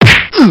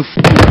Whoa.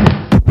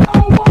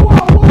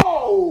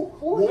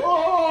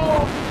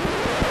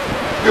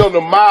 Be on the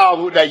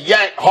miles with that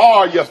yank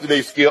hard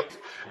yesterday, Skip.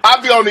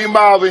 I be on these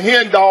miles of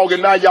hen dog,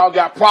 and now y'all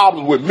got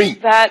problems with me.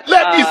 Let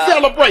me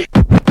celebrate.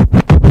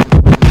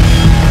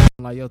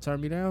 Like, yo, turn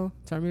me down.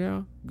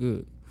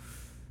 Good.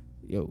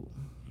 Yo.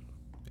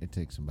 It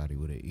takes somebody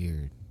with an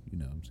ear, you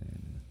know what I'm saying?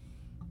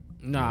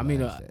 Nah, I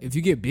mean, if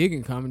you get big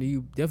in comedy,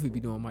 you definitely be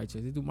doing mic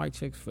checks. They do mic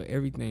checks for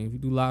everything. If you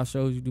do live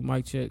shows, you do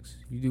mic checks.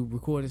 If you do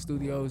recording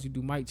studios, you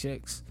do mic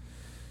checks.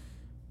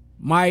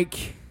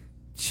 Mic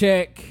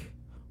check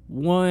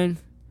 1.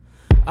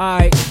 All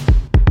right.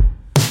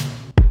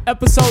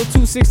 Episode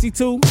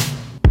 262.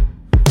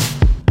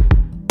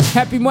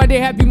 Happy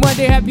Monday. My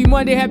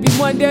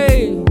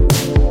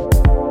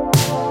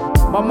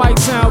mic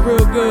sound real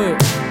good.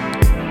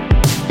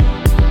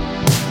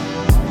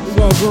 We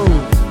gonna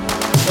groove.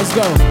 Let's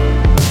go.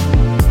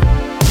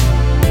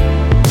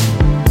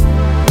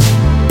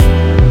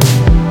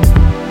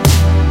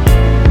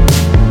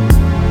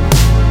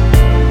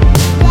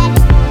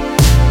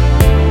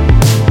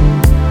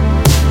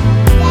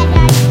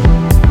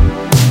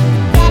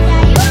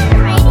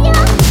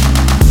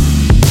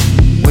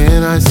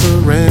 When I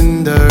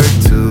surrendered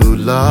to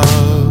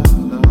love,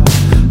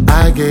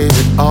 I gave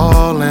it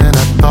all and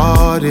I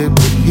thought it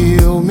would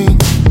heal me.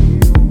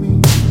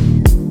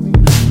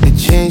 It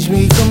changed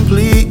me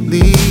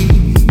completely.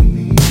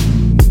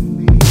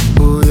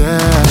 Oh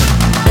yeah.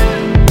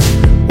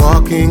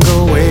 Walking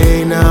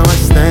away, now I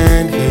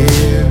stand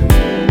here,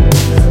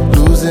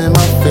 losing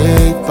my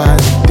faith by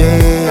the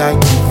day. I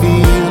can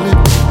feel it.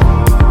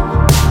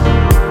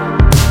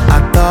 I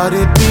thought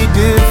it'd be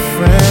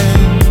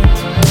different.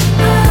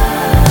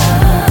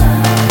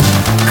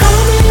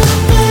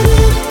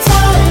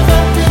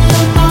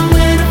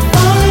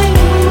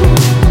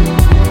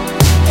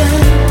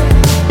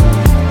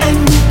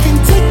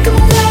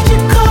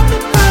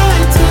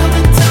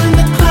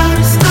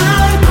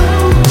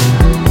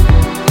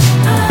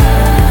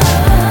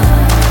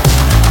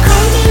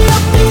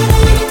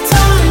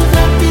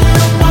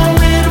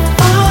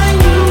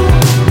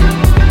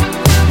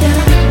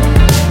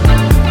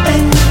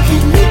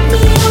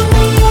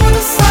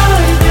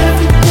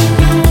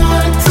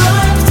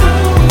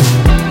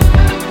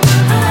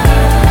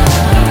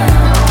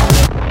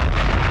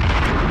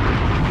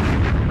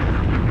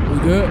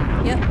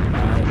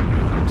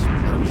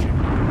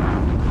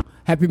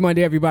 Happy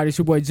Monday, everybody. It's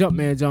your boy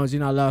Jumpman Jones.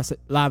 You're now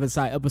live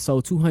inside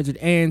episode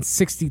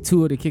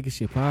 262 of the Kickin'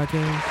 Shit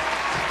podcast.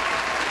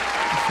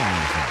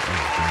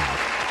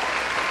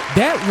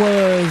 That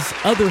was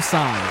Other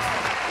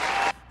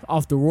Side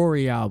off the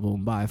Rory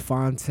album by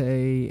Fonte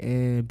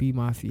and Be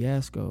My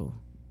Fiasco,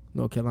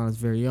 North Carolina's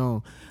very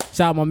own.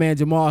 Shout out my man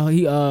Jamal.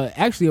 He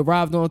actually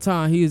arrived on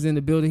time. He is in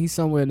the building. He's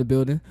somewhere in the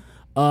building.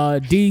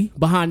 D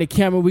behind the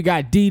camera, we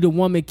got D, the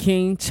woman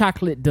king,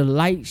 Chocolate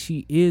Delight.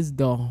 She is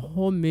the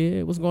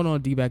homie. What's going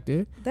on, D, back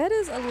there? That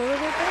is a little bit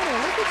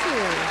better. Look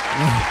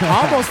at you.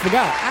 I almost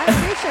forgot. I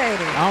appreciate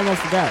it. I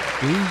almost forgot.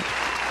 D,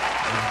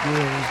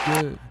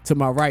 it's good. To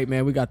my right,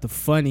 man, we got the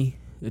funny,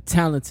 the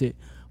talented,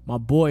 my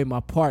boy, my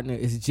partner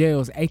is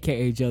Jails,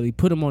 aka Jelly.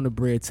 Put him on the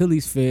bread till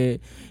he's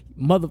fed.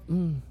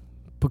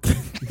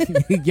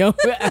 Yo,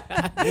 Picasso,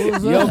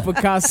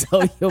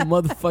 yo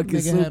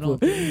motherfucking super.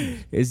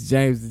 It's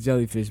James the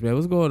Jellyfish, man.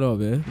 What's going on,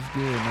 man? It's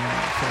good,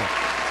 man. What's up?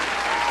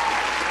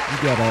 You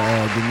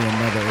gotta give me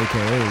another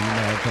AKA. You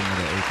know I come with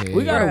an AKA.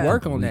 We gotta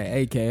work on that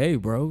AKA,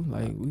 bro.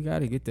 Like, we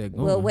gotta get that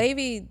going. Well,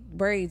 wavy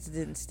braids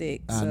didn't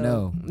stick. So. I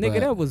know. Nigga,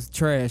 that was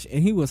trash,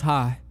 and he was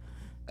high.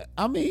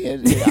 I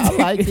mean, I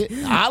liked it.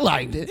 I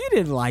liked it. You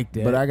didn't like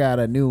that. But I got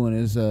a new one.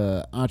 It's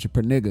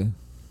Entrepreneur.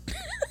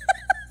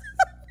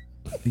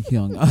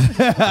 Young. Because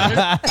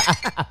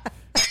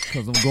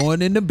I'm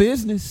going into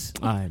business.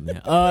 All right,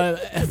 man.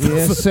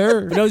 Yes,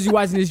 sir. For those of you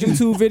watching this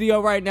YouTube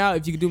video right now,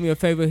 if you could do me a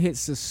favor, hit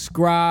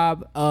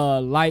subscribe,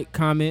 like,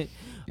 comment.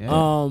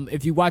 Yeah.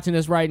 If you're watching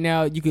us right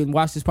now, you can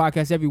watch this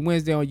podcast every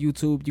Wednesday on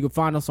YouTube. You can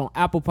find us on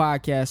Apple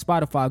Podcasts,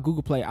 Spotify,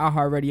 Google Play,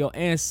 iHeartRadio,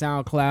 and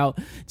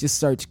SoundCloud. Just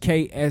search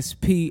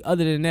KSP.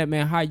 Other than that,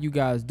 man, how you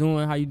guys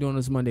doing? How you doing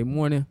this Monday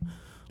morning?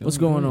 What's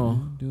going on?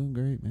 Man. Doing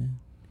great, man.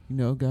 You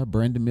know, got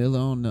Brandon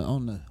Miller on the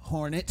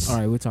Hornets. All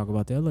right, we'll talk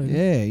about that later.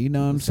 Yeah, you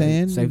know what I'm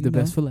saying? Save the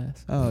best for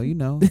last. Oh, you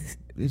know.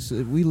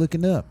 We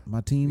looking up. My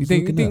team's you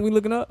think looking up. we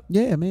looking up?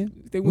 Yeah, man.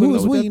 Who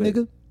is we,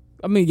 nigga?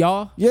 I mean,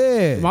 y'all.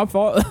 Yeah. My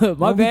fault.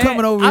 My bad.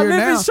 Coming over I here live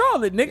now. in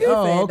Charlotte, nigga.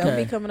 Oh, okay. Don't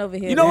be coming over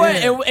here. You know what?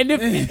 And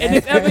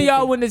if ever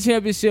y'all win the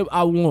championship,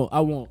 I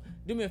won't.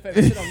 Do me a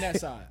favor. Sit on that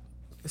side.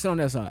 Sit on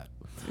that side.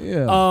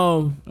 Yeah.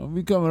 Don't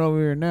be coming over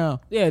here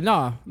now. Yeah,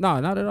 nah,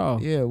 not at all.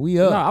 Yeah,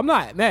 we up. Nah, I'm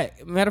not.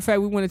 Matter of fact,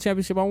 we win the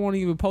championship. I won't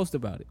even post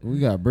about it. We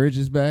got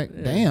Bridges back.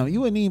 Yeah. Damn, you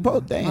wouldn't even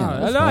post.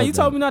 Damn. Nah, you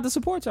told me not to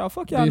support y'all.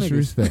 Fuck y'all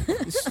Disrespect.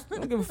 niggas.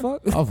 Don't give a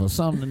fuck. Off of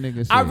something the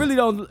niggas said. I really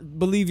don't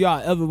believe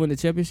y'all ever win the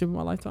championship in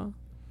my lifetime.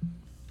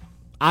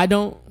 I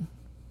don't.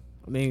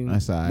 I mean,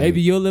 that's all right. Maybe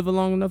you'll live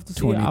long enough to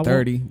see it.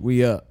 2030,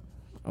 we up.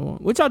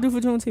 What y'all do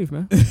for Juneteenth,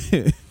 man?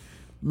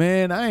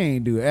 Man, I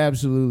ain't do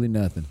absolutely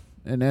nothing.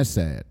 And that's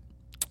sad.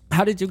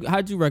 How did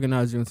you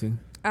recognize Juneteenth?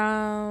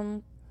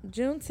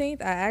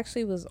 Juneteenth, I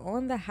actually was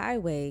on the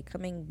highway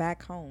coming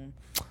back home.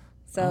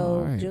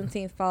 So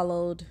Juneteenth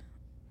followed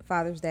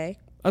Father's Day.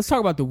 Let's talk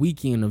about the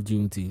weekend of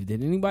Juneteenth.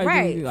 Did anybody?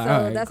 Right. Do So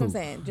right, that's cool. what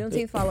I'm saying.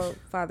 Juneteenth followed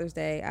Father's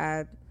Day.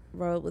 I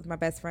rode with my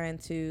best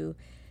friend to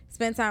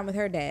spend time with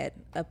her dad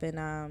up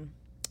in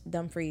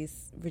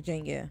Dumfries,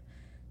 Virginia.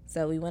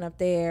 So we went up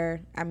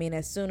there. I mean,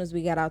 as soon as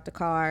we got out the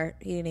car,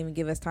 he didn't even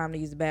give us time to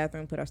use the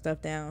bathroom, put our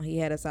stuff down. He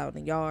had us out in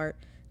the yard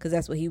because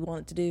that's what he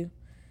wanted to do.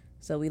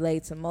 So we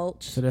laid some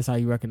mulch. So that's how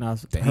you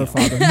recognize her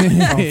father.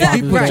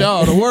 He put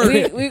y'all to work.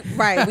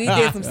 We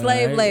did some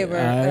slave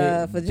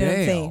labor for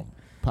Juneteenth.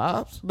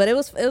 Pops. But it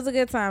was a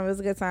good time. It was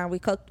a good time. We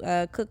cooked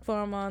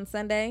for him on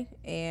Sunday,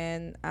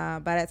 and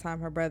by that time,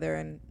 her brother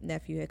and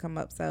nephew had come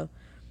up. So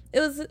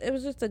it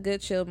was just a good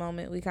chill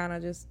moment. We kind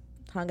of just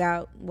hung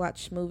out,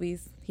 watched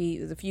movies.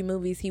 There's a few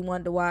movies he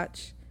wanted to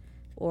watch,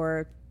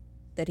 or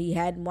that he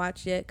hadn't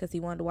watched yet because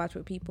he wanted to watch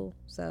with people.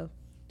 So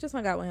just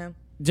hung out with him.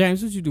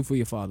 James, what you do for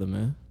your father,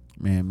 man?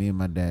 Man, me and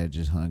my dad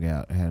just hung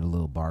out, had a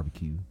little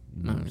barbecue.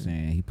 You know what I'm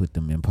saying? He put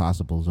them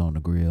Impossibles on the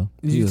grill.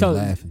 He was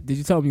laughing. Did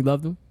you tell him you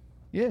loved him?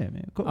 Yeah,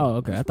 man. Cool. Oh,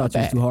 okay. I thought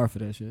you was too hard for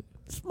that shit.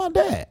 It's my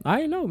dad. I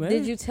didn't know, man.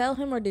 Did you tell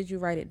him or did you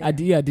write it down?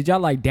 Did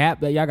y'all like dap?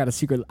 That y'all got a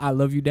secret I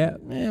love you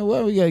dap? Man,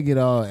 well, we gotta get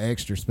all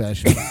extra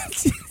special.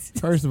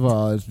 First of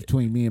all, it's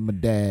between me and my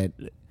dad.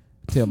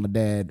 Tell my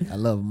dad I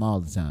love him all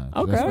the time.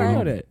 Okay, I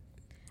know that.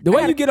 The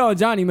way you get on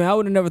Johnny, man, I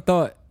would have never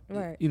thought.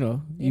 Right.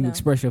 You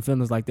express your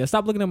feelings like that.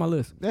 Stop looking at my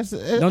list.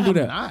 Don't do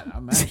that.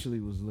 I'm actually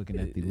was looking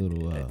at the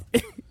little.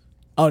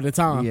 The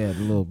time. Yeah, the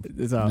little.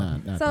 The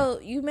time.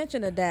 So you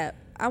mentioned a dap.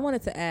 I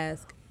wanted to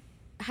ask,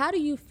 how do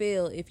you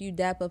feel if you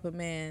dap up a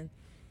man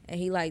and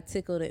he like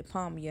tickled the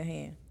palm of your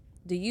hand?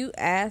 Do you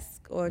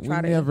ask or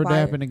try to never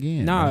inquire? dapping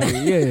again? Nah,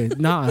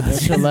 nah.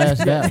 That's your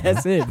last dap.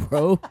 That's it,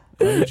 bro.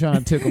 Why you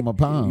trying to tickle my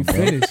palm? You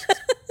finished.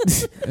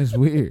 It's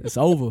weird. It's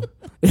over.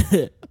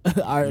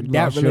 Our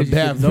dap lost your relationship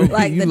dap. is over.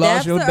 Like You the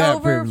lost daps your are dap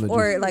over, privileges.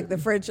 or like the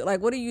French. Like,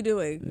 what are you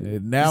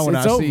doing? Now when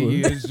It's I over. see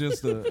you, it's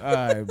just all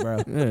right, bro.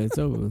 Yeah, it's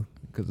over.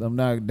 Because I'm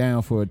not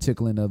down for a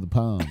tickling of the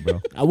palm,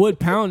 bro. I would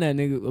pound that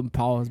nigga.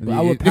 Pause, but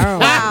I would pound.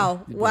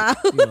 Wow, But, wow.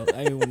 you know,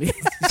 I ain't want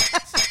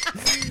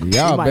to.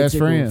 Y'all best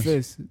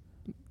friends.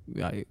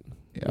 Like,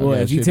 Y'all well,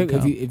 got if you shit in tickle,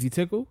 common.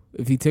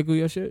 if he tickle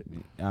your shit,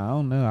 I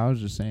don't know. I was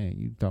just saying,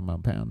 you talking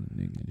about pounding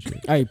nigga and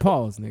shit. hey,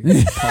 pause,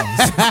 nigga.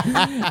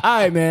 Pause. All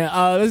right, man.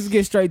 Let's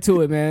get straight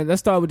to it, man.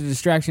 Let's start with the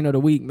distraction of the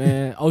week,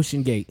 man.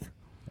 Ocean Gate.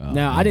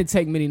 Now, I didn't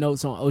take many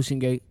notes on Ocean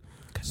Gate.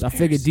 So I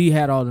figured D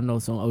had all the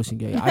notes on Ocean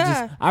Gate.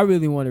 I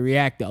really want to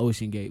react to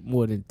Ocean Gate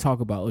more than talk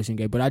about Ocean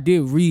Gate. But I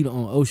did read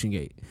on Ocean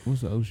Gate. What's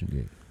the Ocean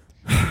Gate?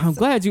 I'm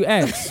glad you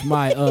asked.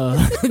 I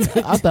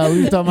thought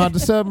we was talking about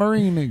the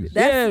submarine niggas.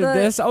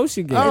 That's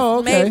Ocean Gate. Oh,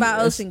 okay. Made by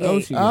Ocean Gate.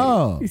 Ocean Gate.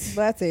 Oh,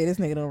 But I tell you, this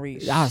nigga don't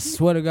read. I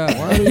swear to God.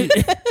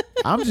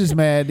 I'm just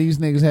mad these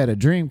niggas had a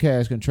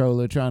Dreamcast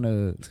controller trying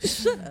to.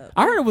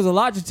 I heard it was a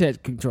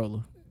Logitech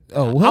controller.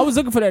 Oh, what? I was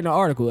looking for that in the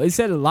article. It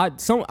said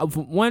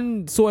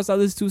one source I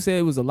listened to said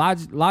it was a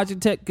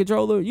Logitech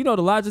controller. You know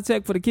the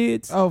Logitech for the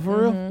kids? Oh,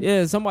 for real?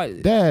 Yeah,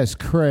 somebody. That's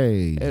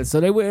crazy. Yeah, so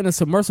they were in a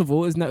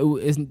submersible.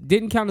 It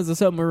didn't count as a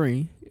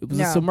submarine. It was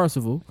a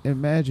submersible.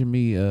 Imagine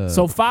me.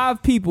 So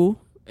 5 people,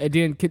 and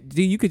then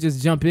you could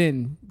just jump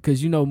in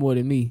because you know more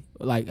than me,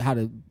 like how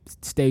to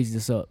stage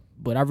this up.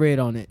 But I read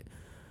on it.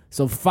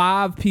 So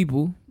 5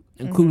 people,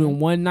 including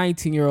one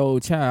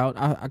 19-year-old child.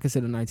 I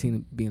consider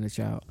 19 being a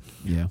child.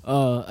 Yeah.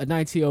 A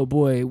 19-year-old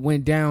boy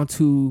went down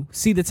to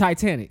see the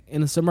Titanic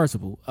in a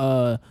submersible.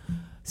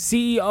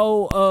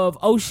 CEO of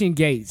Ocean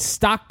Gate,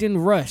 Stockton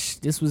Rush.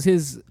 This was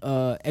his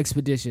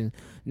expedition.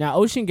 Now,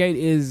 Ocean Gate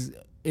is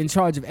in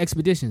charge of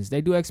expeditions.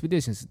 They do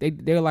expeditions.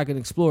 They're like an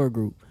explorer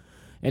group.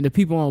 And the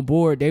people on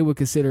board, they would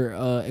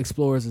consider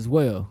explorers as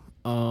well.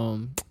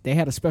 They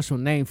had a special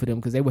name for them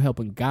because they were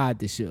helping guide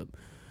the ship.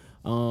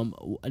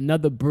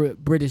 Another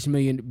British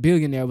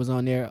billionaire was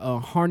on there,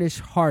 Harnish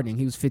Harding.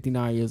 He was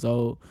 59 years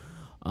old.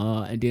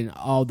 And then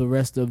all the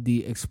rest of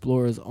the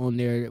explorers on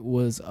there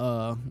was,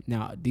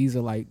 now these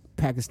are like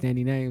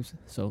Pakistani names,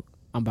 so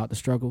I'm about to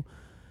struggle.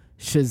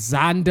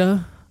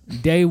 Shazanda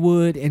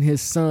Dawood and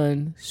his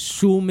son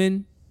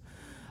Shulman,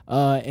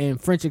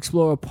 and French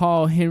explorer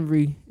Paul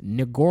Henry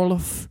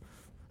Nagorlov,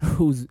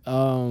 who's,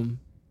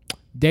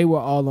 they were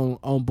all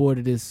on board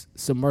of this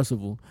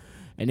submersible.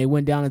 And they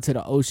went down into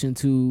the ocean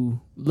to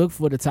look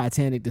for the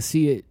Titanic, to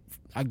see it,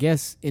 I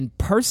guess, in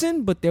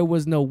person, but there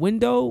was no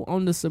window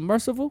on the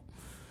submersible.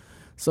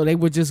 So they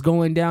were just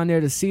going down there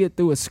to see it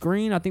through a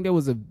screen. I think there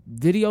was a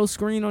video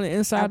screen on the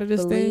inside of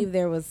this thing. I believe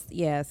there was,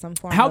 some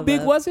form How of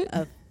big was it?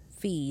 A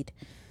feed.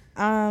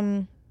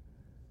 Hold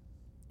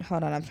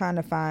on, I'm trying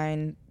to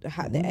find the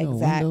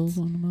exact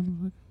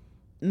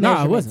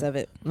measurements of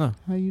it. No.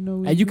 How you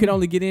know? And you could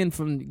only get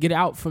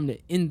out from the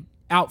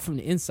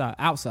inside,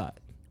 outside.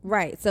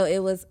 Right.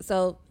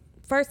 So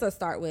first let's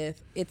start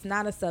with, it's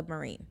not a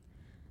submarine.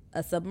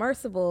 A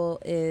submersible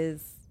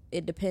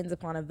it depends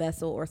upon a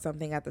vessel or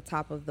something at the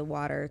top of the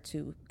water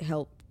to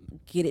help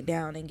get it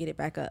down and get it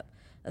back up.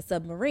 A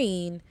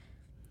submarine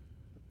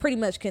pretty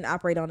much can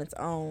operate on its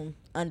own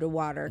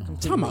underwater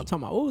completely.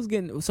 Talking about what was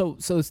getting so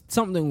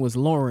something was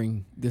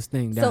lowering this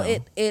thing down. So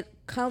it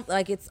comes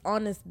like it's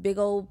on this big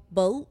old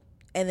boat,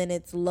 and then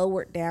it's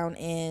lowered down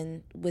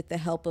in with the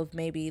help of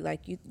maybe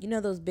like you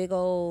know those big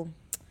old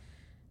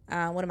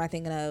what am I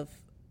thinking of,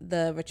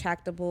 the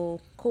retractable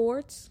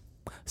cords.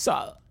 So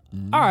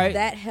all right,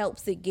 that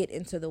helps it get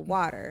into the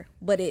water,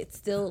 but it's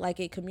still like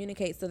it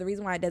communicates. So the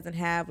reason why it doesn't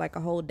have like a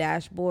whole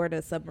dashboard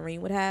a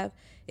submarine would have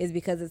is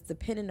because it's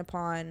dependent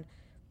upon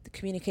the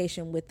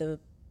communication with the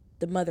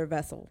mother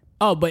vessel.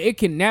 Oh, but it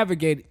can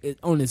navigate it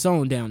on its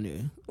own down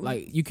there.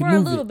 Like you can for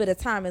move a little it. bit of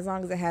time as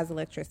long as it has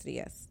electricity.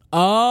 Yes.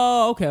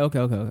 Oh,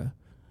 okay.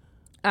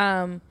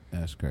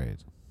 That's crazy.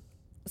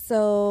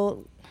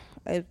 So,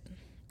 and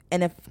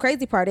the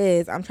crazy part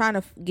is, I'm trying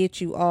to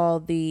get you all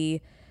the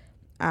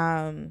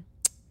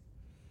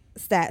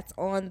stats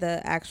on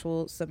the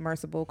actual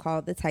submersible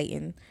called the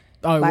Titan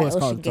Oh, it by was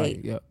called OceanGate,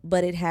 Titan. Yep.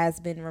 but it has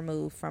been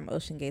removed from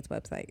OceanGate's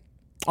website.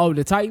 Oh,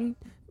 the Titan.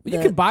 You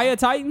could buy a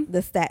Titan.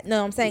 The stat.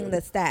 No, I'm saying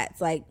the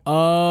stats. Like,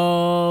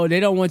 Oh, they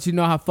don't want you to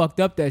know how fucked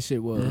up that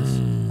shit was.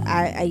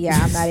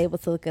 I'm not able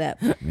to look it up.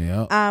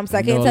 Yeah. So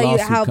I can't tell you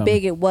how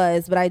big it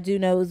was, but I do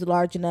know it was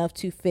large enough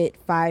to fit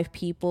 5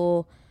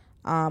 people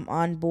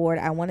on board.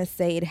 I want to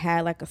say it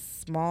had like a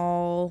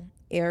small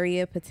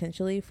area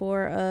potentially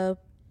for a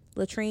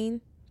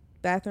latrine,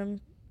 bathroom,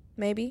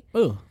 maybe.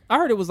 Ugh. I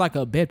heard it was like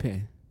a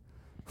bedpan.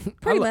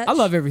 Pretty much. I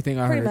love everything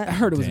I Pretty heard. much. I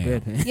heard it was a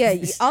bedpan. Yeah,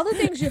 all the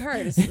things you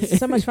heard. It's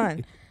so much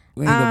fun.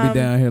 We ain't gonna be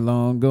down here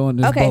long going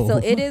this Okay, boat. so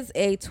it is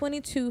a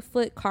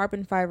 22-foot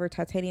carbon fiber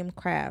titanium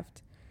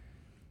craft,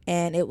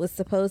 and it was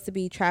supposed to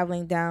be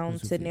traveling down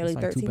to nearly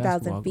It's like 2 13,000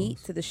 basketball feet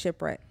goals. to the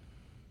shipwreck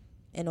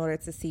in order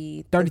to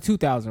see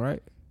 32,000,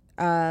 right?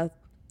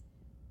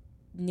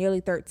 nearly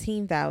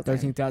 13,000.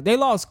 13,000. They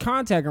lost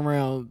contact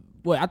around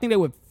what? I think they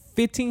were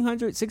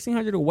 1,500,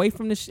 1,600 away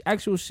from the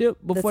actual ship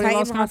before the they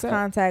Titan lost lost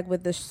contact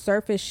with the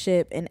surface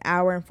ship an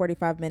hour and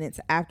 45 minutes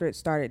after it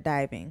started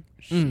diving.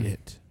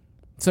 Shit.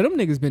 So them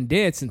niggas been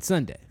dead since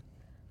Sunday.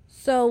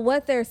 So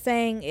what they're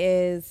saying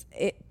is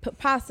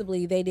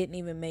possibly they didn't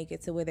even make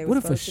it to where they were What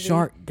if a supposed to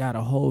shark got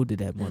a hold of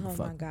that be. motherfucker?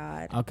 Oh my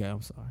God. Okay,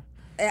 I'm sorry.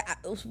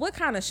 What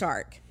kind of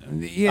shark?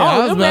 Yeah, I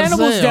was them about to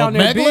animals say, down a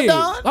there big.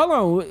 megalodon? Hold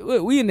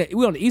on, we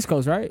on the East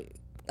Coast, right?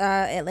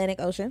 Atlantic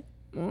Ocean.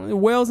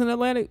 Whales in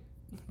Atlantic,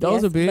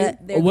 those Yes, are big.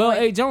 but they're Well,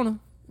 going- hey Jonah.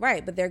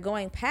 Right, but they're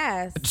going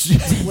past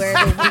where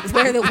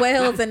the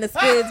whales and the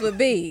squids would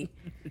be.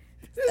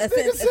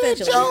 Essentially.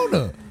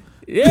 Jonah.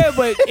 Yeah,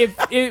 but if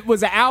it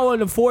was an hour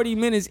and 40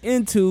 minutes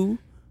into,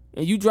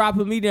 and you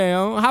dropping me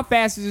down, how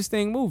fast is this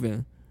thing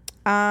moving?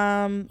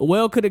 A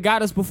whale could have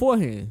got us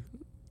beforehand.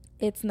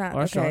 It's not Or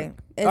a okay. shark.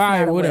 It's All right,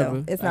 not a whatever.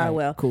 whale. It's All not a right,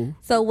 whale. cool.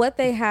 So what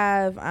they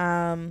have,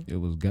 It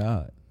was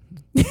God.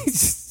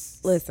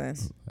 listen.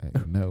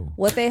 No.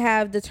 What they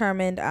have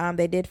determined,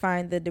 they did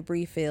find the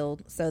debris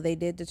field. So they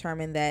did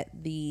determine that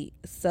the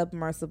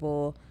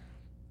submersible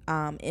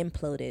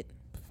imploded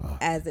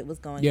as it was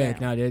going Yeah,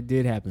 down. no, that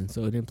did happen.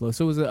 So it imploded.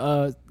 So it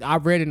was I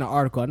read in the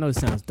article. I know it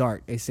sounds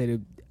dark. They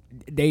said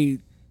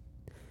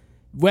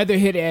whether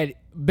it had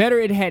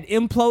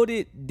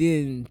imploded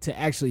than to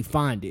actually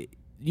find it.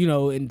 You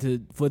know,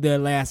 and for their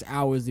last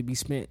hours to be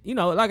spent. You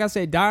know, like I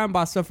said, dying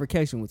by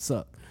suffocation would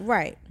suck.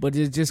 Right. But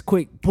it's just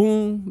quick,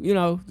 boom. You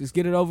know, just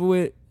get it over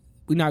with.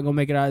 We're not gonna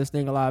make it out of this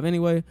thing alive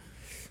anyway.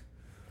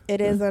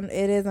 It is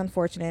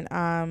unfortunate.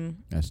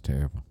 That's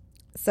terrible.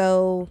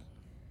 So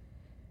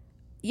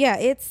yeah,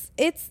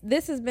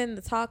 this has been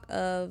the talk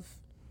of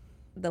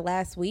the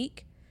last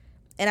week.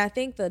 And I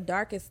think the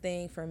darkest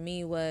thing for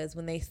me was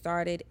when they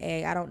started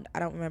I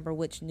don't remember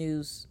which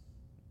news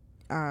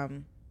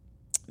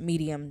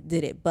medium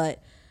did it,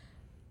 but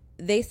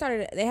they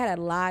had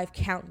a live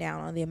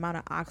countdown on the amount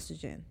of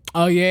oxygen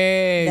Oh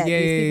yeah, that yeah,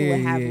 these people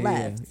would have yeah,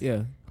 left.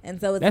 Yeah.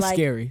 And so it's That's like,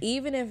 scary.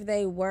 even if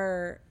they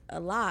were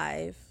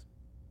alive,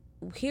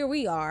 here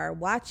we are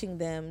watching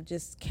them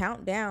just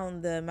count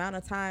down the amount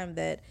of time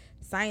that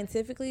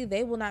scientifically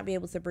they will not be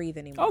able to breathe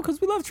anymore. Oh, because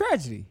we love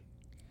tragedy.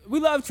 We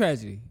love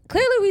tragedy.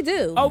 Clearly we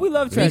do. Oh, we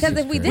love tragedy.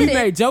 Because if we we did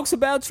made it, jokes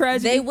about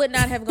tragedy. they would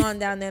not have gone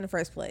down there in the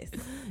first place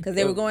because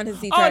they were going to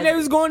see Oh, tragedy. they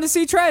was going to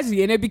see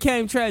tragedy, and it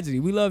became tragedy.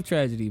 We love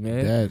tragedy,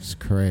 man. That's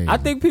crazy. I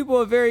think people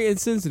are very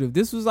insensitive.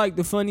 This was like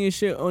the funniest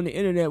shit on the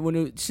internet when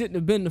it shouldn't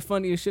have been the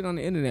funniest shit on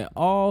the internet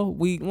all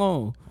week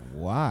long.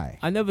 Why?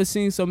 I never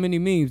seen so many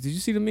memes. Did you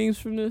see the memes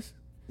from this?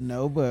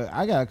 No, but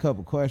I got a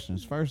couple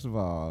questions. First of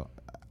all,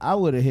 I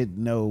would have hit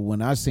no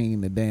when I seen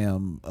the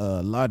damn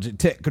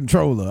Logitech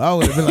controller. I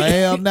would have been like,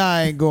 hell nah,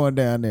 I ain't going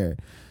down there.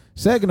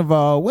 Second of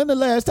all, when the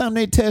last time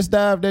they test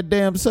dived that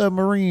damn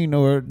submarine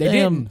or They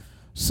damn didn't.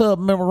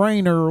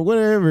 submariner or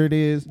whatever it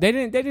is? They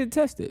didn't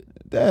test it.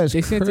 That's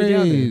They sent it down there.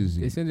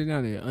 crazy. They sent it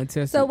down there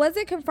untested. So was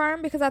it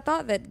confirmed? Because I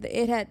thought that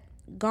it had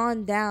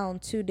gone down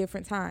 2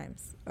 different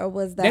times. Or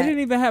was that... they didn't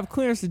even have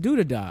clearance to do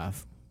the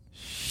dive.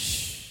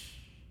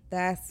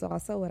 That's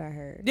also what I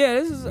heard.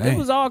 Yeah, it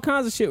was all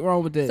kinds of shit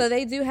wrong with that. So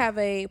they do have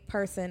a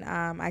person,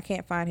 I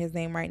can't find his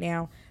name right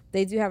now.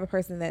 They do have a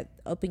person that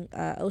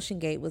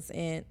OceanGate was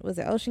in. Was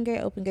it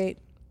OceanGate? OpenGate?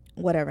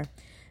 whatever.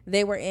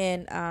 They were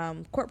in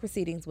court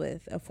proceedings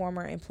with a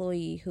former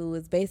employee who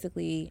was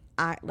basically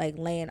like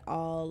laying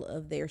all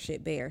of their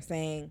shit bare,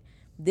 saying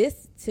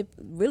this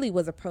really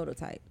was a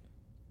prototype.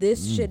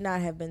 This should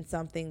not have been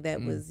something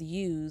that was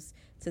used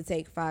to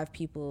take 5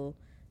 people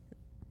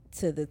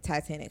to the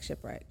Titanic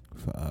shipwreck.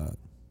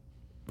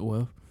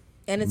 Well,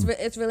 and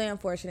it's really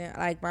unfortunate.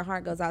 Like, my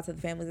heart goes out to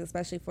the families,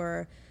 especially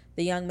for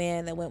the young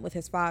man that went with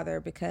his father,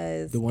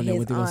 because the one that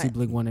went to go see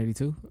Blink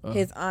 182.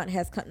 His aunt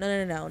has come.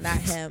 No, not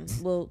him.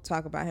 We'll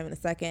talk about him in a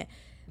second.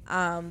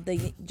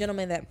 The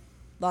gentleman that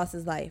lost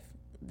his life,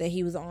 that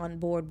he was on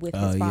board with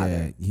his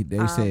father. Yeah,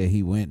 they said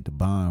he went to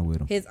bond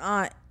with him. His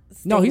aunt.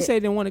 No, he said he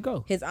didn't want to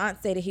go. His aunt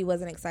stated he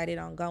wasn't excited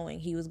on going.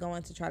 He was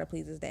going to try to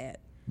please his dad.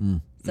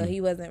 So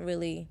he wasn't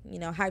really,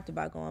 hyped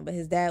about going. But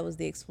his dad was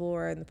the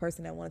explorer and the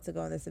person that wanted to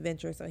go on this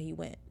adventure, so he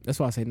went. That's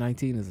why I say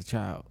 19 as a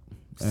child.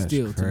 That's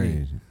still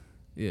crazy. To me.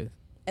 Yeah.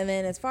 And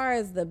then as far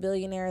as the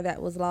billionaire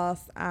that was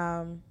lost,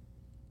 because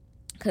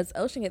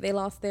OceanGate, they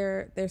lost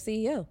their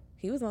CEO.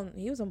 He was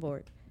on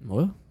board.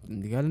 Well,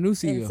 you got a new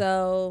CEO. And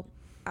so,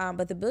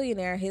 but the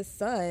billionaire, his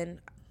son.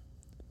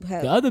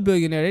 The other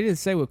billionaire, they didn't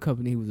say what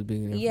company he was a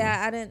billionaire.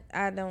 Yeah,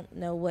 I don't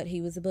know what he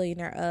was a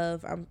billionaire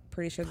of. I'm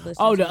pretty sure the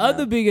the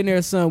other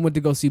billionaire's son went to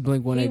go see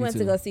Blink 182. He went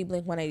to go see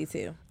Blink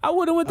 182. I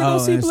would have went to go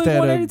see Blink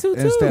 182 too.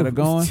 Instead of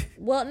going?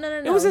 Well, no.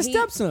 It was his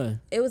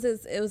stepson. It was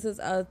his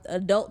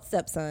adult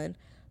stepson.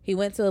 He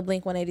went to a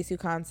Blink 182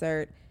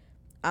 concert.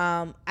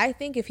 I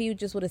think if he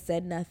just would have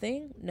said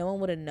nothing, no one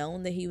would have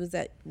known that he was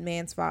that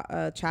man's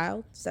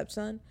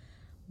stepson.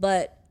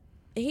 But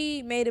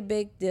he made a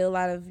big deal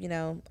out of,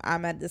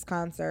 I'm at this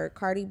concert.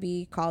 Cardi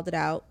B called it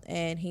out,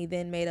 and he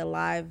then made a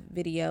live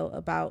video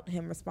about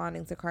him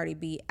responding to Cardi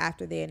B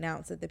after they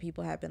announced that the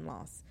people had been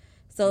lost.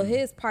 So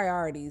his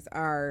priorities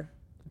are...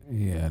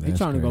 Yeah, he's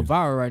trying to go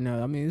viral right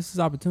now. I mean, this is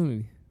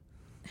opportunity.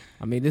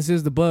 I mean, this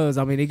is the buzz.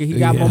 I mean, he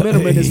got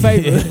momentum in his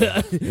favor.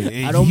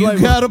 I don't blame him.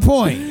 You got a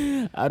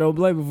point. I don't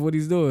blame him for what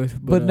he's doing.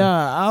 But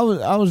I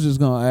was just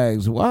gonna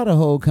ask, why the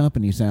whole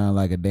company sound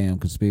like a damn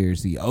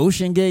conspiracy?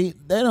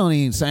 OceanGate, that don't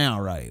even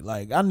sound right.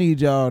 Like, I need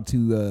y'all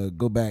to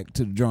go back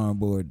to the drawing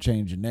board,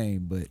 change your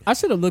name. But I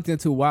should have looked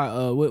into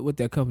why what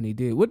that company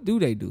did. What do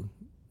they do?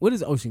 What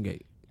is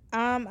OceanGate?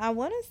 I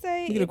want to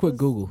say... Get a quick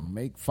Google.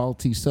 Make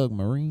faulty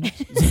submarines.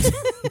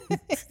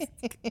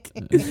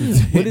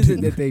 What is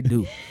it that they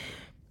do?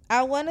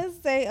 I want to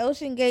say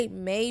OceanGate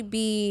may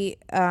be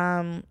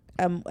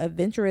a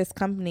venturous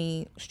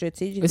company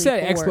strategically. It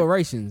said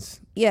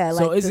explorations. Yeah,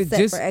 so like is it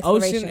just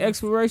ocean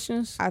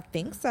explorations? I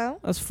think so.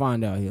 Let's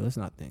find out here. Let's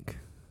not think.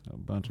 A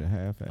bunch of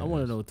half-ass. I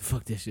want to know what the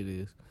fuck that shit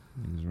is.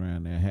 He's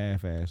around there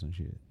half-ass and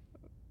shit.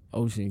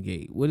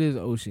 OceanGate. What is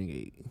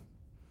OceanGate?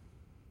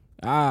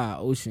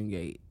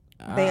 OceanGate.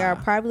 They are a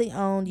privately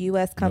owned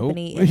U.S.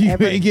 company in Everett.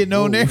 You ain't getting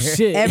on there.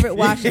 Shit. Everett,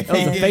 Washington.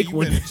 That was a fake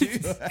one.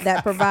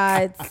 That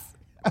provides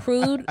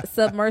crewed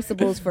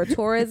submersibles for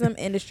tourism,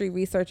 industry,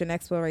 research, and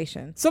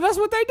exploration. So that's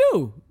what they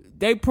do.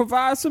 They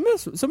provide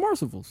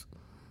submersibles.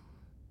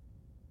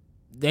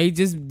 They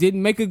just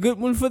didn't make a good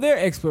one for their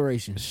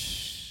exploration.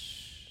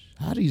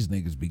 How these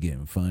niggas be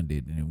getting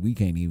funded and we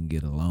can't even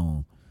get a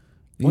loan?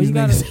 Well, These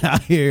niggas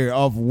out here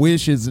off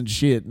wishes and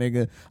shit,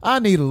 nigga. I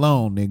need a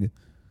loan, nigga.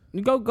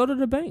 You go to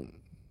the bank.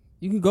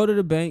 You can go to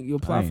the bank. You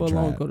apply for a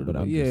loan. Go to the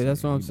bank. Yeah,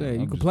 that's what I'm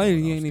saying. You complain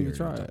and you ain't even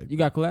tried. You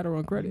got collateral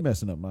on credit. You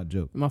messing up my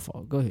joke. My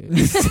fault. Go ahead.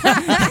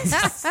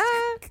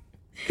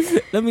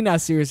 Let me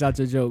not serious out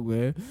your joke,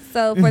 man.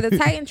 So for the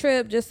Titan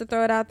trip, just to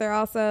throw it out there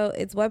also,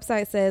 its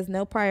website says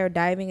no prior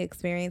diving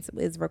experience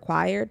is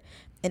required,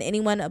 and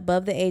anyone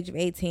above the age of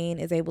 18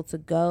 is able to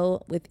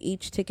go, with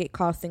each ticket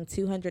costing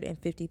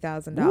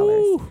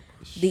 $250,000.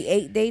 The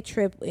 8-day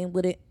trip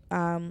would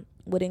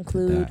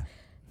include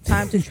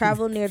time to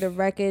travel near the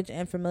wreckage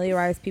and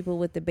familiarize people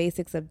with the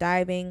basics of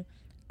diving.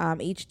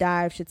 Each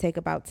dive should take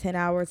about 10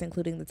 hours,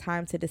 including the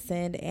time to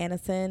descend and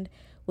ascend,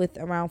 with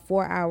around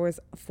 4 hours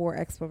for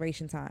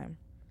exploration time.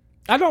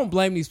 I don't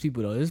blame these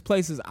people, though. There's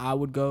places I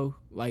would go.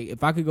 Like,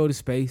 if I could go to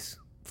space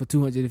for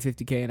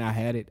 $250K and I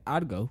had it,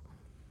 I'd go.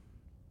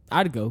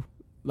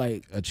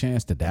 Like, a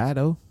chance to die,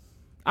 though?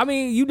 I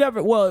mean, you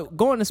never... Well,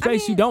 going to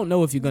space, you don't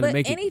know if you're going to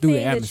make it through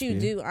the atmosphere. Anything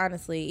that you do,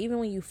 honestly, even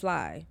when you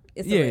fly,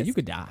 it's a risk. You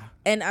could die.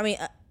 And, I mean...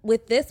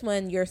 with this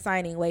one, you're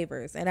signing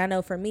waivers. And I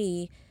know for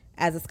me,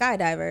 as a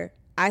skydiver,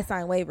 I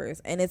sign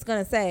waivers. And it's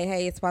going to say,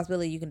 hey, it's a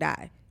possibility you can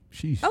die.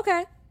 Sheesh.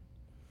 Okay.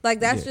 Like,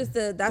 that's just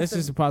a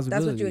possibility.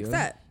 That's what you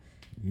accept.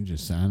 You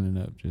just signing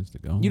up just to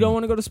go. You don't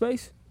want to go to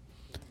space?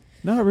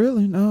 Not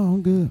really. No,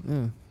 I'm good. Yeah.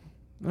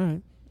 All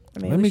right. I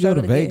mean, let me go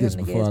to Vegas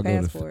before I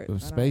go to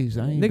space.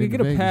 I ain't nigga,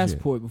 get a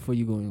passport yet. before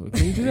you go anywhere.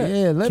 Can you do that?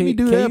 Yeah, let me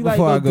do that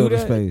before I go to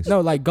space.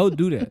 No, like, go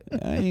do that.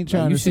 I ain't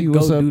trying to see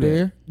what's up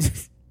there.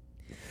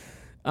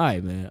 All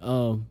right, man.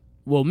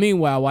 Well,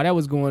 meanwhile, while that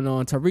was going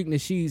on, Tariq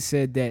Nasheed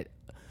said that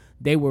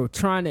they were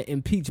trying to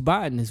impeach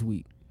Biden this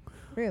week.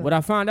 Really? What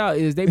I found out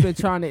is they've been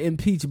trying to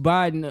impeach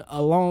Biden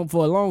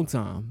for a long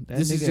time.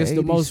 This is just 86.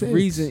 The most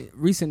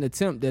recent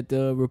attempt that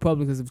the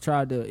Republicans have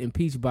tried to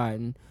impeach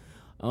Biden.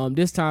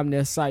 This time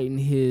they're citing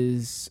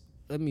his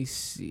let me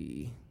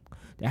see.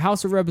 The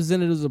House of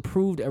Representatives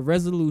approved a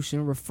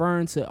resolution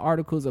referring to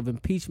articles of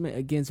impeachment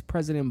against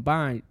President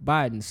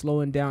Biden,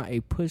 slowing down a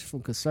push from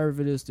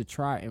conservatives to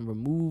try and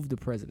remove the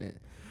president.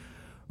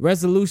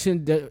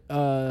 Resolution,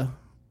 directs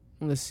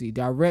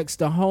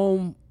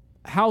the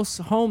House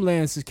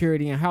Homeland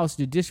Security and House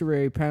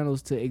Judiciary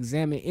panels to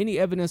examine any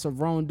evidence of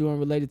wrongdoing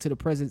related to the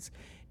president's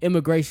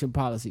immigration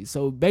policy.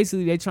 So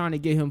basically, they're trying to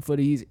get him for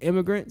these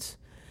immigrants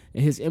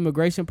and his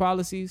immigration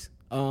policies.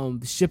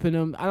 Shipping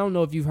them. I don't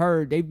know if you've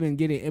heard, they've been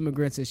getting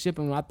immigrants and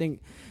shipping them. I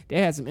think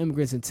they had some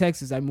immigrants in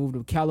Texas. They moved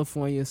to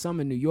California. Some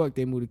in New York,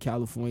 they moved to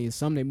California.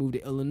 Some they moved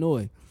to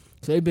Illinois.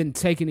 So they've been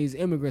taking these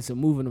immigrants and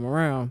moving them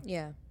around.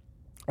 Yeah.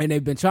 And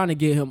they've been trying to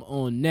get him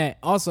on that.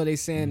 Also, they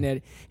saying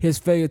that his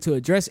failure to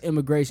address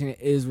immigration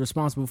is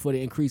responsible for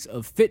the increase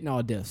of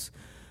fentanyl deaths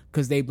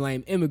because they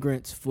blame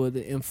immigrants for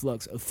the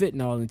influx of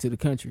fentanyl into the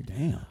country.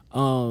 Damn.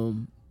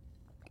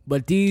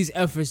 But these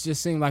efforts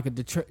just seem like a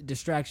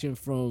distraction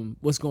from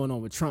what's going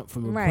on with Trump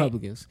from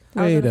Republicans.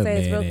 I was going to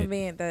say it's real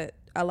convenient that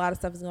a lot of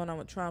stuff is going on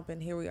with Trump, and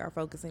here we are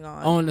focusing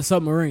on the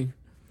submarine.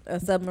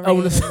 A submarine On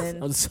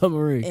and the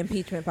submarine.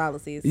 impeachment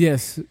policies.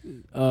 Yes.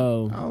 I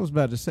was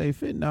about to say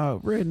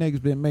fentanyl.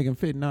 Rednecks been making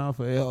fentanyl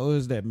for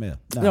is that meth?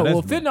 Nah,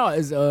 fentanyl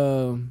is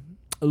a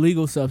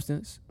legal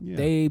substance. Yeah.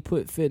 They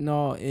put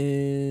fentanyl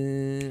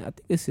in. I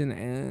think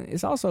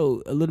it's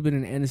also a little bit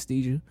in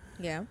anesthesia.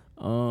 Yeah.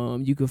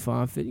 You can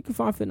find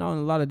fentanyl in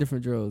a lot of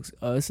different drugs.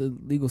 It's a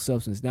legal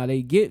substance. Now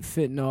they get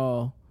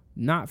fentanyl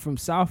not from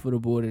south of the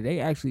border. They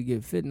actually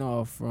get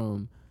fentanyl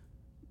from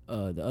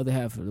the other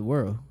half of the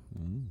world.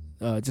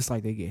 Just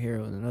like they get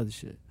heroin and other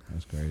shit.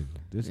 That's crazy.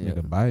 This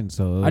nigga Biden.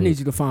 So I need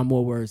you to find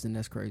more words than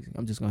that's crazy.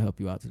 I'm just gonna help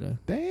you out today.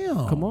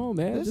 Damn. Come on,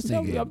 man. I'm just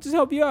help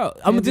you out.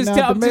 I'm just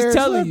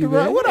telling you,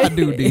 man. What I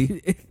do,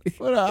 D?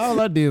 All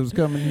I did was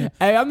come in here.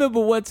 Hey, I remember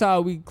one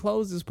time we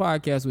closed this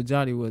podcast with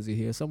Johnny wasn't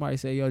here. Somebody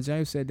said, "Yo,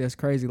 James said that's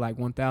crazy like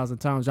 1,000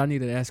 times. I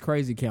need an that's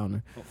crazy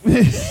counter."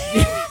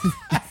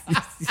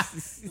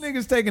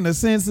 Niggas taking the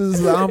census.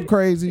 I'm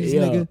crazy,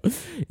 nigga.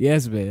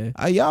 Yes, man.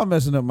 Y'all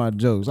messing up my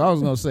jokes. I was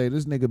gonna say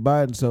this nigga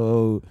Biden so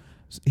old.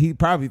 He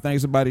probably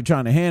thinks somebody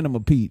trying to hand him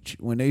a peach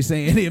when they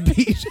saying they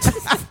peach.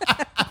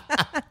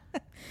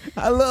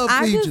 I love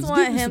peaches. I just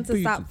want him to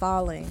stop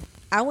falling.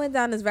 I went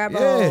down this rabbit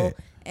hole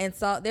and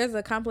saw there's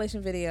a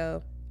compilation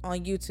video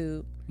on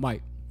YouTube,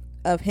 Mike,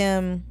 of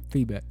him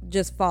feedback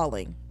just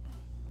falling.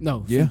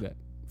 No, feedback.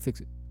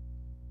 Fix it.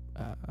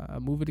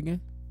 Move it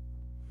again.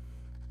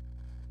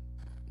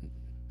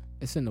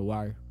 It's in the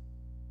wire.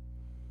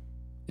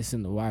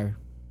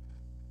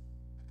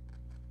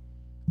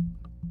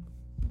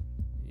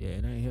 Yeah,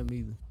 it ain't him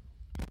either.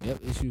 Yep,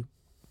 it's you.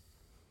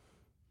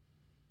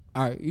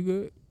 All right, you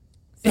good?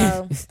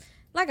 So,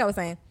 like I was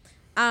saying,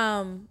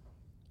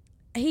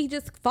 he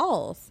just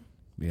falls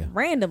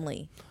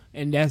randomly.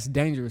 And that's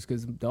dangerous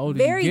because the older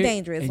very you get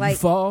dangerous. And like you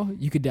fall,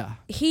 you could die.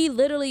 He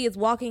literally is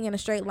walking in a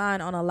straight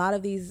line on a lot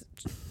of these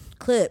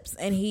clips,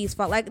 and he's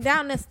like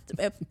down this.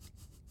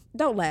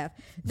 Don't laugh.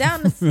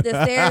 Down the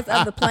stairs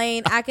of the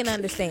plane, I can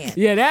understand.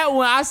 Yeah, that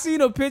one. I seen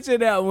a picture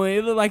of that one.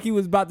 It looked like he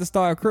was about to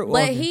start crip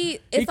walking. But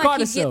it's like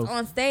he gets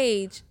on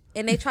stage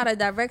and they try to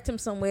direct him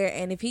somewhere,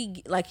 and if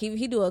he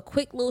do a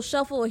quick little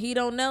shuffle or he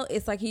don't know,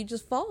 it's like he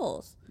just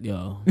falls.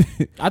 Yo,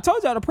 I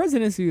told y'all the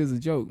presidency is a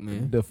joke,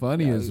 man. The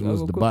funniest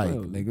was the bike,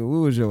 nigga. What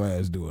was your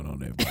ass doing on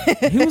that bike?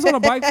 He was on a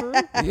bike for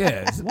real?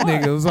 Yes,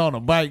 nigga was on a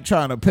bike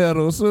trying to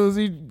pedal. As soon as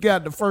he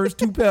got the first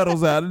two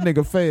pedals out, the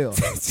nigga fell. What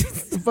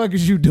the fuck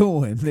is you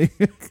doing,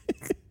 nigga?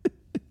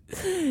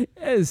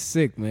 That is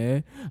sick,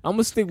 man. I'm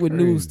gonna stick with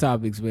news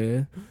topics,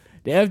 man.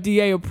 The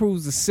FDA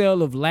approves the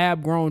sale of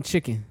lab-grown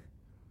chicken.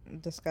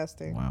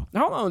 Disgusting. Wow.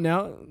 Hold on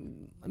now.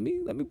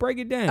 Let me break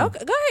it down.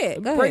 Okay, go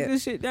ahead. Break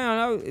this shit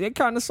down. It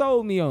kind of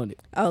sold me on it.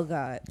 Oh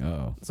God.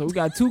 Oh. So we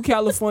got two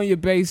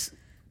California-based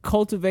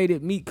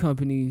cultivated meat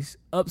companies,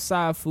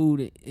 Upside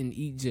Food and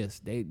Eat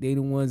Just. They the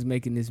ones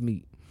making this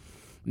meat.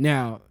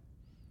 Now,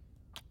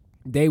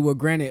 they were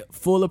granted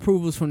full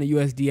approvals from the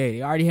USDA.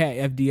 They already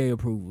had FDA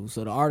approval.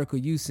 So the article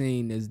you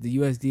seen is the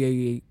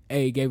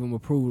USDA gave them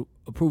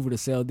approval to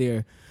sell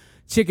their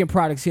chicken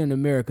products here in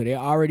America. They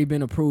already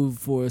been approved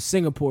for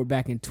Singapore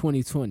back in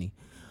 2020.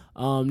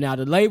 Now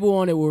the label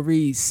on it will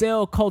read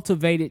 "Sell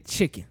Cultivated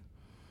Chicken."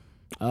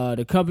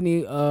 The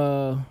company,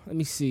 let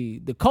me see.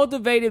 The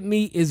cultivated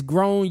meat is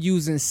grown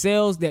using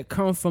cells that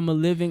come from a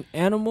living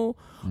animal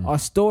or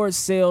stored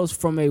cells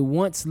from a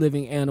once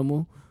living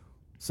animal.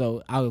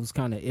 So I was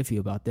kind of iffy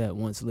about that.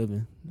 Once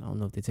living. I don't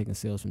know if they're taking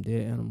cells from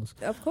dead animals.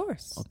 Of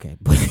course. Okay.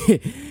 But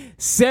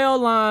cell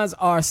lines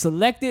are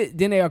selected.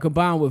 Then they are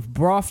combined with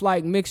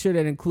broth-like mixture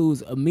that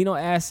includes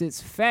amino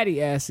acids,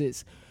 fatty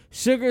acids,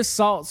 sugar,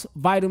 salts,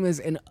 vitamins,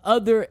 and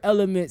other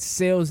elements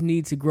cells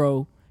need to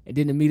grow. And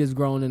then the meat is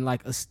grown in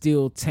like a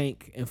steel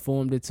tank and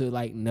formed into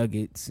like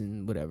nuggets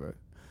and whatever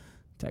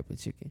type of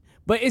chicken.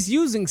 But it's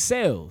using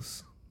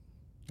cells.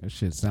 That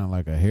shit sound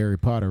like a Harry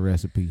Potter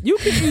recipe. You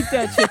can eat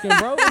that chicken,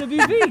 bro. It'll be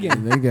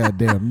vegan. They got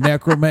damn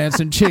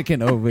necromancing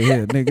chicken over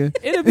here, nigga.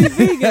 It'll be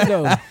vegan,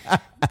 though.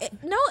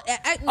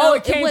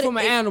 It came from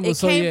an animal. It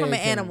came from an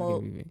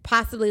animal,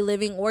 possibly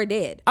living or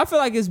dead. I feel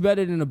like it's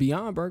better than a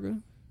Beyond Burger.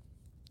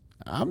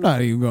 I'm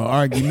not even gonna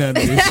argue none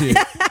of this shit.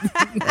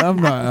 I'm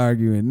not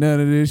arguing none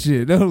of this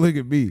shit. Don't look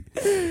at me.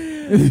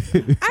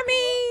 I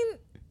mean,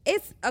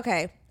 it's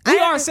okay. We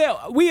are sales.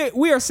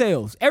 We are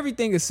sales.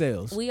 Everything is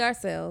sales. We are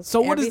sales.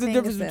 So what is the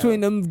difference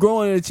between them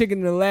growing a chicken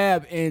in the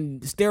lab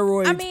and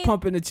steroids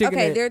pumping the chicken?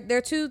 Okay, there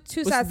are two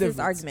sides to this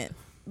argument.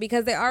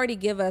 Because they already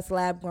give us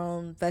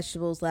lab-grown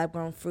vegetables,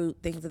 lab-grown fruit,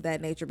 things of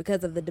that nature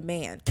because of the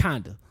demand.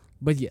 Kinda.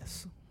 But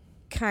yes.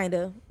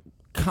 Kinda.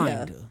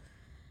 Yeah.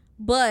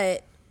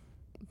 But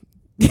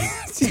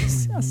I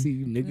see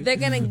you, nigga. They're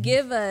going to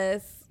give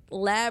us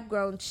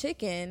lab-grown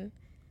chicken,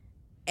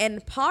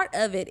 and part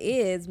of it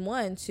is,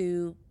 one,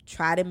 to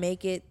try to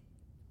make it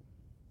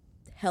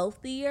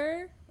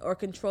healthier or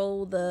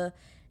control the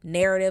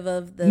narrative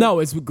of the... No,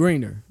 it's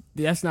greener.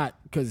 That's not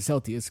because it's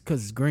healthy. It's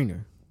because it's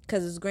greener.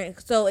 Because it's green,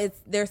 so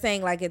they're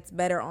saying like it's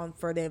better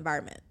for the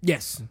environment.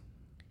 Yes.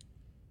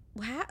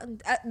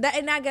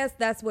 And I guess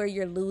that's where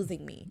you're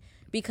losing me,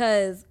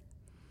 because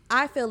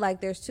I feel like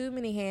there's too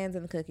many hands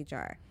in the cookie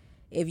jar.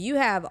 If you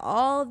have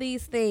all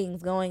these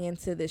things going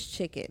into this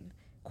chicken,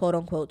 quote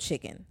unquote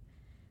chicken,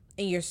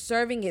 and you're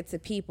serving it to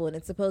people, and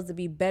it's supposed to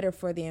be better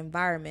for the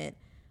environment,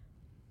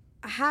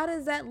 how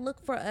does that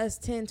look for us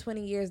 10,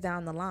 20 years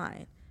down the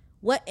line?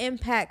 What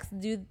impacts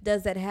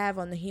does that have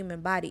on the human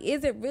body?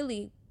 Is it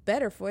really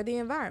better for the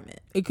environment?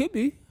 It could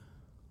be.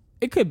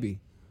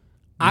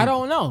 I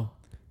don't know.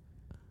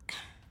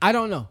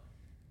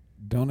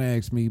 Don't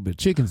ask me, but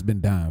chicken's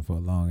been dying for a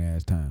long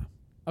ass time.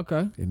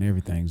 Okay. And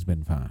everything's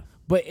been fine.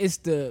 But it's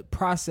the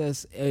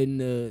process and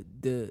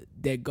the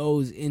that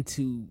goes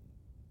into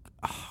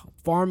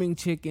farming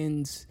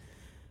chickens,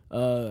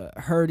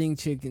 herding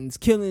chickens,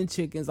 killing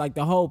chickens. Like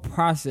the whole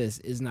process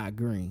is not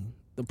green.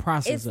 The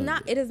process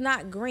it is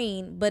not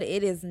green, but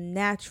it is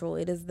natural.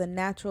 It is the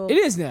natural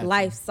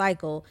life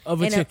cycle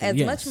of a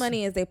chicken. As much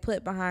money as they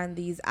put behind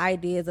these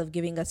ideas of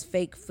giving us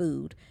fake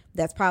food,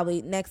 that's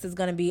probably next is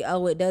going to be,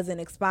 it doesn't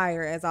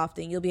expire as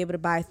often. You'll be able to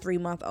buy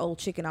 3-month-old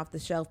chicken off the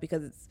shelf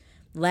because it's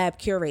lab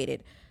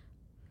curated.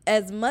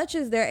 As much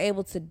as they're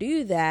able to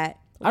do that,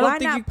 why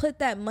not put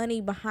that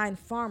money behind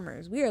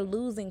farmers? We are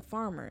losing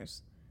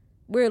farmers.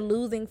 We're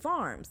losing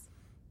farms.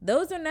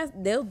 Those are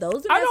necessary.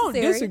 I don't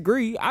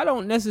disagree. I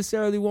don't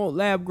necessarily want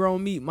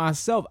lab-grown meat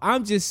myself.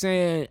 I'm just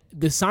saying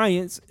the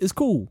science is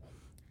cool.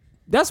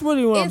 That's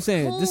really what I'm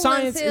saying. Cool, the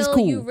science is until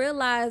cool. You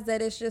realize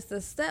that it's just a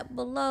step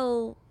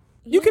below.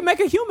 You can make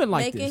a human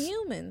like this. Making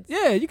humans.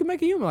 Yeah, you can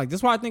make a human like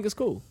this. That's why I think it's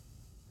cool.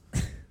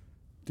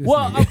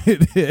 What?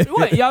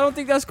 Y'all don't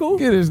think that's cool?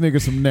 Get this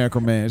nigga some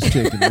necromance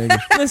chicken, nigga.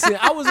 Listen,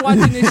 I was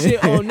watching this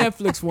shit on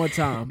Netflix one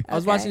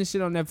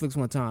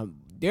time.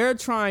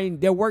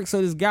 They're work.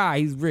 So this guy,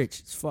 he's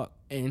rich as fuck,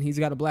 and he's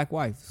got a black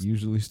wife.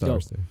 Usually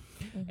starts there.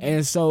 Mm-hmm.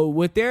 And so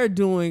what they're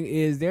doing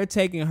is they're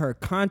taking her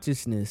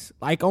consciousness,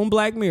 like on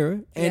Black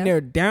Mirror, and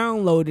they're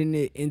downloading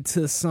it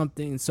into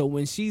something. So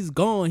when she's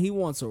gone, he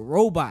wants a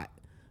robot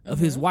of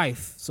his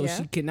wife, so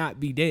she cannot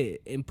be dead,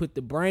 and put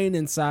the brain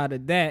inside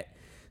of that,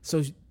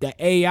 so the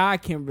AI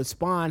can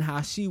respond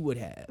how she would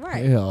have.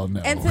 Right. Hell no.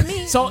 And to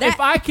me, so if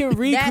I can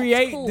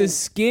recreate cool. the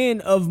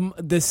skin of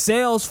the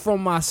cells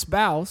from my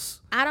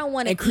spouse, I don't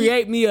want to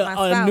create me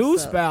a new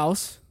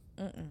spouse.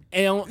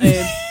 And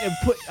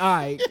put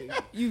how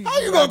you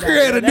gonna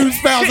create a new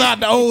spouse out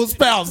the old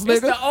spouse, nigga?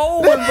 It's the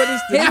old one, but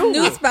it's the his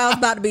new spouse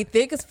about to be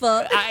thick as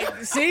fuck.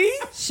 See,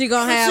 she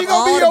gonna have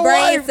all the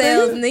brain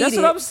cells needed. That's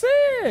what I'm saying.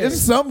 It's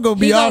something gonna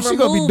be off. She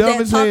gonna be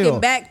dumb as hell.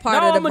 Back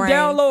part of the brain.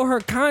 I'm gonna download her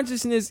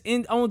consciousness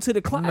onto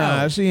the cloud.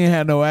 Nah, she ain't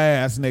had no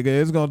ass, nigga.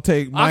 It's gonna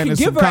take minus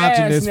some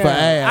consciousness for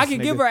ass. I can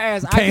give her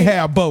ass. You can't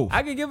have both.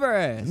 I can give her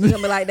ass. She's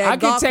gonna be like that.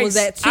 Gawk was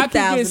at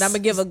 2,000. I'm gonna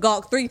give a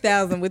Gawk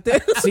 3,000 with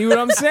this. See what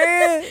I'm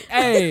saying?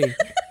 Hey.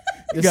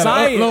 You got to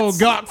upload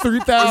Gawk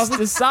 3000.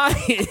 The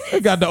science. I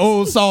got the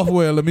old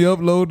software. Let me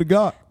upload the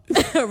Gawk.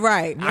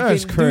 Right.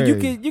 That's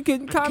crazy. You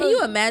can kind of. Can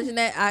you imagine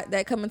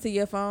that coming to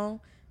your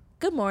phone?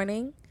 Good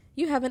morning.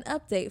 You have an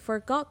update for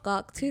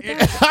Gawk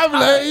 2000. I'm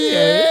like,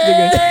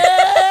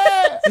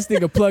 yeah. This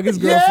nigga plug his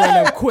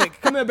girlfriend up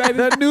quick. Come here, baby.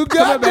 That new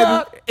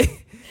Gawk.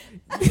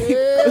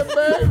 Yeah,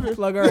 baby.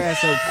 Plug her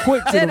ass up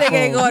quick to that the phone. That nigga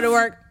ain't going to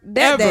work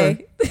that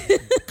day.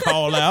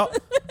 Call out.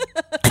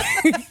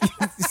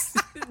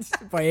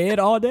 For head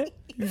all day?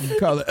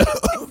 Call it.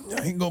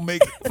 I ain't gonna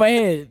make it. For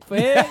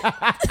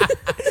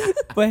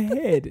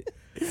head.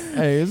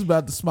 Hey, it's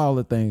about the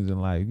smaller things in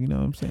life. You know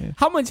what I'm saying?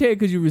 How much head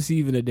could you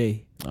receive in a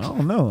day? I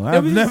don't know.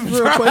 I've never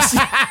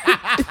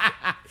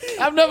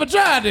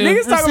tried to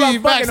Niggas talking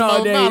receive about fucking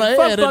all day.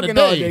 Fuck fucking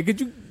all day.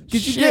 Could you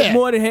get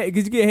more than head?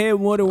 Could you get head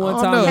more than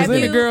one time? Is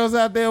any girls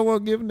out there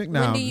won't give a nigga?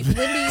 No. When do you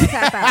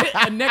tap out?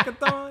 A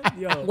neckathon?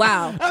 Yo.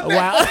 Wow.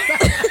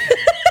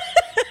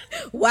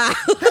 Wow.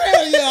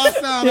 Hell yeah, I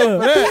signed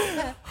up for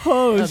that.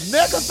 Oh,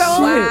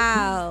 neckathon?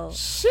 Wow.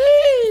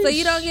 Sheesh. So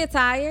you don't get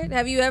tired?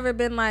 Have you ever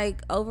been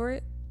like over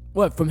it?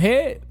 What, from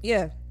head?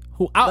 Yeah.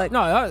 I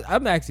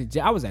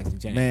was asking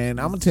James. Man,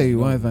 I'm gonna tell you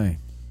one thing.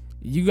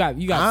 You got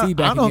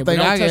feedback. I don't think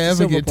I can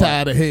ever get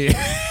tired of head.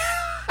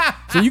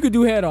 So you could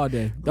do head all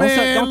day.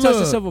 Don't touch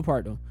the silver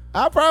part though.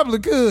 I probably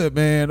could,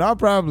 man. I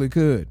probably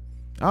could.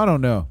 I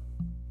don't know.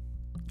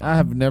 I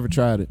have never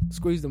tried it.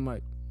 Squeeze the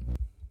mic.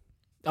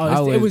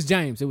 Oh, it was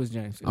James. It was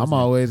James. I'm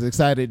always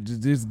excited to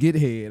just get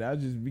head. I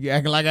just be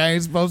acting like I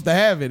ain't supposed to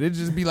have it. It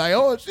just be like,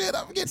 oh shit,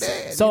 I'm getting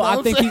head. So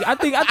I think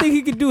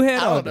he could do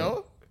head all day.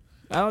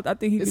 I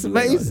think he could. It's do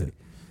amazing. Head all day.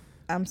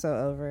 I'm so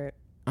over it.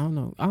 I don't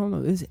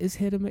know. His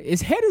head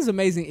is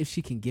amazing if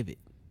she can give it.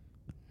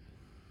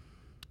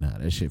 Nah,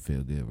 that shit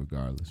feel good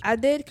regardless. I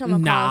did come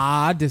across.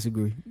 Nah, I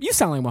disagree. You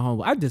sound like my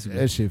homeboy. I disagree.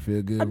 That shit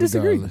feel good. I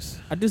disagree. Regardless.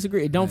 I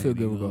disagree. It don't feel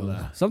good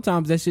regardless.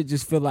 Sometimes that shit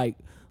just feel like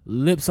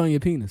lips on your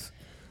penis.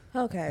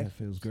 Okay. That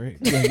feels great.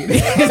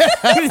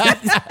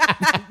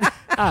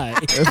 All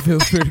right. That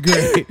feels pretty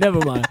great. Never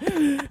mind.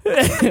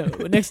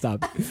 Next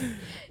topic.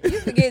 You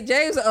forget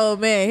James, an old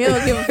man. He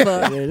don't give a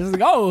fuck. Yeah, it's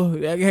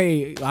like,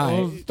 hey, all right.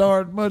 Don't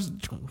start much.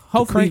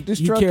 Hopefully this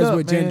he truck cares up,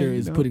 what gender man,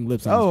 is you know? putting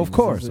lips on. Oh, his of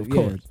penis. course, of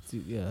course.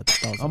 Yeah,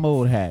 I'm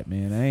old hat,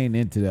 man. I ain't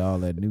into all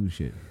that new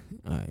shit.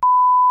 all right.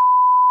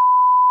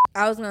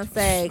 I was gonna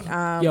say,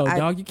 Yo,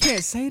 dog, you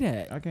can't say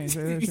that. I can't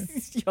say that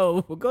shit.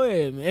 Yo, go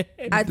ahead, man.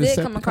 I did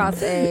come across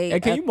Hey,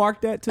 can you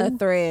mark that too? a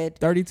thread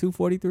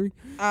 3243.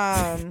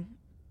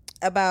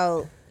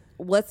 about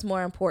what's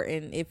more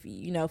important if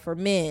for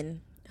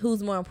men,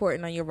 who's more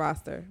important on your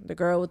roster, the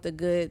girl with the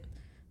good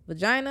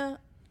vagina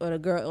or the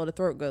girl or the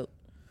throat goat?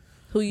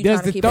 Who you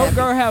Does trying to the keep throat happy?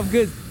 girl have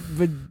good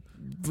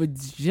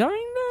vagina?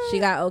 She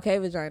got okay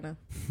vagina.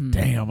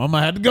 Damn, I'm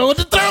gonna have to go with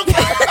the throat.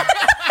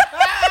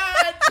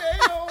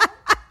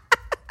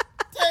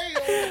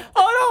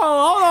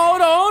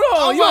 Hold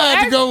on. I'm gonna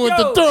have to go with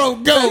the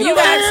throat goat.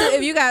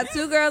 If you got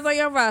two girls on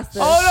your roster,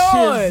 Hold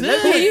on. who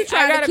are you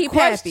trying to keep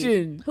happy?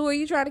 question. Who are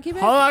you trying to keep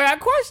happy? Hold on, I got a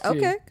question.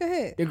 Okay, go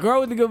ahead. The girl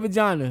with the good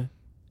vagina,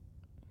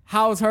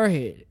 how's her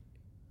head?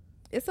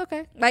 It's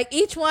okay. Like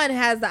each one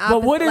has the opposite.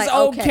 But what is like,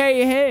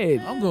 okay head?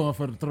 I'm going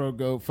for the throat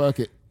goat. Fuck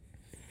it.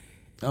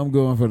 I'm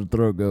going for the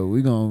throat goat.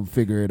 We gonna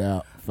figure it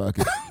out. Fuck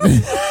it.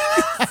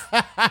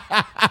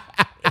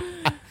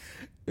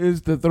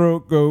 It's the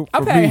throat goat.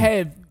 I've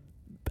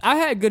I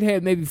had good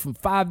head maybe from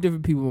 5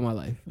 different people in my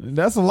life.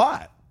 That's a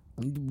lot.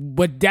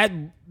 But that's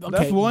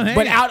one hand.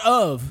 But out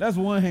of That's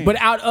one hand. But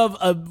out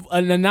of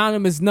an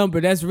anonymous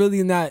number, that's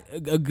really not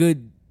a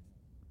good.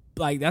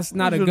 Like that's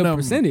not What's a your good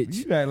number? percentage.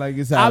 You act like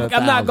it's out of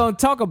I'm not 1,000. gonna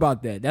talk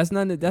about that. That's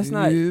not. That's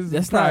probably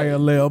not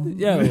 11.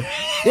 Yeah.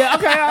 Yeah.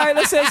 Okay. All right.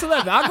 Let's say it's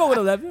 11. I'll go with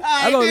 11.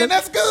 I'll go with 11.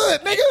 That's good,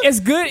 nigga. It's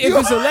good if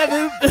it's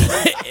 11.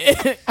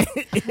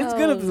 It's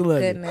good if it's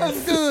 11. Goodness.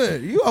 That's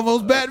good. You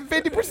almost batting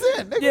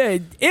 50%, nigga. Yeah,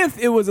 if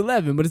it was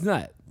 11, but it's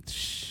not.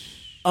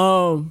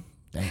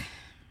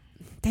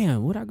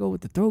 Damn, would I go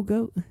with the throat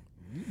goat?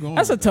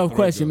 That's a tough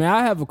question, man.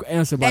 I have an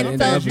answer by the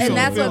end of the And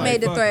that's episode. what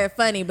made the thread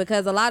funny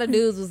because a lot of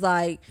dudes was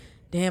like,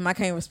 "Damn, I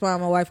can't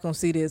respond. My wife gonna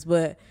see this,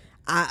 but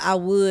I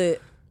would."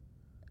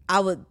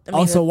 I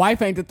mean, so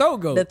wife ain't the throat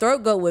goat. the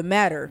throat goat would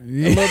matter a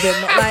little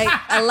bit more. Like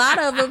a lot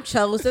of them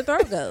chose the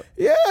throat goat.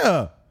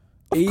 Yeah.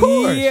 Of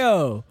course.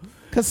 Yo.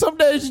 Because some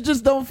days you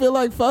just don't feel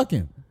like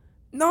fucking.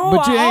 No,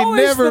 But you I ain't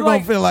always never feel gonna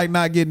like, feel like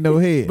not getting no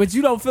head. But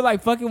you don't feel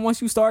like fucking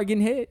once you start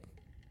getting head.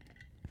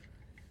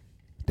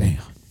 Damn.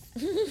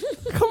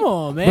 Come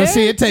on, man. But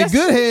see, it takes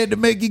good head to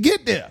make you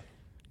get there.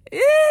 Yeah.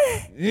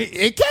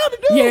 It kind of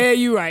do. Yeah,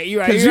 you right.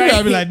 Because you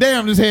gotta be like,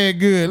 damn, this head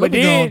good. Let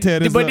me go and tear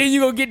this but up. then you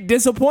gonna get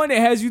disappointed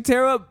as you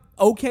tear up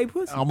okay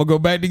pussy. I'm gonna go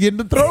back to getting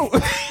the throat. All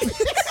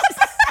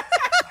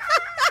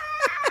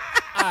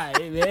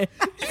right, man.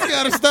 You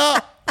gotta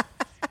stop.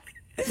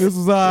 This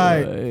was all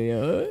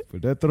right.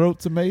 But that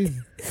throat's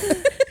amazing.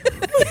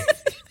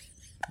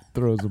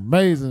 Throat's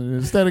amazing.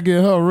 Instead of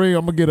getting her a ring,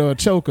 I'm gonna get her a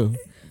choker.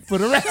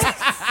 Put it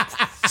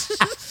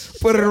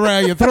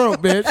around your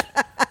throat, bitch.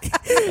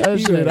 That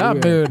shit, I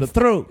married the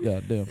throat.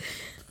 Goddamn.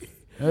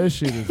 That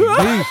shit is me.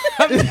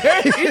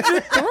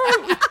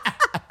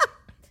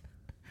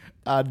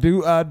 I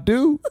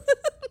do.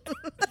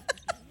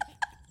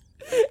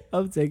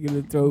 I'm taking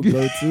the throat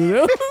go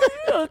too.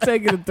 I'm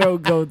taking the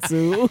throat go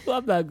too.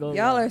 I'm not going.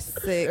 Y'all are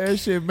sick. That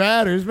shit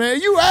matters, man.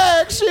 You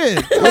ask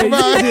shit.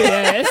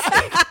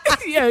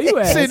 Yeah, you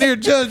ass. Sitting here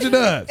judging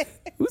us.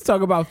 We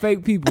talking about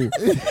fake people.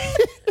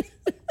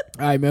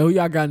 All right, man. Who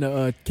y'all got in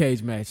the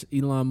cage match?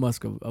 Elon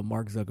Musk or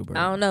Mark Zuckerberg?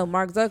 I don't know.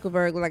 Mark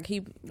Zuckerberg, like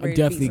he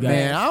definitely got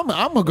Man, I'm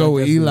gonna go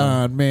with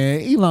Elon,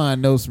 man. Elon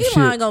knows some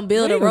Elon shit. gonna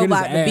build He a gonna get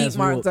robot his to beat ass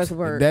Mark whooped.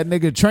 Zuckerberg. That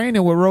nigga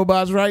training with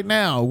robots right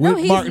now with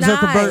he's Mark not.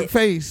 Zuckerberg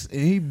face,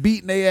 and he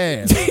beating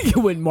their ass.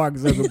 with Mark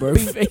Zuckerberg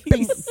face.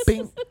 Bing,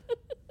 bing.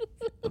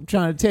 I'm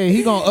trying to tell you,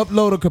 he gonna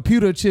upload a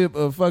computer chip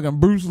of fucking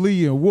Bruce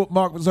Lee and whoop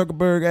Mark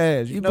Zuckerberg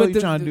ass. You know But he's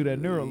trying to do that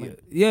Neuralink.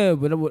 Yeah,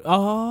 but it would,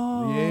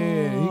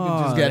 Yeah, he can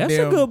just that's a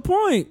goddamn- good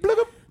point.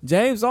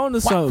 James on to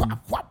something.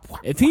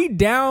 If he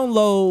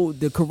download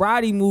the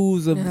karate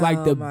moves of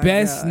like the my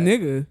best God.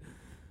 nigga,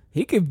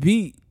 he could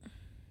beat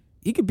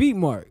He could beat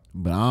Mark.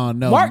 But I don't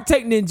know. Mark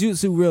take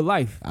ninjutsu real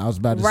life. I was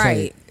about to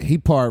say he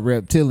part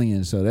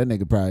reptilian, so that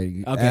nigga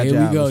probably okay.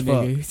 Here we go,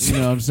 nigga. You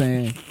know what I'm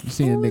saying? You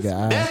see a nigga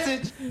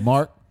eye.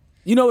 Mark.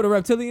 You know what a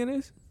reptilian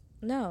is?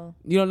 No.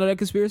 You don't know that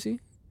conspiracy?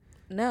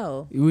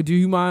 No. Would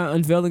you mind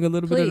unveiling a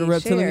little bit of the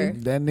reptilian?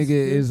 Share. That nigga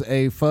is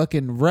a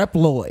fucking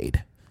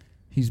reploid.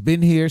 He's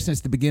been here since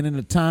the beginning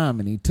of time,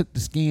 and he took the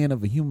skin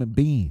of a human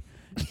being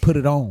and put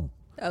it on.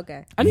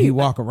 Okay. He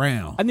walk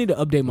around. I need to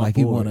update my like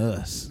board. he one of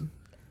us.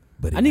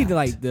 But I need to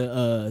like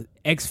the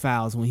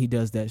X-Files when he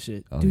does that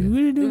shit. Oh,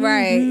 yeah.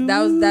 Right.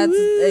 That's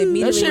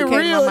immediately that shit came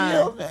real, to my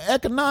yo. mind.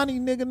 Economic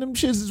nigga, them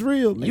shits is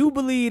real. Nigga. You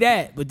believe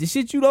that, but the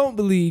shit you don't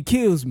believe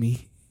kills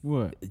me.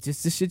 What?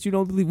 Just the shit you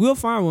don't believe. We'll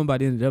find one by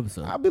the end of the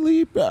episode. I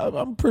believe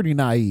I'm pretty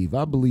naive.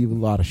 I believe a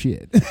lot of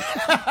shit.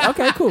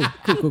 Okay, cool.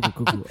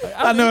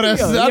 I know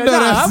that's.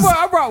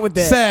 I brought with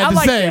that. Sad to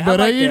like say, that. but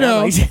like you that.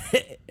 know,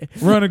 like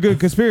run a good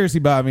conspiracy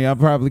by me, I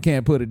probably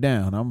can't put it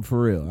down. I'm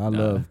for real. I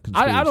love.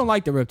 I don't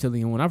like the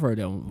reptilian one. I've heard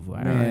that one before.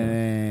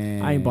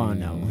 Man. I ain't buying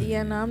that one.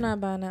 Yeah, no, I'm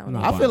not buying that one.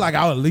 I feel like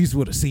I at least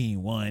would have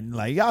seen one.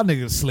 Like y'all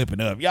niggas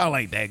slipping up. Y'all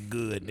ain't that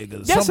good,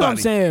 niggas. That's what I'm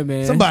saying,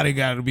 man. Somebody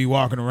got to be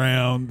walking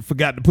around,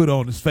 forgot to put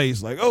on his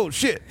face, like, oh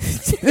shit,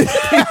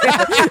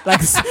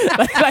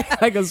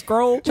 like a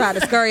scroll. Try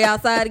to scurry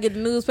outside to get the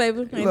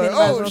newspaper. Ain't like,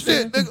 oh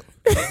shit, nigga.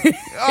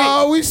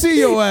 Oh, we see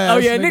your ass. Oh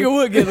yeah, nigga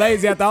would get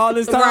lazy after all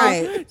this time.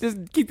 Right.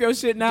 Just keep your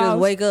shit now. Just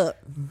wake up.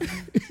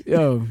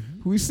 Yo,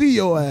 we see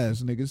your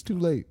ass, nigga. It's too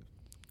late.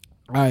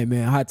 All right,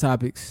 man. Hot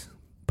topics,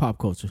 pop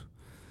culture.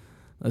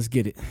 Let's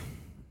get it.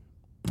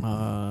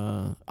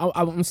 I'm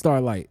gonna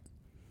start light.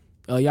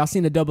 Y'all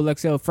seen the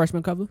XXL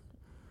freshman cover?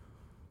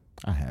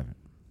 I haven't.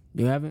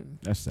 You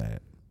haven't? That's sad.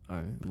 All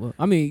right. Well,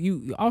 I mean,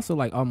 you also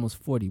like almost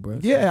 40, bro.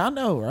 So Yeah, I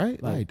know,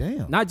 right? Like,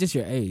 damn. Not just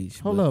your age.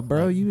 Hold but, up,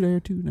 bro. like, You there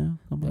too now?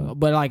 Come on.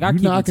 but like I You keep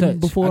in knocking touch.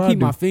 before I I keep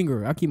do. my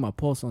finger. I keep my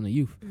pulse on the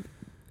youth.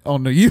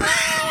 On the you,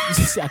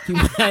 I keep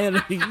my hand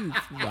on the youth.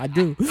 I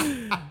do.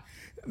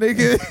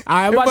 nigga.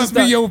 I'm It about to must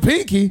start- be your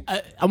pinky.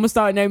 I'm gonna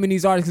start naming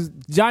these artists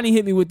because Johnny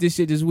hit me with this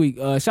shit this week.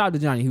 Shout out to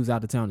Johnny, he was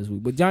out of town this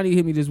week, but Johnny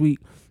hit me this week,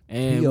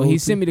 and when he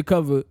sent me the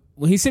cover,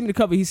 he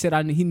said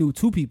he knew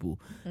two people,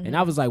 and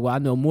I was like, well, I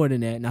know more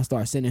than that, and I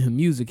started sending him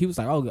music. He was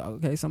like, oh,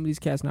 okay, some of these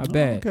cats not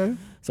bad. Okay.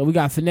 So we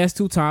got Finesse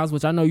 2 Times,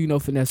 which I know you know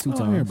Finesse 2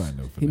 Times. everybody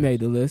know He Finesse. made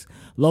the list.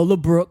 Lola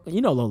Brooke,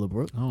 you know Lola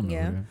Brooke. I don't know.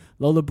 Yeah. That.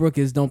 Lola Brooke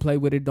is Don't Play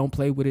With It, Don't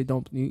Play With It,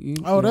 Don't.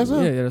 That's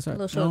her? Yeah, that's her.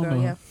 Little short I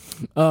girl, don't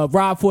yeah.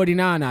 Rob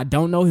 49, I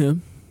don't know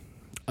him.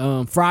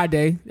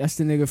 Friday, that's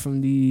the nigga from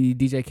the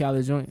DJ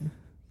Khaled joint.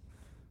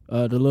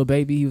 The Lil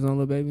Baby, he was on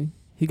Lil Baby.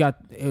 He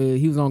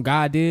was on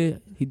God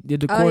Did. He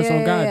did the chorus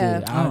on God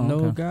Did. I know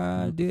okay.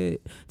 God Did.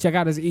 Check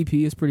out his EP,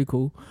 it's pretty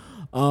cool.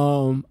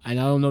 And I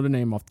don't know the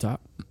name off the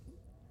top.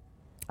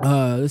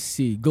 Let's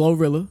see,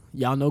 Glorilla.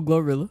 Y'all know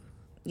Glorilla.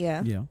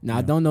 Yeah. Yeah. Now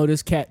I don't know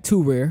this cat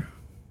too rare.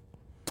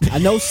 I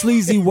know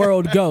Sleazy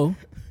World Go.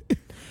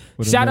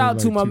 Shout out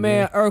to my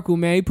man Urkel,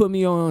 man. He put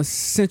me on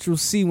Central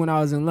C when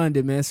I was in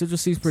London, man. Central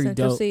C's pretty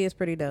Central dope. C is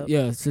pretty dope.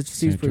 Yeah, Central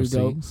C's pretty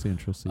dope.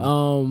 Central C.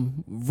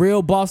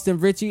 Real Boston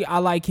Richie, I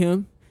like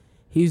him.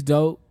 He's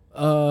dope.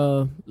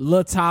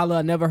 Lil Tyler,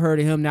 I never heard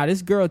of him. Now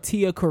this girl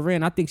Tia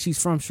Corinne, I think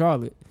she's from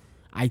Charlotte.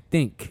 I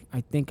think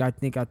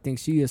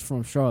she is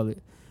from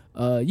Charlotte.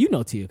 You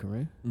know Tia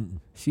Corinne.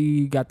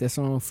 She got that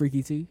song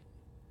Freaky T.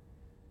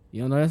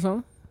 You don't know that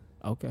song?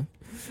 Okay.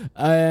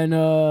 And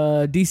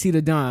DC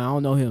the Don, I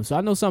don't know him. So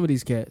I know some of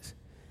these cats.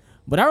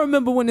 But I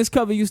remember when this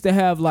cover used to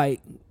have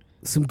like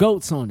some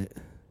goats on it.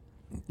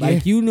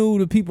 Like you knew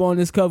the people on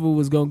this cover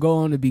was gonna go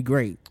on to be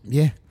great.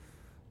 Yeah.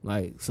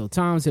 Like, so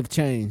times have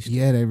changed.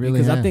 Yeah, they really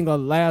because have. I think the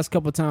last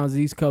couple times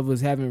these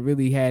covers haven't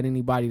really had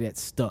anybody that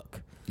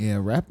stuck. Yeah,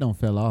 rap don't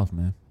fell off,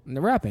 man. And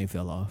the rap ain't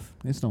fell off.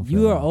 It's don't.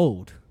 You fell are off.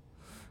 old.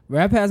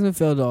 Rap hasn't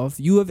fell off.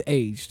 You have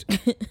aged.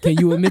 Can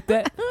you admit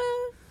that?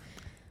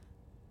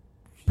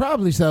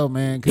 Probably so,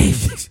 man.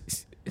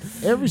 'Cause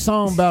every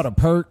song about a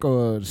perk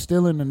or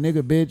stealing a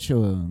nigga bitch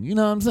or you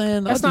know what I'm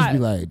saying. That's I'll just not. be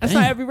like, That's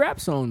damn. not every rap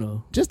song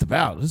though. Just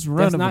about. Just run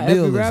That's of not the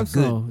mill every is rap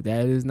good. song.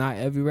 That is not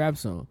every rap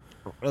song.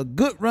 A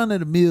good run of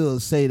the mill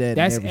say that.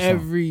 That's in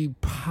every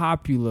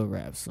popular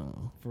rap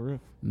song. For real.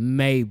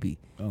 Maybe.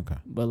 Okay.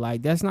 But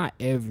like that's not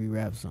every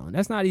rap song.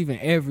 That's not even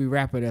every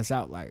rapper that's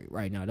out like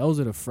right now. Those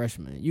are the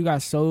freshmen. You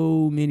got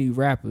so many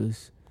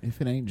rappers. If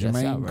it ain't that's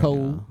out Jermaine right Cole,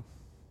 now.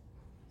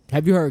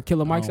 Have you heard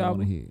Killer Mike's I don't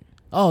wanna album? hear it.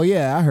 Oh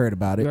yeah, I heard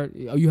about it.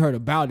 You heard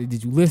about it.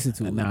 Did you listen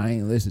to it? Nah, I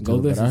ain't listened Go to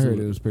it, but listen I to heard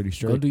it. it was pretty Go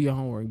straight. do your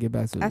homework and get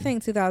back to it. I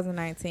think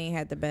 2019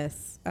 had the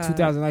best.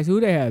 2009. Who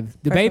they have?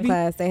 The freshman Baby?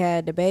 class. They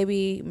had the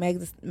Baby,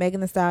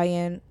 Megan Thee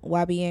Stallion,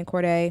 YBN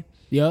Cordae,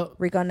 Yep.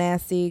 Rico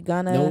Nasty,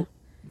 Gunna, Nope.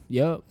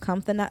 Yep.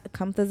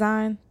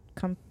 Kumthazine.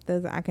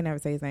 I can never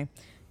say his name.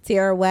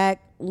 Tierra Whack,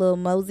 Lil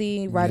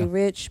Mosey, Roddy Yeah.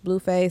 Ricch,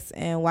 Blueface,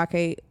 and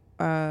YK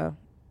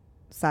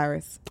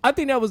Cyrus. I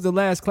think that was the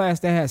last class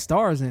that had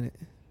stars in it.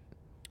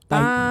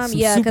 Some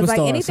yeah, because like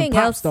superstars, anything some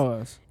pop else,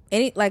 stars.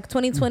 like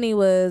 2020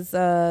 was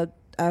I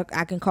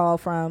can call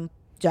from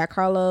Jack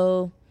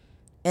Harlow,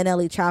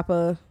 NLE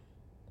Choppa,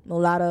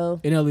 Mulatto.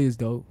 NLE is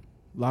dope.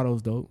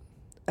 Lotto's dope.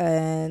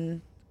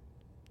 and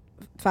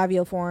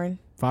Fabio Foreign.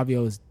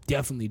 Fabio is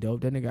definitely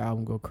dope. That nigga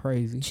album go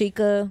crazy.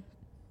 Chica.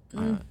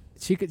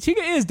 Chica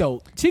is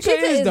dope. Chica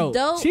is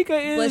dope. Chica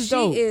is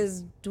dope. But she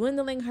is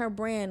dwindling her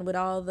brand with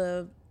all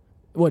the...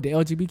 What, the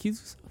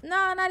LGBTQs?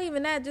 No, not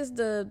even that. Just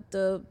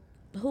the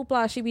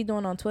hoopla she be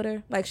doing on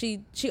Twitter. Like,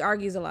 she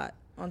argues a lot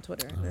on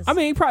Twitter. I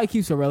mean, it probably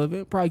keeps her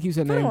relevant. Probably keeps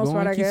her name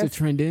going. Keeps her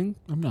trending.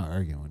 I'm not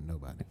arguing with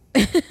nobody.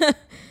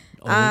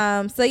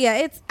 So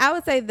yeah, I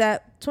would say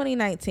that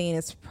 2019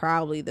 is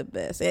probably the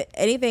best.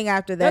 Anything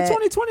after that. That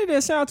 2020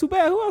 didn't sound too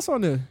bad. Who else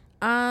on there?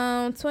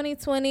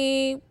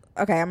 2020.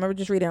 Okay, I'm gonna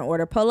just read it in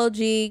order. Polo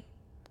G,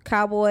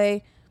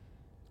 Cowboy,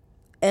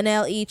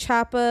 NLE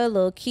Choppa,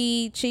 Lil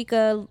Key,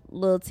 Chica,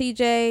 Lil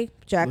TJ,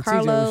 Jack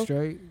Harlow,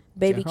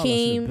 Baby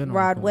Keem,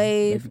 Rod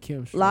Wave,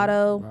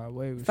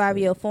 Lotto,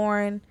 Fabio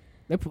Foreign,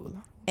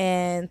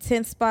 and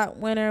 10th spot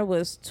winner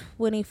was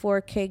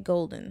 24K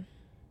Golden.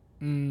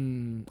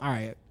 All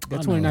right.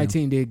 That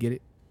 2019 did get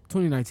it.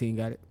 2019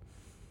 got it.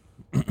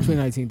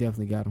 2019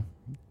 definitely got him.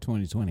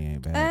 2020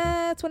 ain't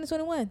bad.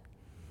 2021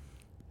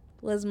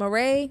 was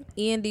Murray,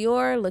 Ian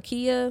Dior,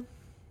 Lakia,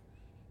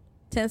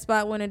 10th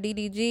spot winner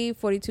DDG,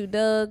 42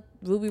 Doug,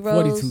 Ruby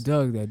Rose, 42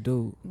 Doug, that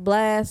dude,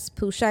 Blast,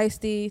 Pooh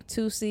Shiesty,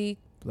 Tusi,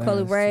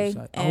 Coley Ray,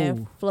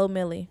 and Flo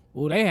Millie.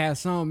 Oh, they had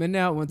some in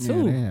that one too.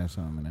 Yeah, they had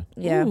some in there.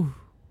 Yeah. Ooh.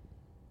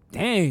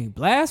 Dang,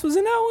 Blast was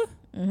in that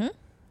one. Mm-hmm.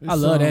 I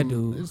love that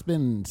dude. It's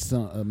been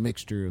a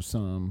mixture of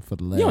some for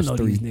the last you don't know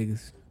 3. these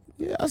niggas.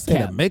 Yeah, I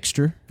said a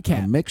mixture.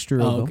 A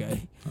mixture of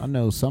them. I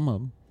know some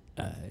of them.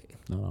 I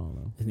don't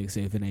know. This nigga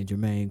say if it ain't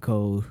Jermaine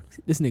Cole,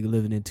 this nigga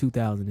living in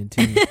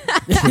 2010.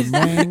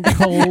 Jermaine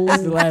Cole.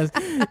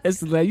 That's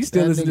the last. You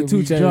still listen to 2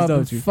 Chainz,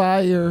 don't you?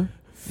 Fire.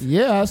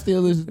 Yeah, I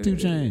still listen to 2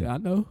 Chainz. I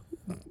know.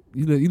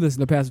 You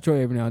listen to Pastor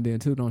Troy every now and then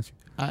too, don't you?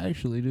 I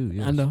actually do.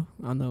 Yes. I know,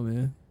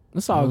 man.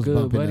 That's all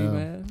good, buddy,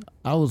 man.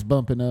 I was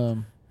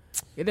bumping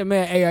get that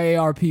man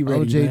AARP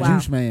ready. OJ man.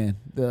 Juice Man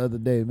the other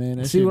day, man.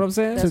 That See what I'm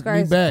saying? Took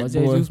me back,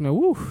 OJ boy. Juice Man,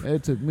 woo.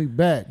 It took me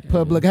back.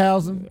 Public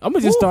housing. I'm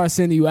gonna just start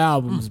sending you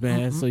albums,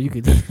 man, so you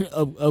can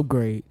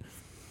upgrade.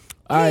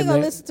 All right,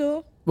 man. Listen to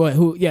him. But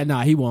who? Yeah,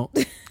 nah, he won't.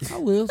 I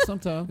will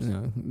sometimes.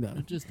 No.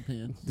 It just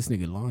depends. This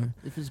nigga lying.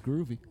 If it's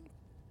groovy.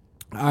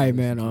 All right,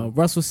 man.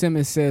 Russell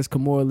Simmons says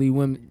Kamora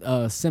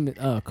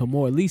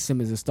Lee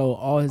Simmons has stole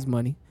all his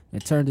money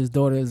and turned his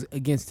daughters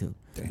against him.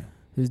 Damn.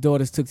 His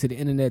daughters took to the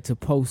internet to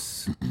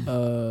post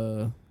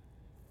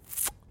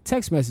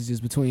text messages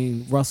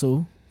between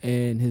Russell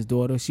and his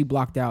daughter. She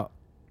blocked out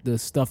the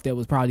stuff that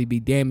would probably be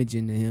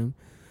damaging to him.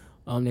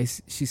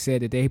 She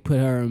said that they put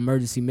her on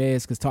emergency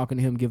meds because talking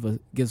to him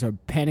gives her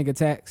panic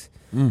attacks.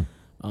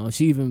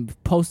 She even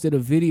posted a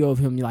video of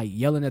him like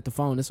yelling at the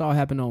phone. This all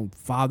happened on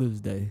Father's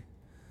Day.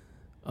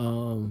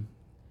 And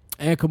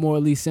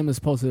Kamora Lee Simmons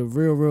posted a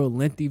real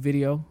lengthy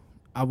video.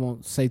 I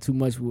won't say too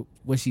much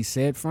what she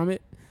said from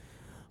it.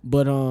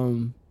 But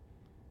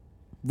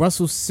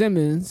Russell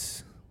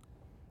Simmons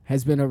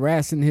has been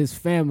harassing his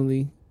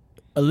family,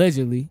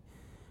 allegedly,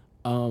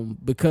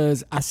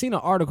 because I seen an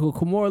article.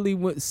 Kamora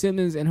Lee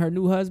Simmons and her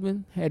new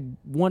husband had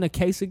won a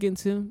case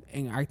against him,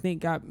 and I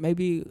think got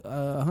maybe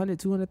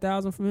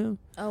 $100,000-$200,000 from him.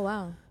 Oh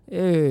wow!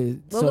 Yeah.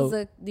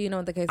 Do you know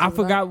what the case? I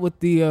forgot what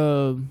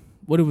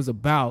what it was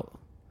about.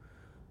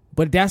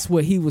 But that's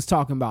what he was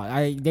talking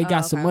about. They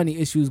got some money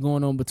issues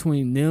going on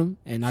between them,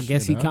 and I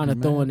guess he kind of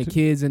throwing the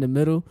kids in the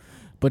middle.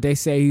 But they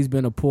say he's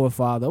been a poor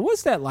father.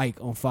 What's that like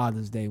on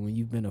Father's Day when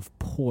you've been a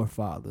poor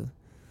father?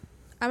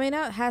 I mean,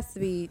 that has to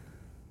be...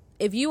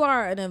 If you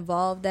are an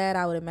involved dad,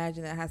 I would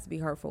imagine that has to be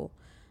hurtful.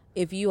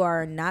 If you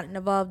are not an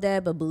involved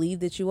dad but believe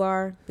that you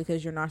are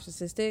because you're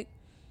narcissistic,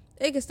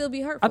 it can still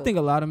be hurtful. I think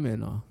a lot of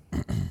men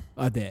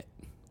are that.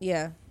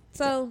 Yeah.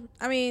 So,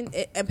 I mean,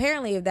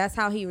 apparently if that's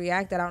how he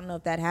reacted, I don't know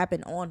if that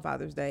happened on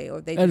Father's Day or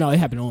they... No, it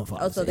happened on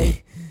Father's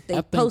Day. They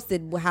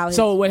posted how he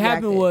So what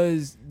reacted. happened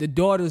was the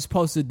daughters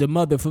posted the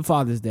mother for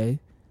Father's Day.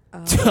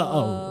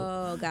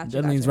 Gotcha.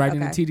 That means right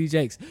into TD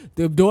Jakes.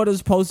 The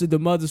daughters posted the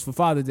mothers for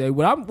Father's Day,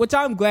 which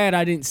I'm glad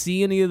I didn't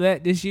see any of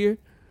that this year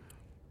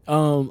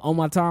on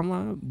my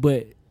timeline,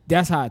 but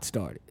that's how it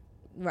started.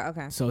 Right,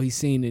 okay. So he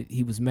seen it.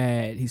 He was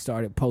mad. He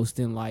started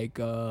posting like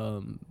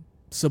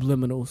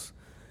subliminals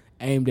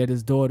aimed at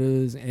his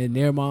daughters and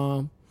their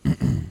mom.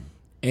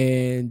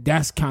 And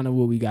that's kind of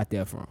where we got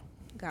that from.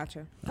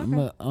 Gotcha.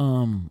 Okay.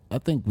 I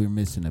think we're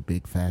missing a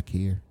big fact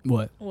here.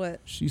 What?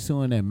 She's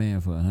suing that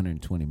man for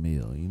 $120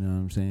 million. You know what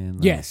I'm saying?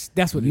 Like, yes,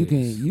 that's what you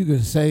can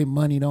say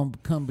money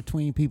don't come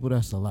between people.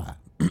 That's a lot.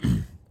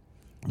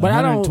 But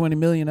 $120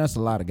 million. That's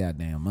a lot of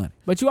goddamn money.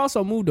 But you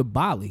also moved to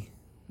Bali.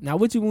 Now,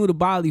 what you moved to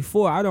Bali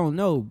for? I don't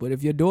know. But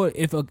if your daughter,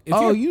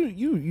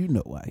 you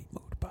know why he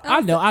moved to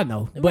Bali. I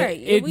know. But right,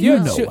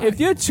 if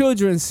your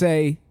children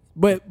say,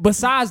 but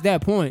besides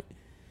that point,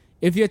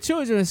 if your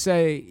children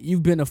say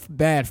you've been a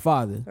bad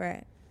father,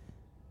 right?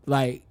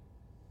 Like,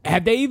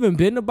 have they even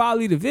been to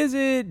Bali to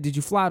visit? Did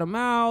you fly them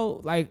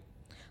out? Like,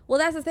 well,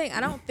 that's the thing.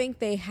 I don't think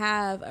they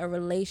have a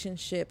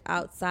relationship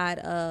outside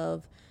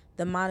of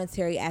the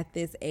monetary at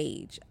this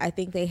age. I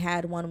think they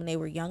had one when they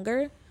were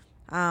younger.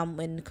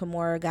 when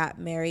Kimora got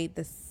married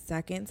the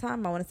second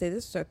time. I want to say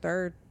this was her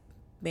third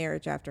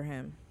marriage after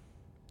him.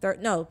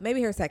 No,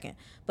 maybe her second.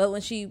 But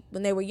when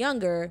they were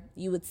younger,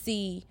 you would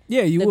see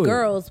the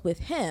girls with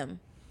him.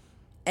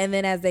 And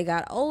then as they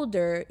got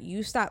older,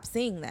 you stopped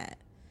seeing that.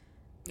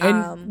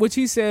 And which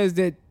he says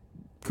that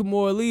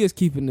Kimora Lee is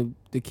keeping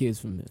the kids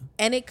from him.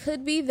 And it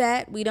could be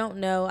that. We don't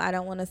know. I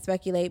don't want to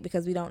speculate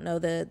because we don't know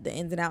the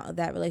ins and outs of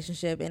that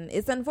relationship. And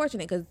it's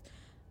unfortunate because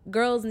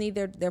girls need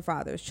their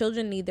fathers.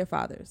 Children need their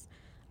fathers.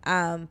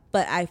 But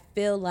I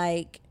feel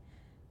like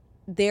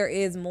there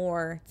is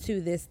more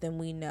to this than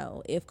we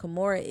know. If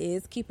Kimora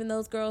is keeping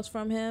those girls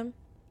from him,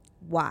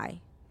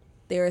 why?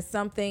 There is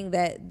something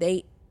that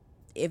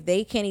if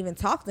they can't even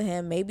talk to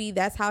him, maybe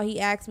that's how he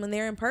acts when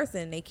they're in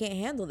person. They can't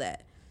handle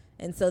that.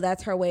 And so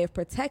that's her way of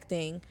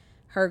protecting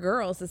her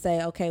girls to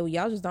say, okay, well,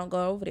 y'all just don't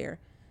go over there.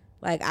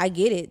 Like, I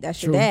get it.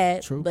 That's your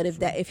dad. But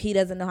if he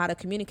doesn't know how to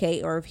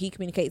communicate, or if he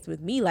communicates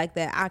with me like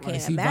that, I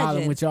can't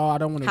imagine with y'all. I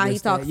don't want to how he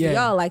talks to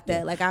y'all like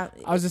that. Like I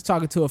was just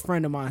talking to a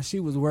friend of mine. She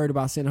was worried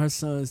about sending her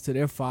sons to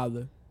their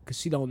father because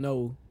she don't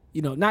know,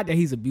 not that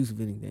he's abusive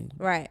or anything.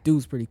 Right.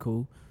 Dude's pretty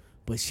cool.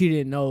 But she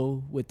didn't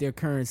know with their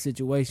current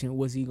situation,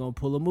 was he going to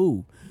pull a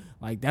move?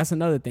 Like, that's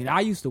another thing.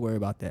 I used to worry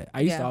about that.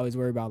 I used to always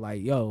worry about,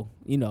 like, me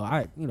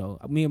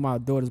and my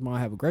daughter's mom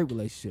have a great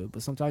relationship,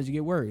 but sometimes you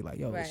get worried. Like,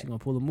 is she going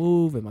to pull a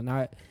move? Am I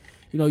not?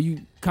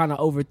 You kind of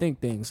overthink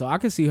things. So I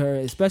can see her,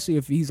 especially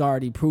if he's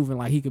already proven,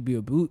 like, he could be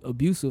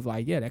abusive.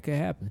 Like, yeah, that could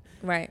happen.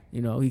 Right.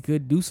 He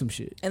could do some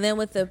shit. And then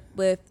with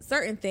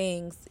certain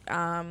things,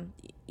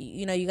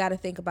 you got to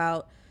think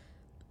about,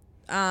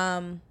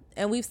 and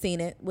we've seen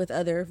it with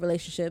other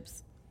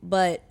relationships,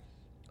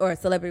 or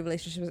celebrity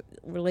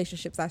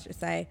relationships, I should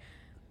say,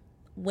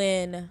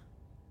 when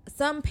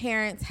some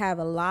parents have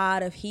a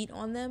lot of heat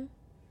on them,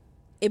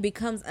 it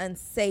becomes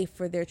unsafe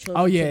for their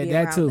children to be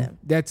around them.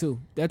 That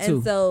too.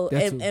 And so,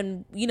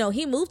 and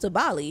he moved to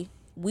Bali.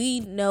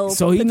 We know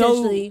so he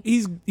knows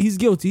he's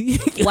guilty.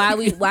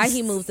 why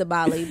he moved to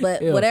Bali,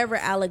 but whatever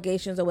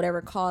allegations or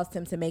whatever caused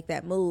him to make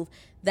that move,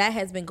 that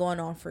has been going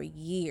on for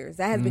years.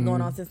 That has been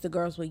going on since the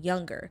girls were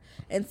younger,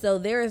 and so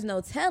there is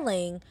no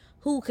telling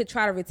who could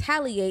try to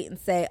retaliate and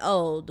say,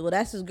 "Oh, well,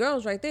 that's his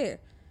girls right there."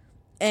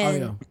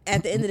 And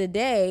at the end of the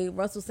day,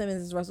 Russell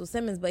Simmons is Russell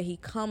Simmons, but he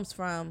comes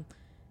from.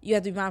 You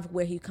have to be mindful of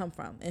where he come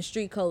from, and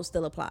street code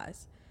still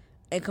applies.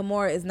 And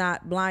Kimora is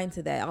not blind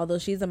to that, although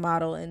she's a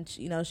model and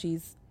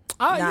she's.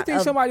 You think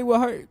somebody will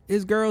hurt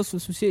his girls for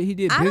some shit he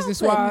did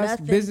business wise,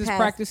 business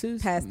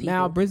practices,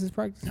 now business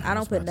practices? I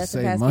don't put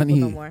nothing past people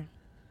no more.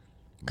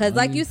 Because,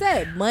 like you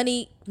said,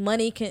 money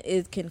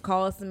can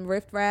cause some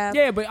rift-raff.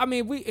 Yeah, but I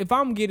mean, if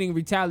I'm getting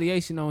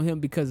retaliation on him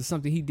because of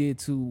something he did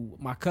to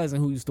my cousin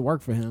who used to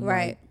work for him,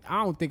 right? Like,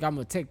 I don't think I'm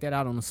gonna take that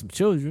out on some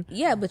children.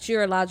 Yeah, but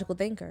you're a logical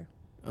thinker.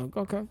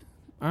 Okay, all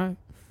right.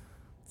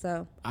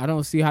 So I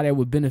don't see how that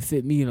would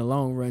benefit me in the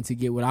long run to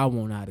get what I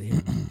want out of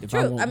him. If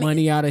I want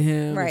money out of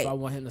him, if I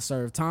want him to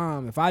serve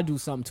time, if I do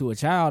something to a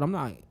child, I'm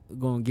not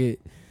gonna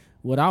get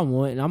what I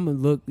want,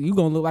 and you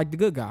gonna look like the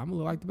good guy. I'm gonna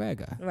look like the bad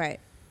guy. Right.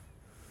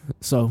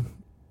 So,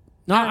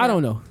 no, I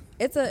don't know.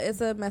 It's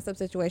a messed up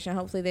situation.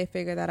 Hopefully they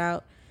figure that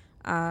out.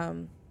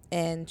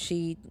 And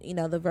she,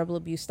 the verbal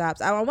abuse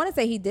stops. I want to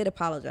say he did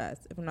apologize,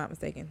 if I'm not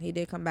mistaken. He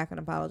did come back and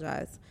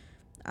apologize.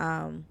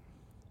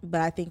 But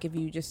I think if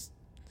you just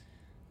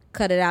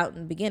cut it out in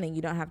the beginning,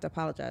 you don't have to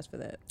apologize for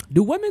that.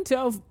 Do women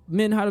tell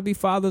men how to be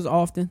fathers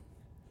often?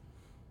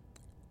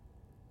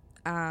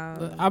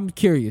 I'm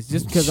curious,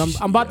 just because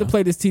I'm about to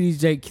play this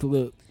TD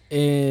clip,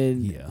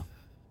 and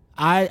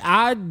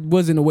I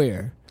wasn't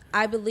aware.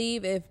 I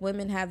believe if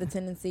women have the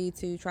tendency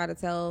to try to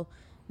tell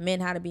men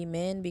how to be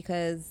men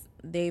because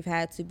they've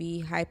had to be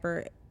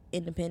hyper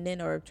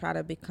independent or try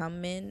to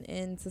become men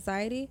in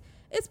society,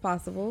 it's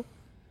possible.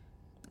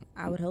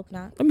 I would hope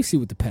not. Let me see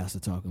what the pastor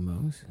talking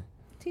about.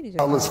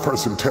 This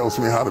person tells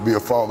me how to be a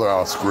father,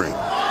 I'll scream.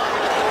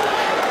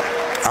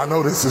 I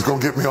know this is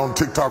gonna get me on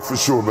TikTok for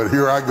sure, but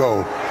here I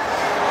go.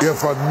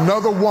 If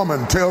another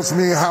woman tells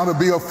me how to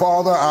be a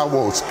father, I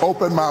will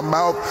open my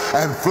mouth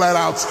and flat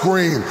out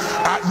scream.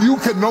 You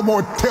can no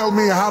more tell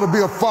me how to be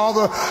a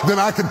father than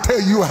I can tell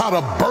you how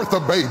to birth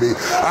a baby.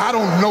 I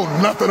don't know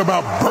nothing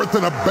about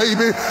birthing a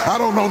baby. I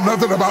don't know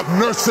nothing about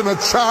nursing a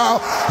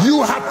child.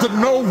 You have to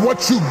know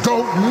what you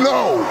don't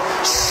know.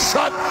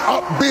 Shut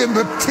up being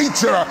the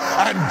teacher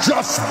and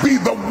just be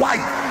the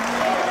wife.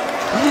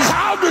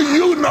 How do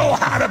you know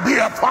how to be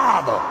a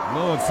father?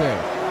 Lord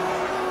said.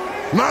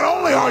 Not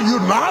only are you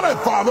not a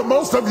father,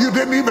 most of you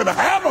didn't even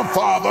have a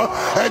father,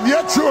 and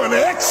yet you're an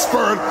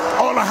expert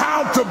on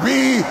how to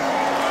be.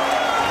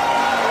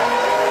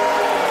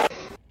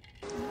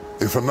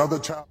 If another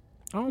child...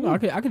 I don't know.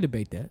 I could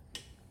debate that.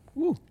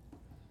 Woo.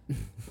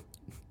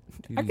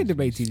 I could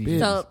debate TD.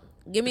 So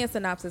give me a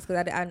synopsis,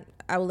 because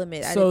I will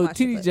admit. So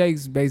TD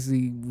Jakes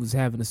basically was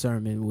having a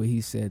sermon where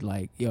he said,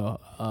 like,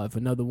 if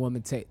another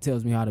woman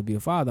tells me how to be a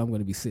father, I'm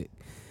going to be sick.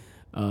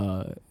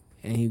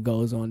 And he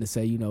goes on to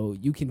say, you know,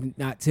 you can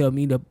not tell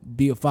me to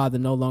be a father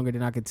no longer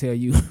than I can tell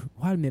you.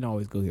 Why do men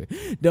always go here?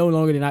 No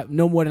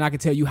more than I can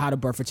tell you how to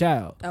birth a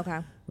child. Okay.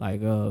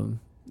 Like,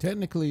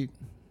 technically,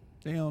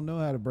 they don't know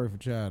how to birth a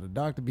child. The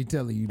doctor be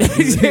telling you.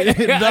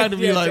 The doctor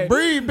be like,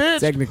 breathe, bitch.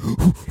 Technically.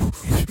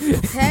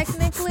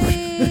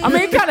 Technically. I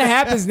mean, it kind of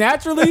happens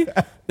naturally.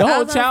 The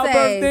whole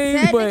childbirth thing.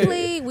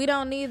 Technically, we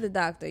don't need the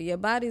doctor. Your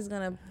body's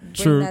going to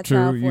bring that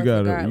child forth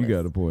regardless. You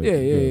got a point.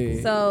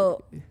 Yeah.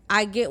 So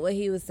I get what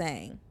he was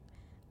saying.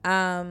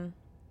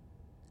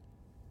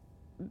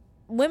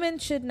 Women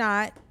should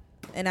not,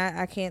 and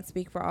I can't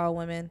speak for all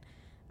women,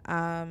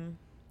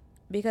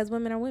 because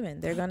women are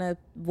women. They're gonna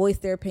voice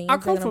their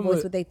opinions. They're gonna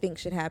voice what they think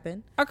should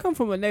happen. I come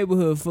from a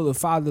neighborhood full of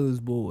fatherless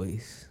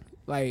boys.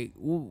 Like,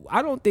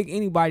 I don't think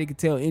anybody could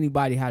tell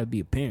anybody how to be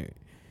a parent.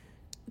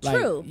 Like,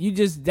 True.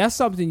 That's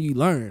something you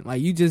learn.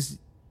 Like,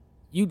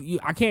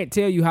 I can't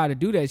tell you how to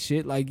do that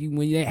shit. Like,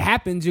 when it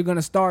happens, you're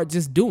gonna start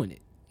just doing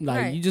it.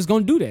 Like, Right. you just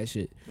gonna do that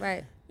shit.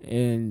 Right.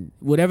 And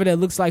whatever that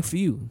looks like for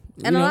you.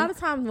 And a lot of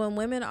times when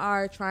women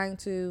are trying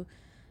to,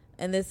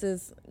 and this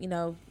is, you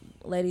know,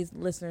 ladies,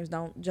 listeners,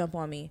 don't jump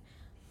on me.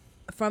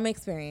 From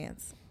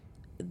experience,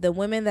 the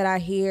women that I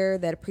hear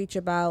that preach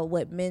about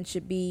what men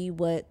should be,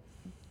 what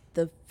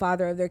the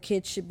father of their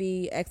kids should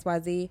be,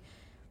 XYZ,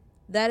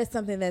 that is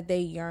something that they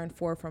yearn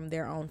for from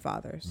their own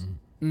fathers.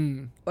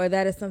 Or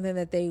that is something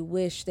that they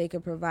wish they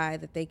could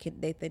provide that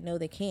they know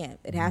they can't.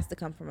 It has to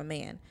come from a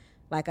man.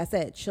 Like I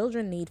said,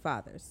 children need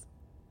fathers.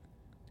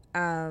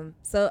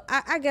 So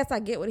I guess I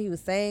get what he was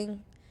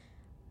saying.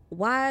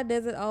 Why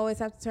does it always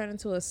have to turn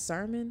into a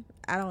sermon?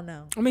 I don't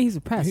know. I mean, he's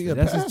a pastor.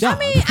 That's his job. I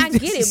mean, I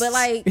get it, but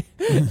like,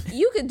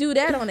 you could do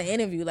that on an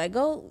interview. Like,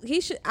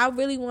 he should. I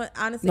really want,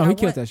 honestly. No, he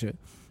killed that shit.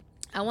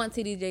 I want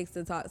TD Jakes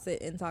to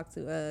sit and talk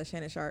to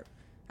Shannon Sharp.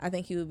 I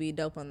think he would be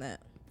dope on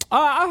that.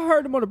 I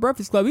heard him on the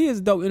Breakfast Club. He is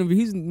a dope interview.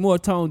 He's more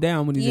toned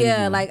down when he's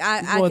interviewing. Like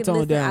I can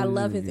listen. I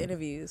love his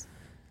interviews.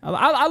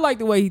 I like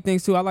the way he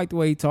thinks too. I like the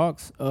way he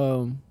talks.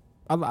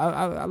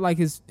 I like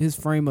his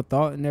frame of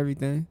thought and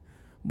everything.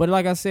 But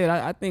like I said,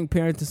 I think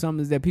parenting something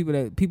is that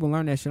people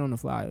learn that shit on the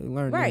fly.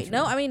 Right.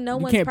 No, I mean, no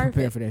one's perfect. You can't perfect.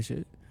 prepare for that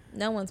shit.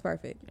 No one's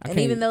perfect. And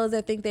even those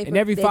that think they and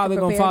every father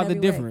gonna father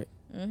different.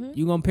 Mm-hmm.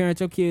 You gonna parent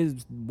your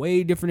kids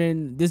way different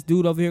than this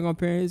dude over here gonna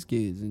parent his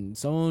kids, and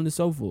so on and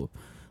so forth.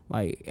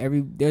 Like I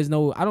don't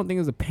think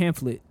there's a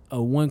pamphlet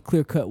or one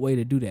clear cut way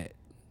to do that.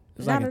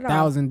 There's Not like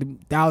at a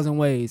thousand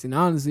ways, and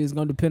honestly, it's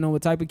gonna depend on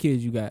what type of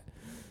kids you got.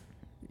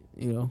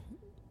 You know.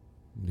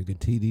 Nigga,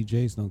 TD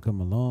Jakes don't come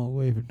a long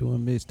way for doing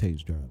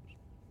mixtapes drops.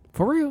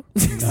 For real?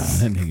 Nah,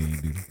 that nigga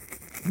ain't do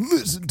that.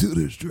 Listen to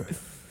this track.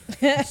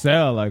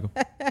 Sound like him.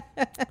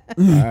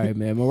 All right,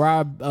 man.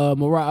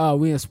 Mariah,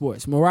 we in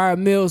sports. Mariah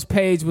Mills'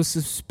 page was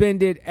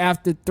suspended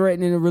after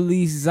threatening to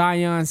release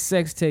Zion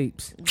sex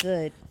tapes.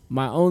 Good.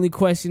 My only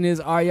question is,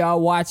 are y'all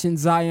watching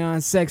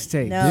Zion sex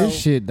tapes? No. This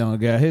shit don't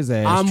got his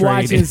ass I'm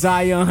traded. watching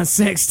Zion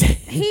sex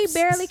tapes. He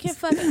barely can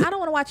fuck. I don't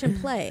want to watch him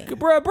play.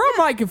 Bro,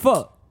 Mike can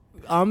fuck.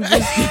 I'm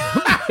just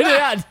put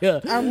it out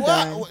there. I'm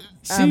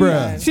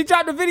done. She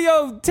dropped a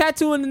video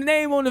tattooing the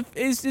name on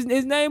his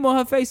name on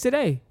her face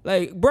today.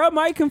 Like, bro,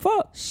 Mike can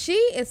fuck. She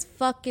is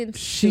fucking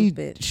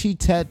stupid. She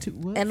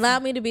tattooed. What? And allow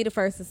me to be the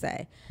first to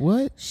say,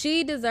 What?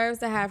 she deserves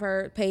to have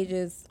her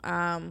pages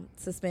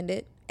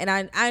suspended. And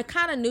I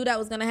kind of knew that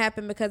was going to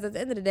happen because at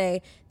the end of the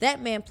day,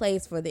 that man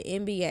plays for the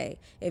NBA.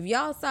 If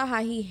y'all saw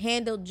how he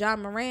handled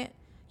John Morant,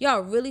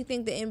 y'all really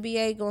think the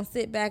NBA going to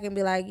sit back and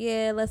be like,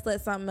 yeah, let's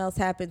let something else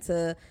happen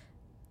to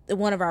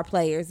one of our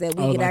players that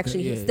we can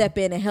actually step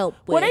in and help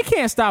with. Well, they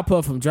can't stop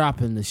her from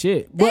dropping the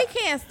shit. They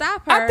can't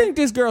stop her. I think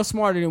this girl's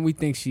smarter than we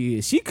think she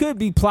is. She could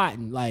be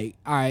plotting. Like,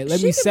 all right,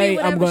 let me say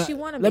I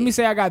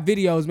got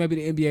videos. Maybe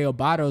the NBA will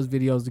buy those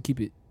videos to keep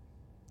it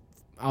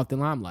out the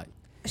limelight.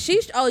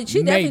 She's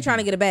definitely trying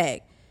to get a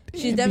bag.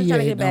 She's definitely trying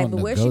to get a bag.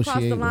 But where she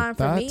crossed the line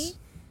for me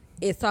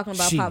is talking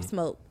about Pop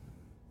Smoke.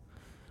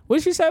 What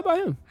did she say about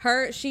him?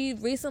 She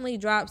recently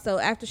dropped. So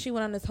after she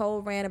went on this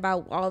whole rant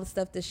about all the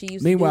stuff that she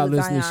used Meanwhile, to do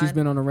with listeners, Zion, she's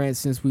been on a rant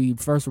since we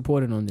first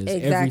reported on this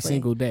every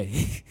single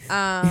day.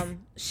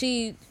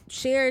 She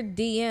shared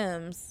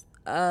DMs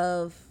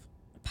of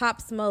Pop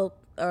Smoke,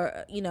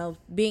 or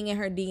being in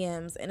her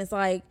DMs, and it's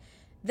like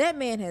that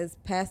man has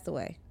passed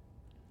away.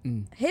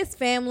 His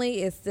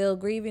family is still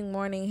grieving,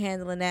 mourning,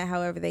 handling that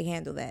however they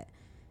handle that,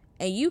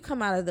 and you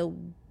come out of the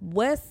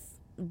West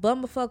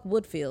Bumblefuck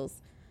Woodfields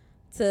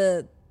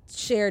to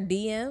share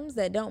DMs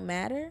that don't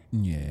matter.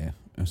 Yeah,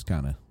 that's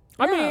kind of.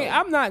 I mean,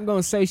 I'm not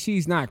gonna say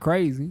she's not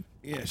crazy.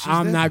 Yeah,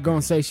 I'm not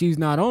gonna say she's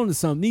not on to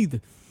something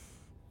either.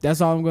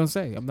 That's all I'm gonna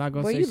say. I'm not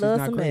gonna say she's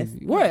not crazy.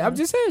 Myth. What? I'm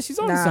just saying she's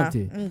on to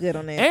something. I'm good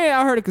on that. And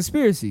I heard a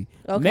conspiracy.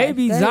 Okay,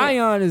 maybe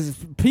Zion is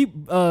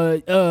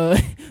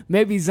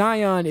maybe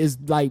Zion is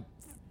like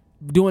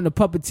doing the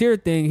puppeteer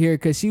thing here,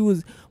 because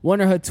one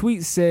of her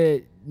tweets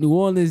said New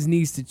Orleans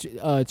needs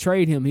to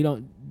trade him.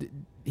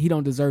 He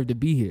don't deserve to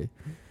be here.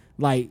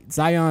 Like,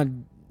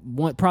 Zion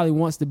probably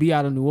wants to be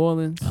out of New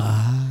Orleans.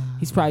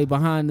 He's probably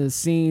behind the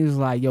scenes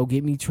like, yo,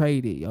 get me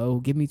traded. Yo,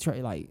 get me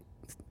traded. Like,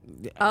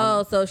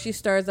 Oh, so she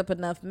stirs up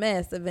enough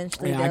mess.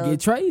 Eventually, I get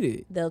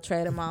traded. They'll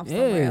trade him off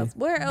somewhere else.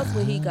 Where else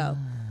would he go?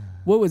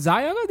 What would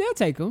Zion go? They'll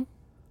take him.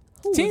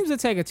 Teams will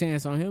take a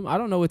chance on him. I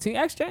don't know what team.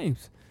 Ask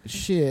James.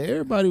 Shit,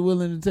 everybody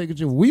willing to take a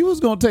chance. We was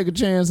gonna take a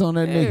chance on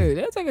that nigga.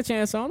 They'll take a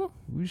chance on him.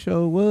 We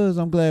sure was.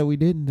 I'm glad we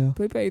didn't though.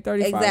 We paid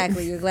 35.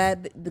 Exactly. You're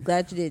glad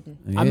you didn't.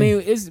 I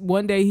mean, it's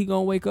one day he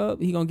gonna wake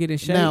up. He gonna get in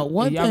shape. Now,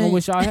 one y'all thing- gonna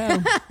wish y'all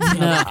had him.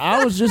 Now,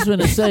 I was just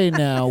gonna say.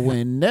 Now,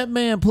 when that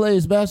man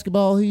plays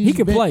basketball, He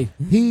can play.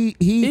 He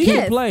He can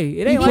can play.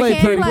 It He ain't like played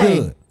he can't pretty play.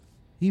 good.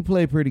 He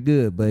played pretty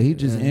good, but he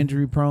just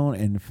injury prone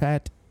and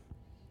fat.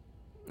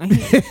 So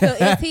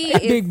is he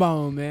Big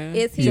bone, man.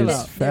 Is he? Chill This,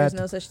 out. there's Fat.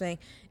 no such thing.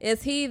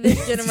 Is he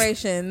this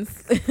generation's?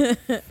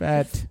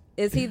 Fat.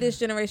 Is he this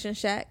generation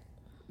Shaq?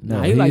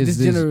 Nah, he like is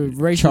this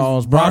generation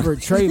Charles Robert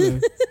Barkley. Traylor.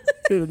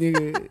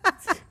 Nigga.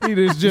 He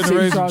this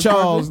generation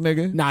Charles,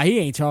 Barkley? nigga. Nah, he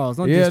ain't Charles.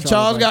 Don't Yeah, diss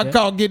Charles like got that.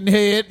 caught getting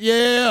head.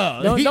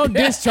 Yeah. Don't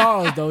diss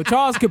Charles though.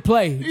 Charles could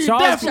play. He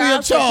Charles definitely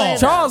a Charles.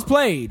 Charles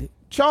played.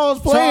 Charles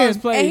playing. Charles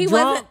played. And he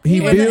drunk. wasn't. He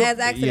He wasn't built- as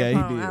accident yeah, he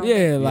prone. did. I don't Yeah,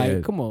 think. like Yeah.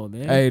 come on,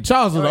 man. Hey,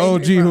 Charles was an Oh,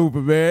 OG injury prone.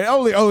 hooper, man.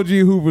 Only OG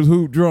hoopers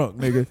hoop drunk,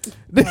 nigga.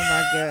 Oh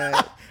my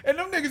god. And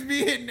them niggas be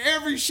hitting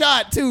every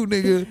shot too,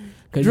 nigga.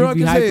 Because you Drunk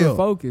be as hyper hell.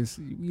 focused.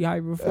 You be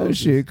hyper That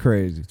focused. shit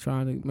crazy.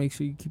 Trying to make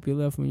sure you keep your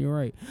left when you're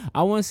right.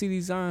 I want to see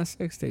these Zion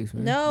sex tapes,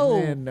 man. No.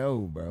 Man, no,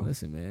 bro.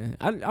 Listen, man.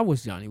 I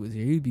wish Johnny was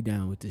here. He'd be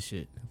down with this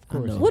shit. Of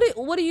course.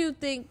 What do you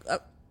think?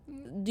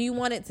 Do you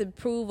want it to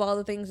prove all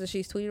the things that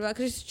she's tweeting about?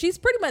 Because she's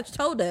pretty much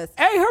told us.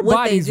 Hey, her what they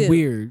body's do.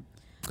 weird.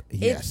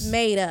 It's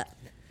made up.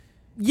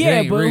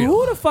 Yeah, ain't but real.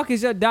 who the fuck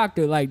is your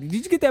doctor? Like, did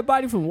you get that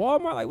body from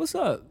Walmart? Like, what's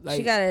up? Like,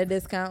 She got it at a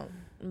discount.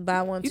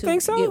 Buy one, you two,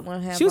 think so? get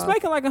one half She was off.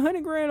 making like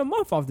 $100,000 a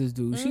month off this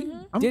dude. She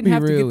I'ma didn't be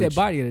have to real get with that you.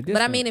 body at a discount.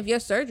 But I mean, if your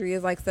surgery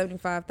is like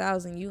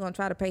 $75,000, you gonna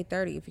try to pay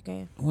 $30,000 if you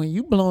can. When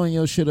you blowing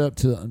your shit up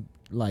to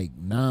like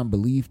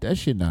non-belief, that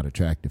shit not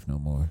attractive no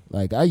more.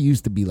 Like I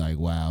used to be like,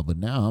 wow, but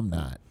now I'm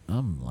not.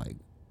 I'm like,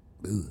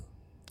 ugh.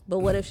 But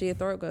what if she a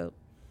throat goat?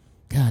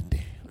 God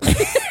damn.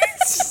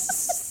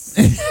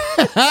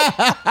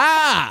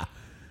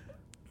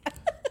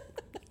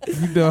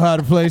 You know how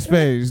to play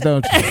spades,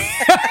 don't you?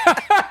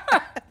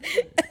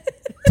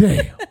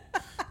 Damn.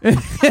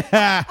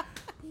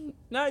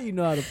 Now you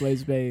know how to play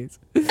spades.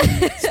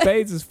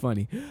 Spades is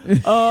funny.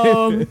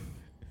 All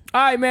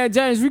right, man.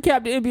 James,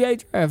 recap the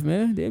NBA draft,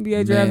 man. The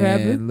NBA draft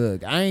happened.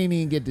 Look, I ain't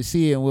even get to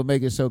see it. And what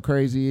make it so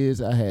crazy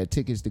is I had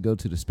tickets to go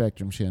to the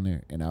Spectrum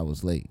Center, and I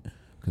was late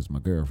because my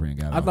girlfriend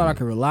got. I thought I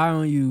could rely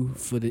on you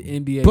for the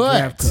NBA But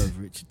draft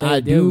coverage. I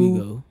There we do.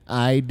 go.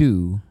 I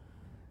do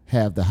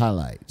have the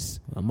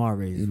highlights. I'm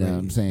already You know ready.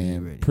 what I'm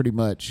saying? Ready. Pretty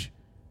much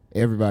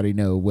everybody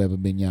know Weber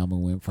Benyama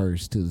went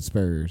first to the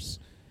Spurs.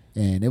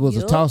 And it was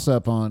a Yup.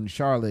 toss-up on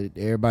Charlotte.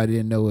 Everybody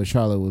didn't know what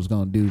Charlotte was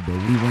going to do, but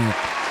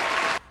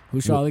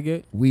Who Charlotte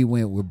get? we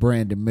went with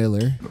Brandon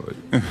Miller.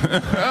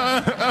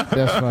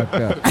 That's fucked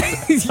up.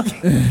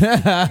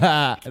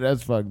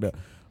 That's fucked up.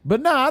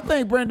 But no, I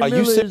think Brandon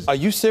Miller is... Are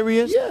you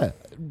serious? Yeah.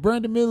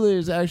 Brandon Miller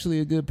is actually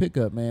a good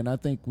pickup, man. I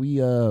think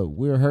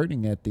we're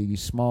hurting at the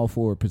small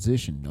forward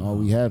position. All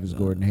we have is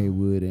Gordon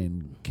Hayward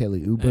and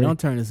Kelly Oubre. Hey, don't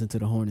turn this into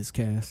the Hornets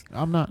cast.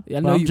 I'm not. Yeah,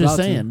 I but know I'm you just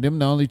about to. saying, them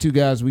the only two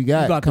guys we You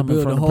about got to coming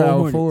build from the the whole power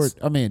Hornets. forward.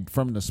 I mean,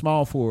 from the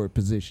small forward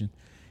position,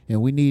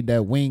 and we need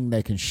that wing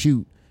that can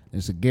shoot.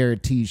 It's a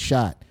guaranteed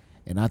shot,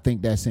 and I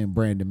think that's in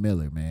Brandon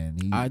Miller, man.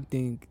 I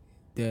think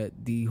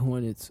that the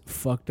Hornets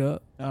fucked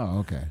up. Oh,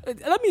 okay,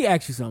 Let me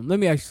ask you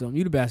something.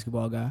 You the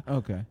basketball guy.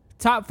 okay.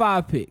 Top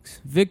 5 picks.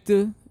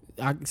 Victor,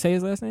 I can say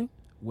his last name?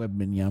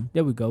 Wembanyama.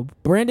 There we go.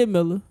 Brandon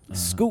Miller,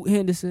 Scoot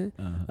Henderson,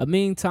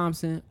 Amin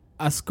Thompson,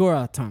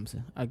 Ascora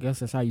Thompson. I guess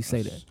that's how you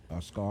say that.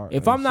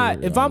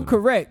 If I'm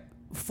correct,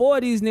 4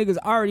 of these niggas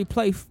already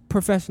play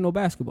professional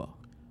basketball.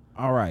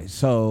 All right,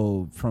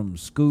 so from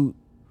Scoot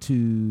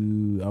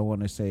to I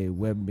want to say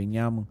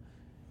Wembanyama,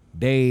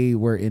 they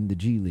were in the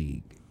G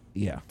League.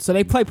 Yeah, So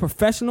they play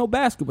professional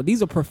basketball.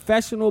 These are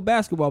professional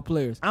basketball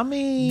players. I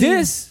mean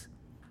This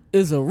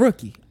is a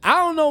rookie. I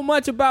don't know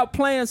much about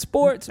playing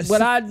sports,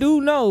 but I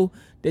do know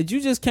that you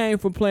just came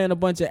from playing a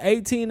bunch of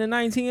 18 and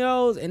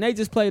 19-year-olds, and they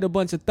just played a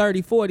bunch of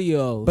 30,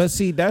 40-year-olds. But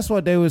see, that's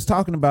what they was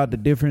talking about, the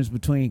difference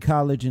between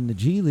college and the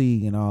G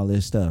League and all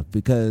this stuff.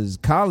 Because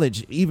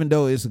college, even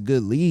though it's a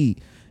good league,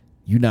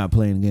 you're not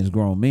playing against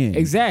grown men.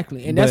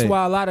 Exactly. And that's But-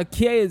 why a lot of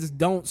kids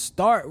don't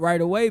start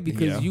right away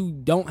because you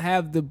don't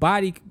have the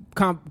body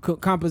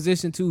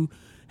composition to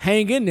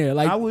hang in there.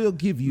 Like, I will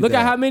give you look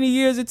that. at how many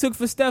years it took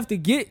for Steph to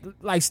get,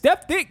 like,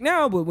 Steph thick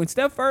now, but when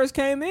Steph first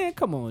came in,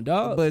 come on,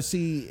 dog. But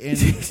see,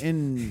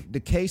 in the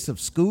case of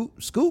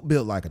Scoot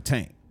built like a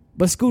tank.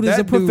 But Scoot is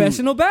that a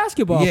professional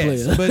basketball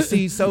Yes, player. but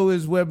see, so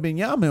is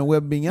Wembanyama, and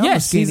Wembanyama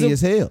Yes, skinny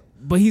as hell.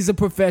 But he's a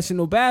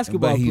professional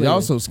basketball But he's player.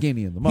 also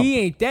skinny in the mouth. He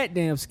ain't that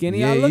damn skinny.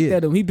 Yeah, I looked yeah.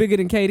 at him. He bigger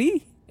than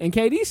KD. And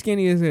KD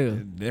skinny as hell.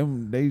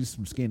 They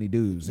some skinny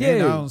dudes. Yeah.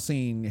 And I don't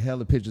seen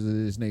hella pictures of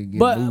this nigga getting moved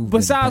But in the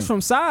besides paint.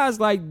 from size,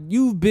 like,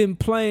 you've been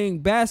playing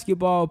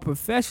basketball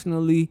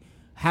professionally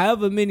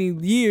however many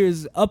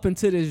years up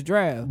into this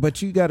draft.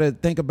 But you got to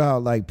think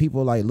about like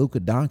people like Luka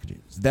Doncic.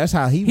 That's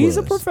how he was. He's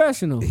a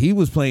professional. He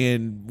was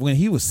playing when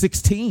he was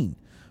 16,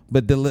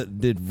 but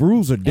the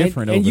rules are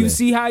different. And over you there.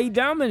 see how he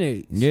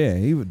dominates. Yeah,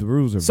 the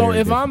rules are. So very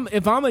if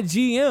different. I'm a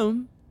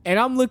GM and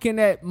I'm looking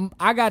at,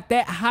 I got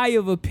that high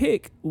of a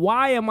pick,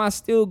 why am I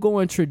still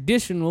going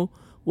traditional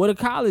with a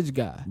college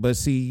guy? But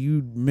see,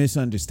 you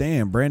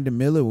misunderstand. Brandon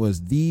Miller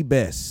was the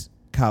best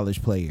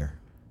college player.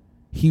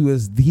 He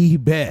was the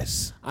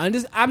best. I'm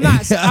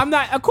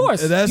not. Of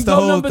course, That's you the go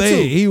whole number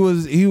thing. two.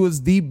 He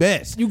was the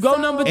best. You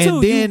go number two,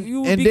 and then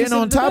you would and be then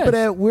on considered the top of best.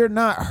 that, we're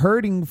not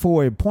hurting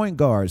for a point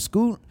guard.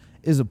 Scoot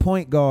is a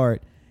point guard,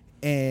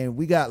 and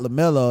we got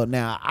LaMelo.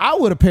 Now I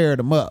would have paired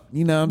them up.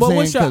 You know what I'm But saying?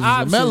 what's your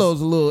options?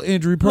 LaMelo's a little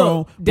injury prone,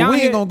 Look, but down we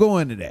ain't here- gonna go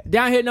into that.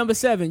 Down here, number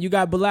 7, you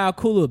got Bilal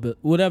Coulibaly,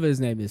 whatever his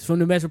name is, from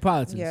the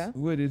Metropolitans. Yeah.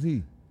 What is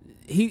he?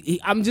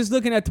 I'm just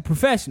looking at the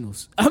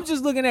professionals. I'm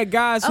just looking at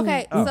guys who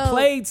so-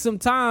 played some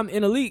time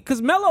in a league.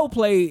 Because Melo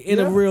played in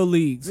a real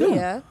league too.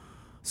 Yeah.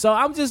 So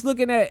I'm just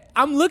looking at.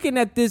 I'm looking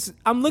at this.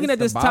 I'm looking It's at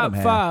this the top bottom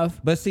half.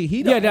 5. But see,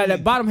 he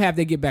that bottom half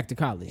they get back to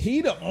college.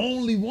 He the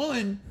only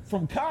one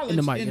from college In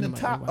the mic, in in the the mic,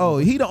 top. in the mic. Oh,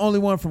 he the only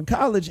one from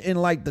college in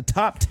like the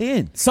top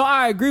 10. So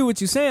I agree with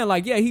you saying,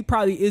 like, yeah, he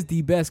probably is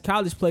the best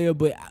college player,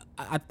 but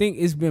I think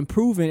it's been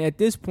proven at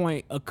this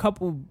point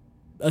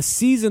a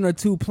season or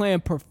two playing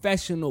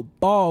professional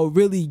ball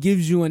really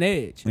gives you an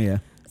edge. Yeah.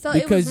 So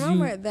Because it was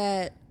rumored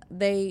that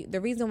the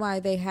reason why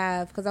they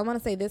have, because I want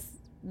to say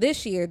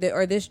this year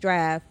or this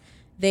draft,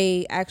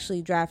 they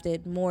actually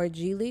drafted more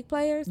G League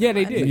players. Yeah,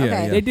 they did. Yeah,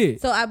 Okay. yeah. They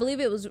did. So I believe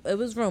it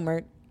was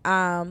rumored,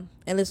 and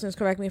listeners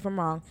correct me if I'm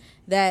wrong,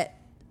 that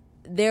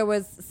there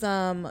was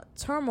some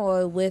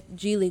turmoil with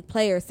G League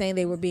players saying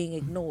they were being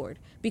ignored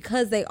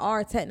because they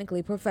are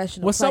technically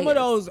professional Well,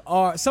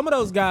 players. some of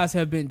those guys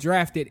have been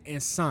drafted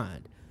and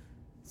signed.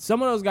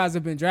 Some of those guys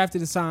have been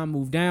drafted and signed,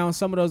 moved down.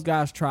 Some of those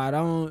guys tried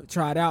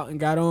out and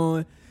got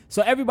on.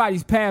 So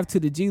everybody's path to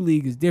the G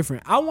League is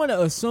different. I want to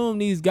assume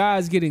these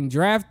guys getting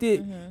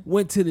drafted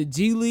went to the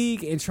G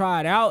League and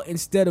tried out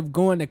instead of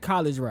going the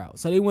college route.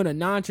 So they went a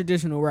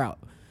non-traditional route.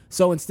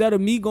 So instead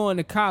of me going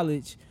to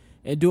college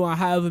and doing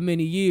however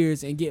many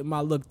years and getting my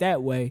look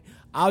that way,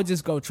 I'll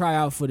just go try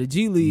out for the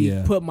G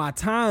League, put my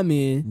time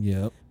in,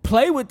 Yep.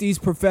 play with these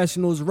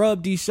professionals,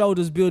 rub these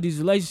shoulders, build these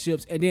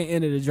relationships, and then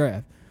enter the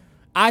draft.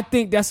 I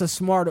think that's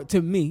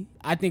to me,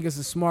 I think it's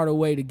a smarter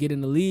way to get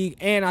in the league.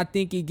 And I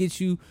think it gets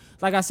you,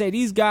 like I said,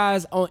 these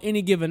guys on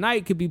any given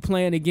night could be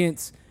playing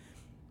against,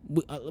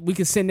 we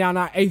could send down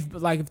our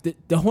 8th, like if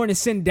the Hornets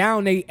send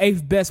down their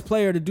 8th best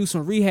player to do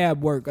some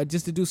rehab work or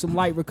just to do some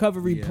light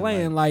recovery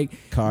playing. Like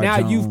Kai now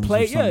Jones you've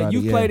played, or somebody,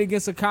 you've played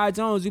against a Kai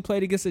Jones, you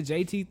played against a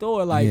JT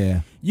Thor. Like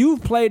Yeah.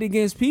 you've played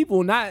against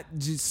people, not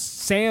just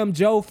Sam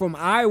Joe from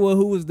Iowa,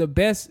 who was the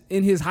best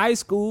in his high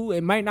school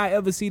and might not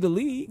ever see the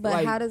league. But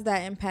Like, how does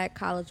that impact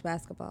college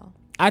basketball?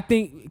 I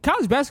think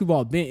college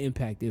basketball been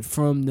impacted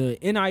from the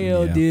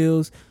NIL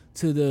deals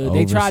to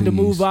they tried to Overseas.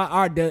 move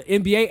the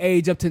NBA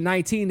age up to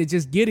 19 to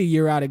just get a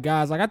year out of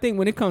guys. Like I think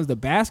when it comes to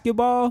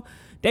basketball,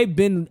 they've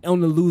been on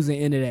the losing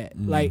end of that.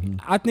 Like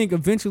I think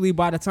eventually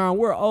by the time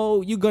we're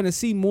old, you're gonna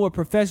see more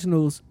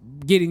professionals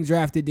getting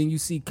drafted than you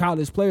see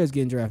college players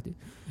getting drafted.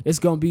 It's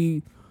gonna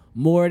be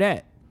more of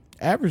that.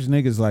 Average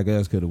niggas like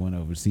us could have went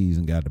overseas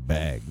and got the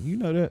bag. You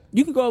know that?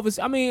 You can go over.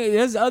 I mean,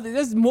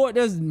 there's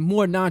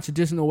more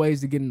non-traditional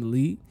ways to get in the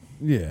league.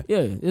 Yeah.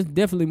 Yeah, there's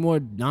definitely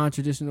more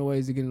non-traditional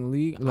ways to get in the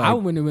league. Like- I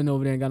wouldn't have went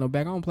over there and got no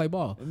back. I don't play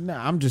ball.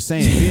 Nah, I'm just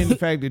saying, being the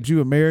fact that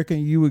you American,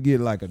 you would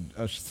get like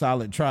a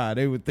solid try.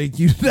 They would think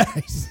you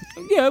nice.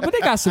 Yeah, but they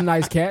got some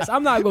nice cats.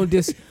 I'm not gonna They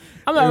disrespect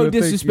would think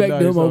you disrespect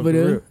nice them off over the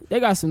there. rip. They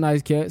got some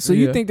nice cats. So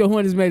Yeah. you think the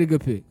Hornets made a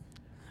good pick?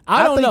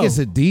 I don't think know. it's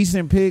a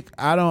decent pick.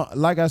 I don't,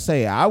 like I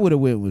say, I would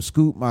have went with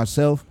Scoot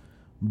myself,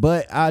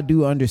 but I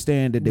do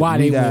understand that Why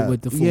we they went got,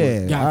 with the forward.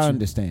 Yeah, Got I you.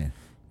 understand.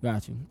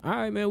 Got you. All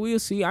right, man. We'll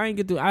see. I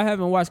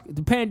haven't watched.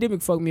 The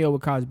pandemic fucked me up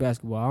with college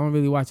basketball. I don't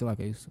really watch it like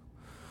I used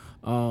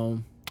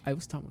to. Hey,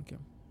 what's the time on the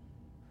camera?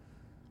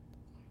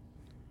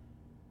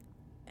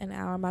 An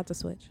hour. I'm about to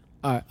switch.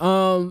 All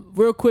right.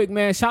 Real quick,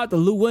 man. Shout out to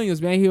Lou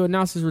Williams, man. He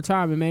announced his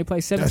retirement, man. He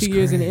played 17 That's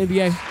years in the crazy.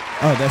 NBA.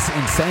 Oh, that's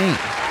insane.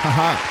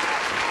 Haha.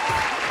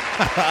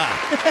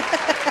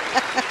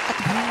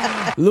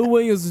 Lou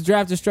Williams was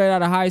drafted straight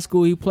out of high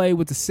school. He played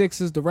with the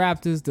Sixers, the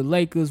Raptors, the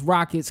Lakers,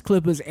 Rockets,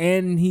 Clippers,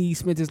 and he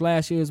spent his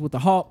last years with the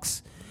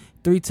Hawks.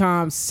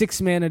 3-time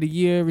Sixth Man of the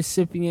Year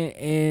recipient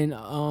and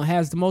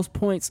has the most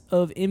points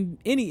of any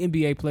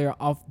NBA player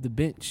off the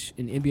bench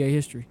in NBA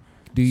history.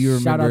 Do you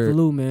remember? Shout out to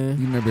Lou, man.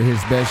 You remember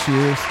his best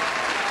years?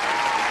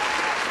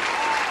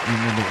 You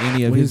remember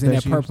any of When he his was in that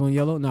best years? purple and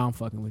yellow? No, I'm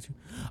fucking with you.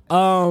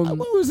 When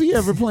was he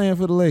ever playing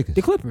for the Lakers?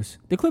 The Clippers.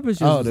 The Clippers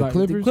years Oh, was the like,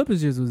 Clippers? The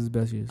Clippers years was his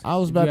best years. I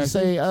was Did about you to ask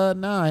say, me?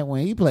 nah,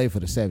 when he played for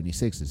the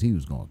 76ers, he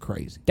was going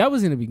crazy. That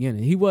was in the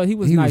beginning. He was He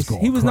was nice. going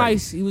He was crazy.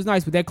 nice. He was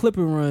nice. But that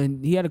Clipper run,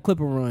 he had a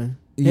Clipper run.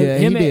 Yeah,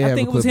 he did I have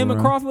think a it was him Clipper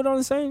and run. Crawford on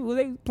the same. Were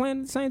they playing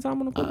at the same time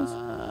on the Clippers?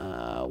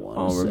 I want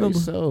want to remember.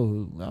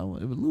 So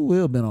Lou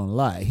Will been on a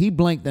lot. He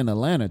blinked in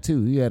Atlanta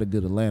too. He had a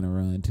good Atlanta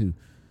run too.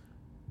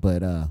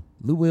 But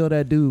Lou Will,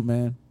 that dude,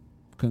 man.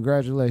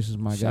 Congratulations,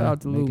 my guy. Shout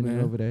out to Lou,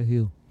 man. Over that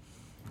hill.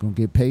 Gonna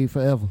get paid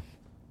forever.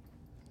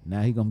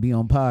 Now he gonna be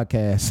on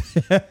podcasts.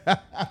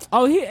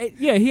 Oh,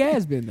 he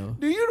has been though.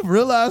 Do you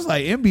realize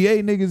like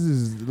NBA niggas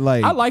is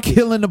like I like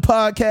killing the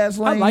podcast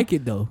lane? I like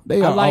it though.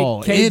 They are I like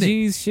all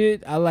KG's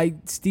shit. I like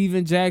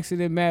Steven Jackson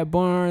and Matt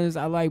Barnes.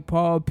 I like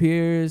Paul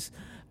Pierce.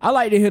 I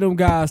like to hear them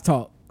guys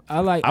talk.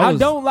 I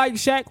don't like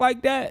Shaq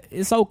like that.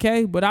 It's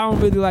okay, but I don't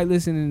really like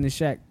listening to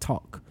Shaq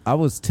talk. I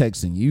was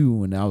texting you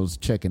when I was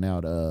checking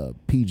out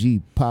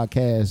PG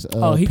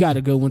podcast. He got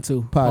a good one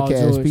too.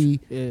 Podcast P.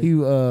 Yeah. He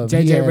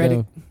JJ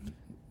Redick.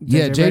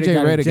 JJ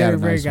Redick got a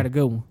nice one. Got a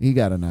good one. He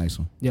got a nice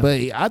one. Yeah.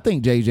 But I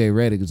think JJ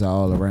Redick is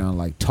all around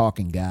like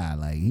talking guy.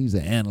 Like he's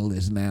an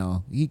analyst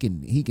now. He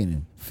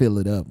can fill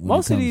it up.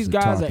 Most of these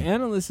guys are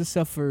analysts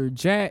except for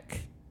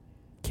Jack,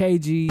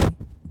 KG.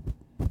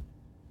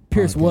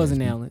 Pierce was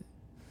an analyst.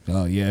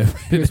 Oh yeah,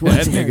 Pierce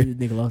was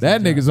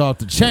that nigga's off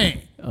the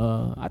chain.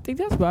 I think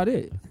that's about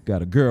it.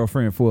 Got a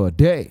girlfriend for a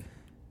day.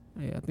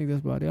 Yeah, I think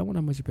that's about it. I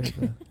wonder how much you paid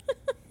for that.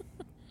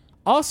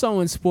 Also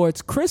in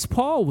sports, Chris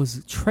Paul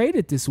was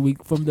traded this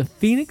week from the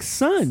Phoenix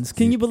Suns.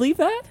 Can you believe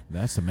that?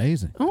 That's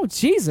amazing. Oh,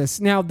 Jesus.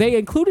 Now, they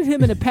included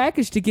him in a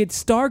package to get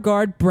star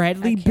guard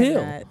Bradley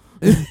Beal.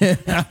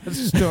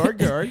 Star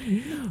guard.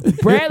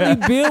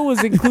 Bradley Beal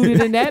was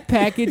included in that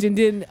package. And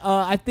then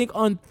I think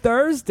on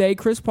Thursday,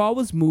 Chris Paul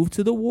was moved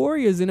to the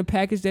Warriors in a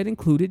package that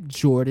included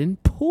Jordan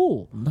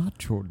Poole. Not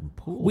Jordan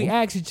Poole. We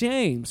asked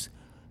James,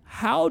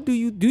 how do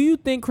you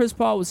think Chris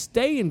Paul would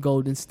stay in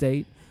Golden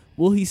State?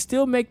 Will he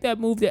still make that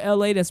move to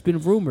L.A. that's been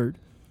rumored?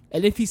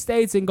 And if he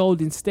stays in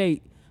Golden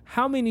State,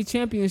 how many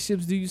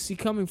championships do you see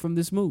coming from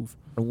this move?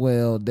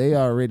 Well, they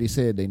already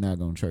said they're not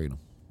going to trade him.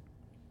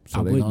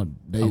 So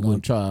they're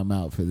going to try him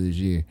out for this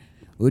year,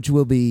 which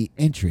will be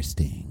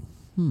interesting.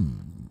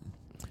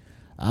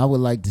 I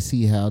would like to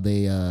see how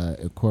they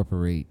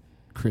incorporate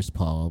Chris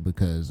Paul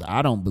because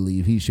I don't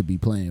believe he should be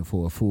playing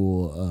for a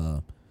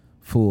full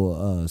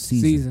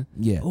season.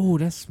 Yeah. Oh,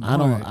 that's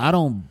smart. I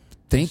don't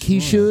think he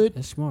should.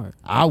 That's smart.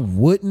 I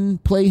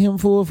wouldn't play him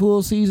for a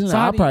full season. So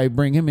I'll probably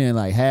bring him in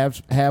like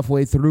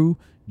halfway through,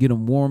 get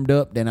him warmed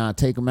up, then I'll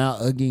take him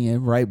out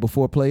again right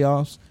before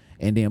playoffs,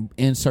 and then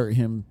insert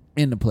him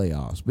in the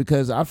playoffs.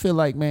 Because I feel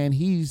like, man,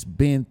 he's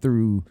been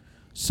through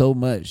so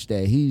much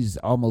that he's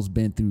almost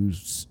been through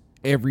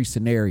every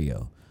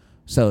scenario.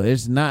 So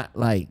it's not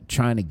like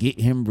trying to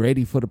get him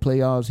ready for the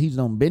playoffs. He's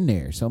done been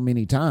there so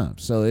many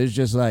times. So it's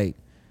just like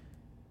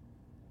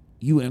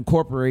you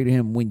incorporate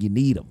him when you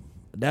need him.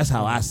 That's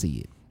how I see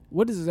it.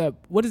 What does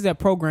that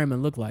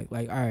programming look like?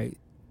 Like, all right,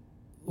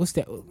 what's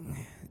that?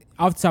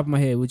 Off the top of my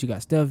head, what you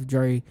got? Steph,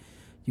 Dre,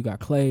 you got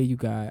Clay, you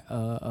got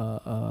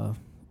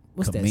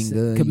what's Kuminga,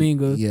 that?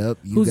 Kuminga. Yep.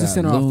 Who's the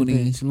center off the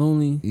bench?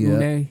 Looney.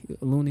 Yep.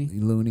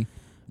 Looney.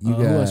 Who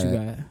else you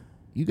got?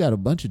 You got a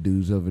bunch of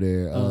dudes over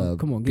there.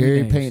 Come on,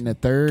 Gary Payton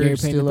III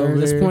still over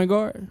there. That's point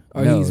guard?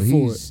 Or no, he's a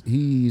forward?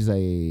 He's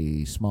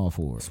a small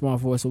forward. Small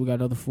forward, so we got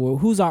another forward.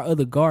 Who's our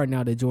other guard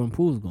now that Jordan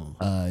Poole's gone?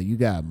 You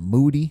got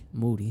Moody.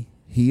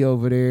 He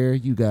over there.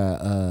 You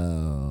got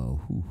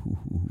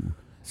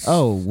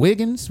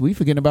Wiggins. We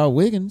forgetting about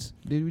Wiggins.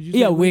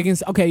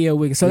 Wiggins. Okay, yeah,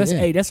 Wiggins. So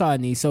that's all I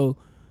need. So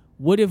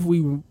what if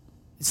we?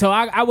 So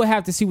I would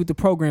have to see what the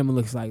programming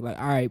looks like. Like,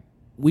 all right,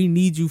 we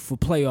need you for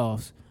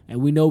playoffs. And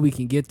we know we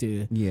can get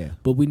there. Yeah.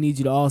 But we need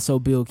you to also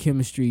build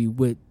chemistry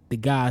with the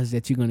guys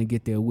that you're going to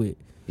get there with.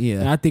 Yeah.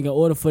 And I think in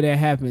order for that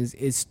happens,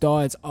 it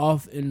starts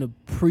off in the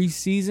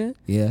preseason.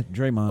 Yeah,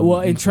 Draymond.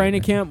 Well, in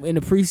training camp, in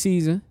the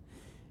preseason.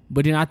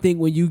 But then I think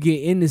when you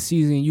get in the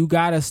season, you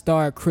got to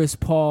start Chris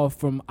Paul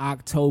from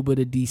October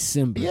to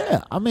December.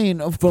 Yeah, I mean,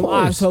 from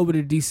October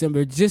to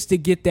December, just to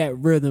get that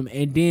rhythm.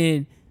 And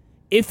then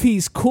if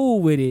he's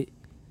cool with it,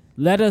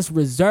 let us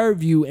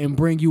reserve you and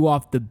bring you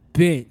off the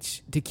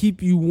bench to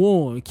keep you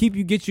warm,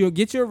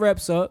 get your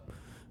reps up.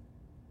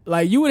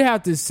 Like, you would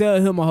have to sell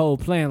him a whole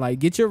plan. Like,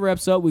 get your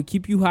reps up. We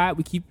keep you hot.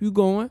 We keep you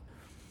going.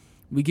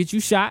 We get you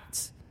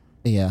shots.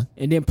 Yeah.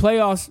 And then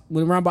playoffs,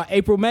 when around about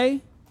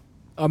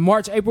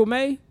March, April,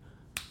 May,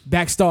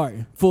 back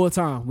starting full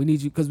time. We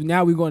need you because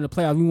now we're going to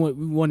playoffs. We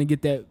want to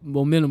get that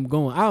momentum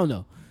going. I don't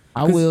know.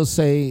 I will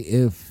say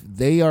if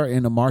they are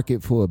in the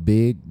market for a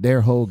big,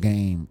 their whole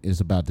game is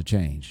about to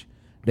change.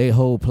 Their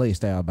whole play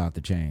style about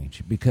to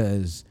change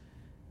because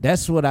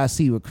that's what I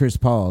see with Chris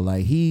Paul.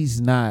 Like, he's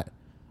not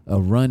a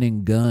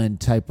running gun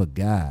type of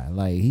guy.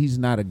 Like, he's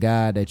not a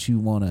guy that you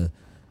want to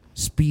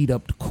speed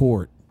up the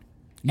court.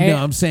 You know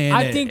what I'm saying?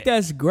 I think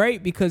that's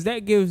great because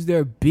that gives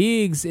their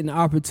bigs an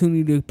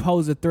opportunity to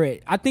pose a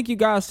threat. I think you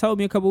guys told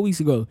me a couple weeks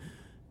ago.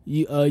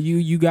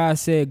 You guys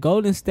said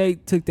Golden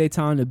State took their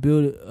time to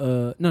build.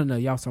 No,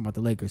 y'all was talking about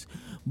the Lakers,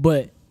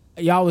 but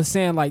y'all was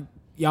saying like.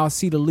 Y'all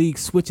see the league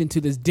switching to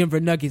this Denver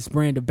Nuggets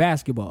brand of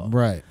basketball.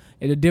 Right.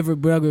 And the Denver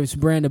Nuggets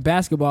brand of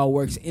basketball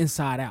works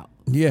inside out.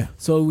 Yeah.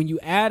 So when you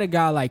add a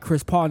guy like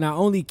Chris Paul, not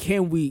only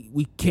can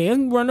we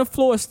can run the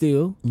floor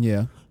still.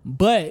 Yeah.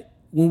 But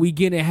when we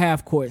get in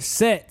half court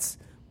sets,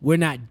 we're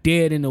not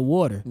dead in the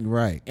water.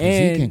 Right.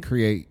 Because he can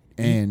create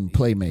and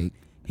play make.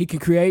 He can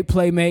create,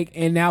 play make,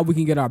 and now we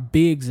can get our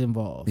bigs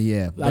involved.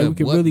 Yeah. Like we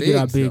can really get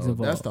our bigs though?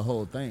 involved. That's the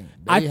whole thing.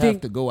 I They think-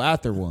 have to go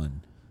after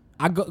one.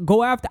 I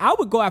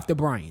would go after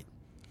Bryant.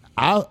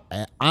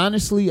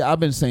 Honestly, I've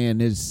been saying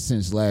this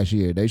since last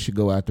year. They should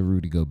go after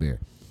Rudy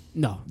Gobert.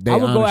 No. They I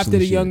would go after honestly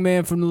the should. young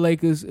man from the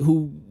Lakers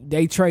who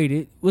they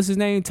traded. What's his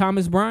name?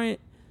 Thomas Bryant?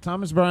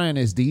 Thomas Bryant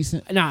is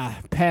decent. Nah,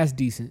 past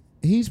decent.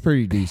 He's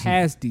pretty decent.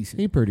 Past decent.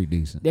 He's pretty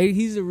decent.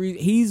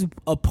 He's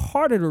a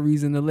part of the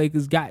reason the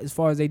Lakers got as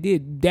far as they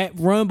did. That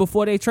run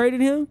before they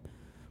traded him,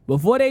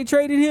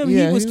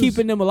 Yeah, he was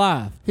keeping them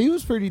alive. He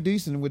was pretty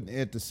decent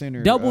at the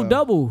center.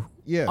 Double.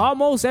 Yeah.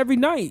 Almost every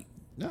night.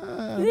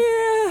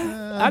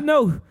 I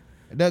know.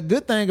 The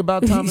good thing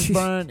about Thomas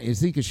Bryant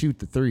is he can shoot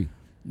the three.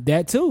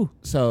 That too.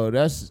 So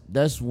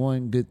that's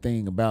one good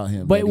thing about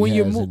him. But that when he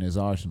you has in his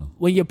arsenal,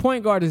 When your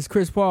point guard is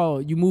Chris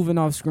Paul, you moving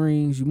off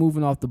screens, you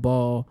moving off the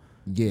ball.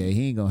 yeah,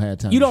 he ain't gonna have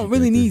time. You to don't shoot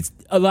really that three. need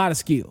a lot of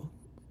skill.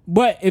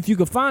 But if you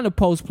could find a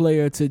post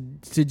player to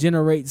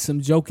generate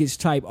some Jokic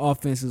type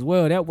offense as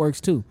well, that works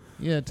too.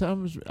 Yeah,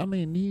 Thomas. I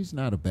mean, he's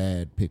not a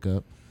bad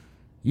pickup.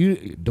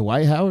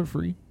 Dwight Howard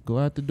free. Go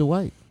out to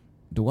Dwight.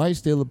 Dwight's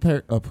still a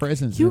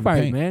presence. You're in the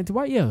right, paint. man.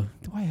 Dwight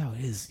Howard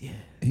is, yeah.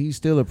 He's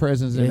still a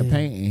presence in the Yeah.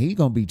 paint, and he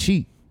gonna be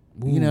cheap.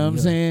 You know what I'm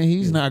yeah. saying?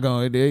 He's not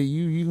gonna.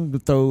 You can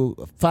throw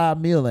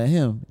 $5 million at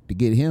him to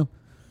get him.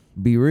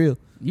 Be real.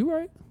 You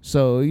right.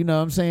 So, you know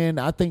what I'm saying?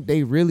 I think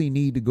they really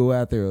need to go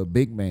after a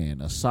big man,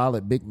 a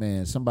solid big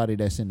man, somebody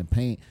that's in the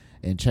paint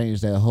and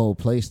change that whole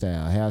play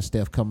style. Have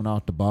Steph coming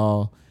off the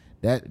ball.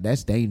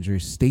 That's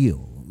dangerous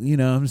still. You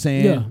know what I'm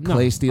saying? Yeah,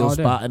 Clay still all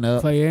day. spotting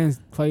up. Clay and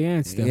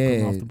Steph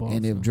coming off the ball.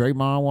 And if so.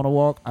 Draymond want to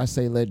walk, I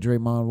say let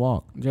Draymond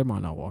walk.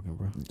 Draymond not walking,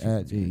 bro.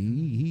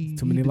 He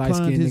Too many light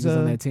skinned niggas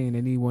on that team.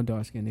 They need one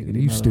dark skinned nigga. They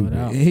You gotta stupid.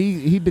 let out.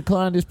 He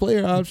declined his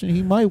player option.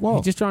 He might walk.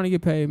 He's just trying to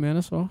get paid, man.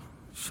 That's all.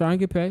 Just trying to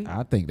get paid.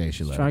 I think they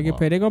should let Trying him to get walk.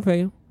 paid.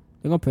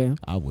 They're gonna pay him.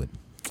 I wouldn't.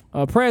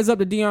 Prayers up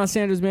to Deion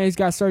Sanders, man. He's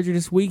got surgery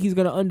this week. He's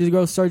gonna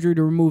undergo surgery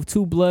to remove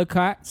 2 blood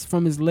clots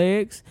from his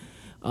legs.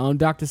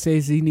 Doctor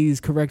says he needs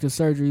corrective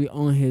surgery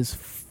on his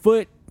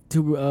foot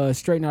to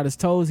straighten out his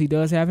toes. He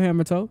does have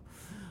hammer toe.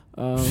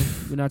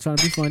 We're not trying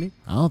to be funny.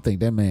 I don't think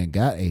that man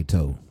got a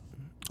toe.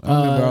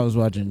 I remember I was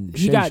watching.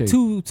 He Shay got Shay.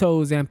 2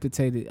 toes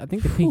amputated. I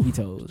think the pinky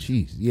toes.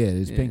 Jeez, yeah,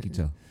 it's pinky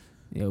toe.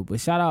 Yo, but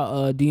shout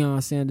out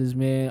Deion Sanders,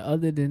 man.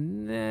 Other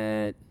than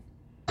that,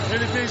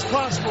 Anything's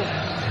possible.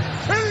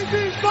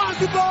 Anything's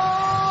possible.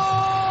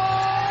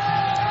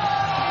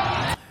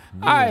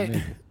 all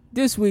right.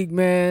 This week,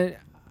 man,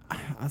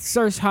 I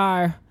searched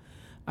high,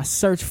 I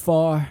searched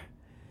far.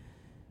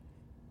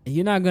 And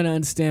you're not gonna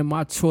understand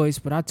my choice,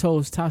 but I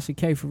chose Tasha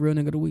K for Real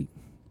Nigga of the Week,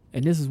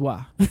 and this is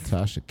why.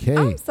 Tasha K.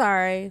 I'm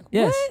sorry.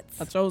 Yes,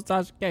 What? I chose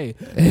Tasha K.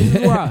 This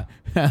is why.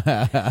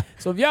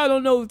 So if y'all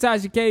don't know who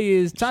Tasha K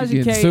is, Tasha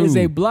getting K is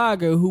a sued.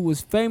 blogger who was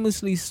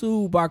famously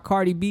sued by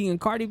Cardi B, and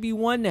Cardi B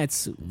won that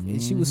suit.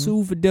 And she was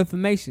sued for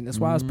defamation. That's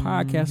why us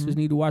podcasters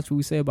need to watch what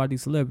we say about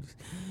these celebrities.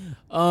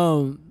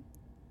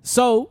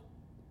 So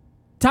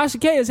Tasha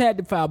K has had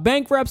to file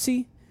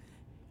bankruptcy,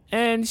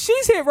 and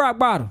she's hit rock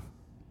bottom.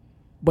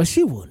 But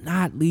she will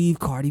not leave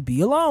Cardi B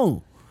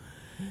alone.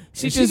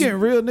 Is she getting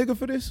real nigga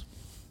for this?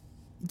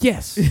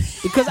 Yes,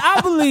 because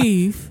I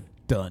believe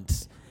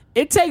Dunce.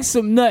 it takes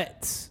some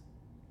nuts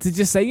to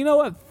just say, you know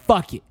what,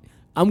 fuck it,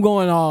 I'm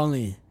going all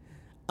in.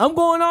 I'm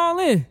going all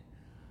in.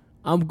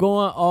 I'm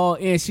going all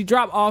in. She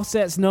dropped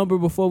Offset's number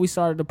before we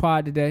started the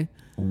pod today.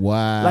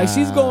 Wow. Like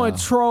she's going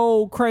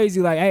troll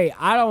crazy. Like, hey,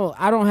 I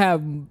don't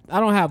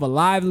have a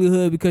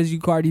livelihood because you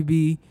Cardi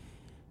B.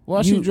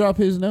 Why she drop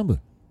his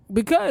number?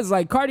 Because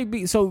like Cardi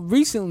B, so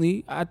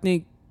recently I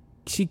think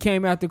she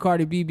came after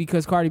Cardi B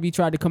because Cardi B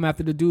tried to come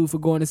after the dude for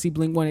going to see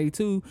Blink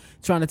 182,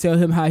 trying to tell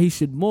him how he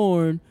should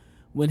mourn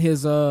when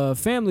his the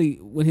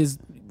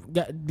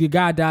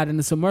guy died in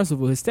the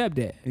submersible, his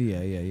stepdad.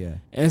 Yeah.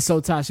 And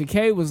so Tasha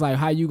K was like,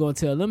 how you gonna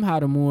tell them how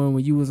to mourn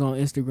when you was on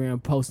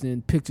Instagram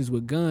posting pictures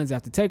with guns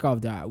after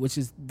Takeoff died, which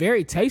is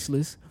very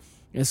tasteless.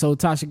 And so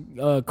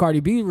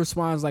Cardi B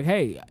responds like,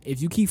 hey,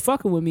 if you keep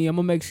fucking with me, I'm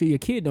gonna make sure your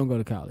kid don't go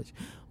to college.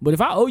 But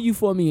if I owe you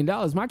 $4 million,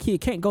 my kid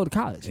can't go to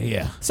college.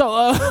 Yeah.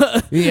 So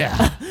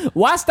Yeah.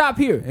 why stop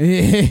here?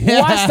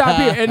 Why stop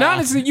here? And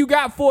honestly, you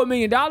got $4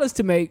 million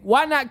to make.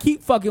 Why not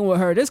keep fucking with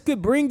her? This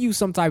could bring you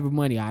some type of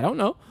money. I don't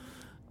know,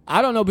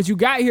 but you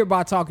got here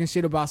by talking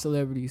shit about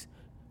celebrities.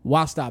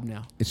 Why stop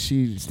now?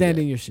 She Stand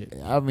in your shit.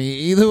 I mean,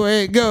 either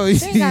way it goes.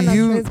 She ain't got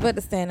no choice but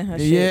to stand in her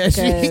shit. Yeah,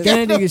 she because- got-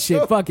 Stand in your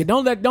shit. Fuck it.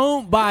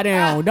 Don't buy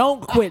down.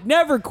 Don't quit.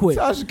 Never quit.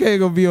 Tasha K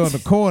gonna be on the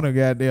corner,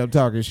 goddamn,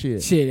 talking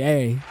shit. Shit,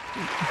 hey.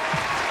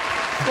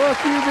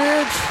 Fuck you,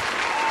 bitch.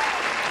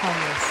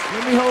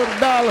 Let me hold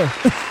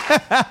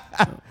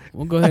 $1.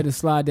 We'll go ahead and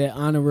slide that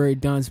honorary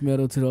dunce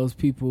medal to those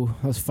people.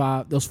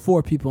 Those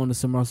 4 people on the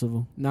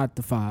submersible. Not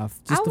the 5.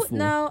 Just the 4.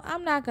 No,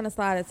 I'm not gonna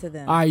slide it to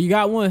them. All right, you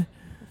got one?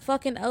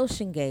 Fucking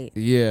Ocean Gate.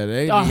 Yeah,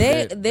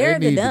 they're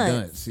need the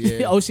dunce.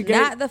 Yeah. Ocean Gate.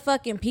 Not the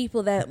fucking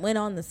people that went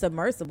on the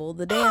submersible.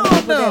 The damn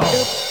people that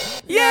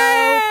built.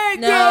 Yeah.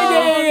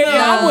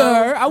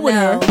 I'm with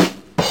her.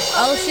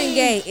 Ocean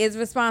Gate is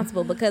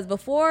responsible because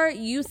before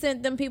you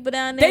sent them people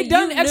down there, They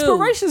done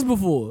explorations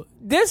before.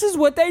 This is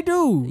what they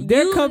do.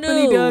 Their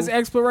company does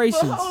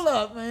explorations. But hold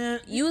up, man.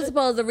 You was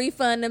supposed to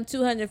refund them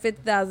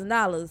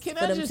 $250,000 for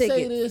them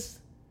tickets.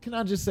 Can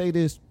I just say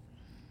this?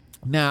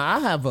 Now I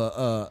have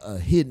a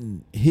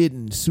hidden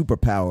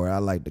superpower I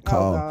like to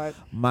call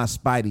my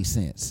Spidey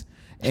sense.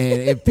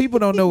 And if people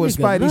don't know what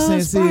Spidey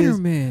sense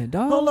Spider-Man,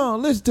 dog. hold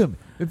on, listen to me.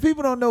 If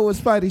people don't know what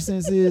Spidey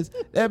sense is,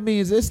 that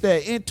means it's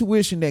that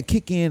intuition that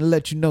kick in and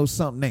let you know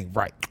something ain't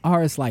right.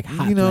 Or it's like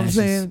hot You know flashes.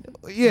 what I'm saying?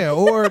 Yeah,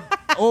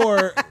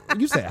 or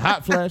you said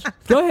hot flash.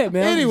 Go ahead,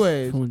 man.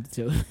 Anyways.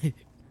 Anyways.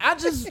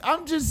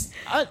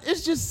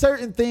 It's just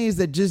certain things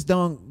that just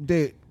don't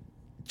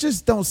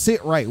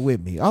sit right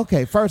with me.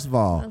 Okay, first of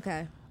all,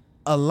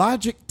 a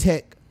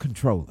Logitech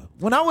controller.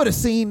 When I would have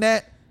seen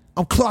that,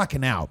 I'm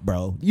clocking out,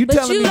 bro. You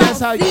telling me that's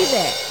how you see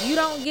that? You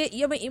don't get.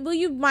 Well,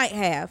 you might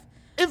have.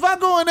 If I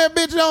go in that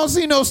bitch and I don't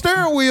see no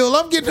steering wheel,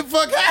 I'm getting the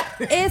fuck out.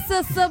 It's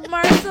a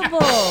submersible.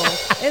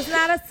 It's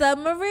not a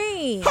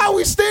submarine. How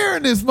we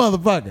steering this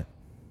motherfucker?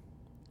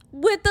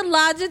 With the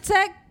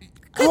Logitech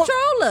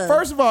controller.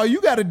 First of all, you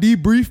got to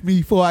debrief me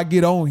before I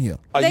get on here.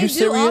 Are you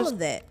serious? All of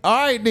that. All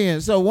right, then.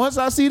 So once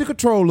I see the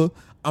controller,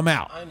 I'm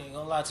out. I ain't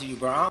gonna lie to you,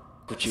 bro.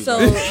 So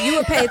you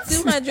would pay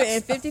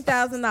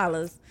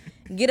 $250,000.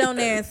 Get on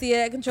there and see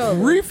that controller.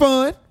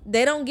 Refund.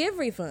 They don't give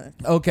refunds.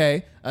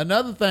 Okay.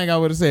 Another thing I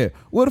would have said,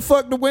 what the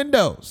fuck the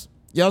windows?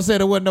 Y'all said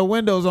there wasn't no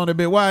windows on the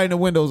bed. Why ain't no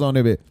windows on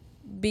the bed?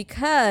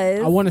 Because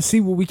I want to see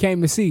what we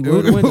came to see.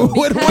 Where the windows?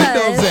 Where the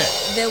windows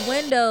at? The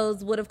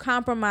windows would have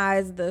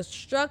compromised the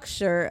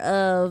structure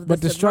of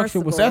the structure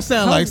was That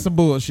sounds like some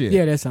bullshit.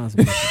 Yeah, that sounds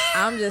bullshit.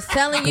 I'm just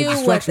telling you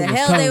The what the structure was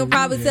hell they would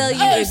coming. probably tell you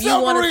Hey, if you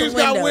wanted some submarines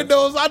got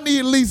windows. I need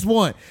at least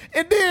one.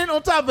 And then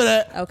on top of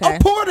that, Okay. a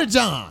porta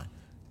john.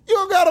 You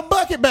don't got a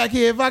bucket back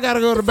here if I got to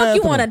go to the Fuck,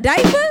 bathroom. you want a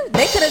diaper?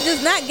 They could have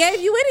just not gave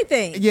you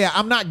anything. Yeah,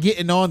 I'm not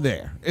getting on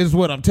there, is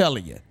what I'm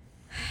telling you.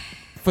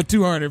 For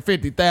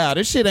 $250,000.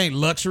 This shit ain't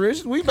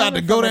luxurious. We about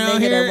to go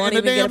down here in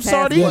the damn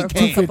sardine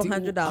can.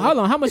 $250. Hold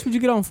on, how much would you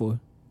get on for?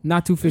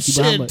 Not $250,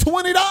 but how Shit, much?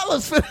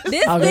 $20 for this.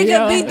 This Okay, nigga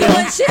yeah. be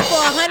doing shit for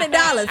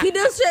 $100. He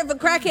do shit for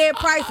crackhead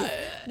prices.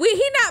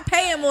 He not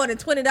paying more than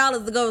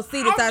 $20 to go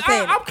see the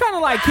Titanic. I'm kind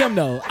of like him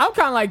though. I'm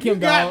kind of like him,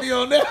 Got dog. me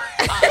on that.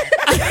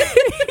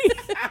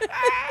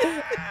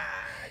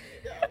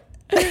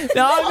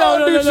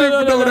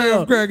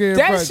 No. Crackhead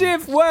That prices.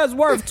 shit was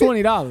worth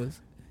 $20.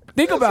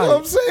 Think about what it.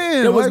 I'm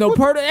saying. There was Like, no what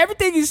porta.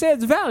 Everything he said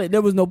is valid.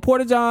 There was no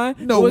porta john.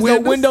 No there was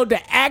windows. no window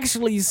to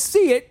actually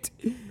see it.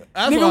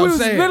 That's Nigga, what I'm we was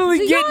saying. literally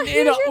Do y'all getting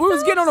hear we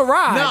was getting on a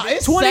ride. Nah,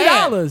 it's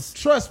 $20. sad.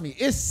 Trust me,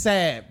 it's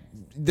sad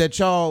that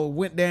y'all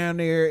went down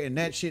there and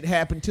that shit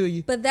happened to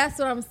you. But that's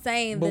what I'm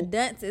saying. The But-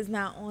 dunce is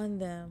not on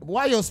them.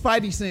 Why your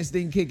Spidey sense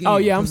didn't kick in? Oh,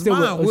 yeah, I'm 'Cause still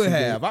with mine would Ocean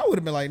have. Gate. I would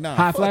have been like, nah,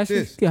 High fuck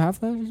flashes. this. Yeah, high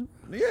flashes.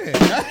 Yeah.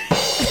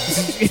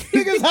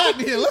 Niggas hot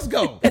in here. Let's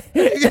go.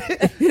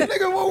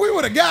 Nigga, when we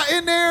would have got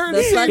in there. and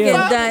The shit, fucking we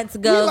dunce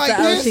goes like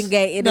to this? Ocean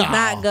Gate. It does Nah.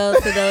 not go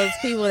to those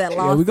people that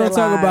lost Yeah, we gonna their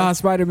talk about how lives.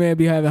 Spider-Man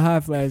be having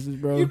high flashes,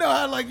 bro. You know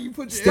how like you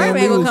put your Stan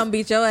Spider-Man Lee gonna was- come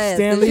beat your ass.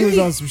 Stan 'cause Lee you was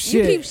keep- on some shit.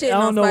 You keep shitting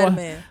on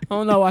Spider-Man. I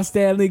don't know why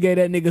Stan Lee gave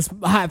that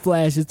nigga hot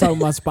flashes talking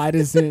about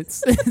spider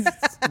sense.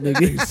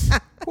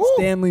 Nigga,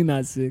 Stan Lee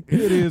not sick.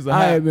 It is a All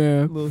right, hot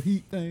man. little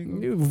heat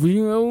thing.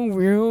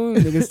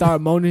 Nigga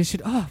start moaning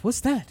shit. Oh, what's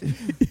that?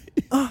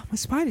 Oh, my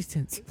spidey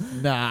sense.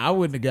 Nah, I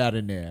wouldn't have got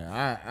in there.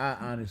 I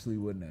honestly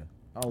wouldn't have.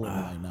 I would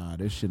have been like, nah,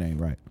 this shit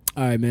ain't right.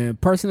 All right, man.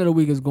 Person of the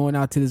week is going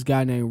out to this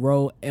guy named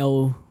Roe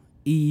L.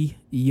 E.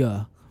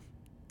 Ya.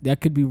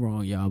 That could be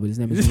wrong, y'all, but his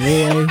name is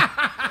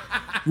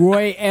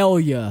Roy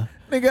Elia.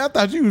 Nigga, I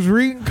thought you was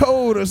reading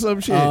code or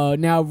some shit.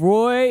 Now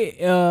Roy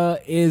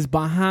is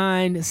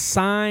behind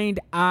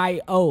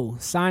Signed.io.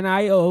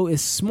 Signed.io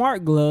is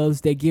smart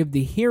gloves that give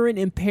the hearing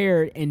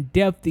impaired and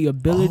deaf the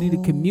ability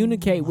to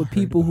communicate with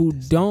people who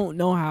don't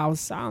know how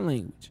sign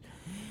language.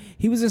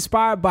 He was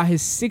inspired by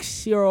his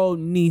 6-year-old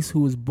niece who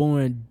was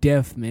born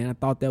deaf, man. I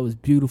thought that was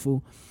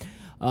beautiful.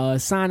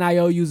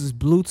 Sign.io uses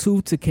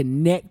Bluetooth to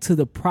connect to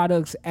the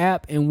product's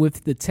app, and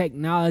with the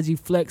technology,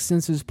 flex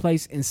sensors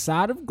placed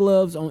inside of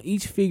gloves on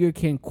each finger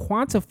can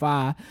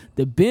quantify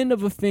the bend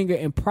of a finger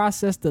and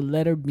process the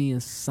letter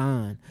being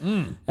signed.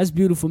 That's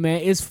beautiful,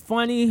 man. It's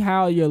funny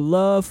how your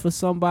love for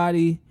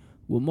somebody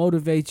will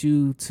motivate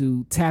you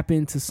to tap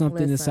into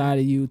something Listen. inside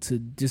of you to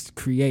just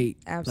create.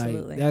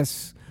 Absolutely. Like,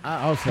 that's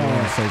I also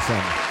want to say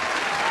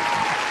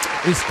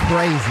something. It's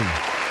crazy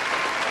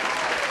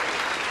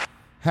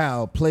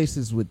how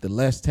places with the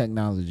less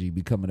technology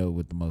be coming up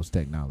with the most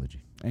technology.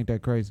 Ain't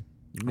that crazy?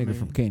 Nigga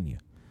from Kenya.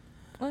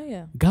 Oh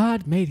yeah.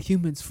 God made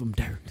humans from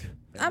dirt,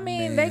 I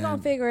mean, they gonna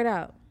figure it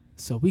out.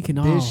 so we can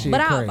all. This shit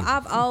But crazy.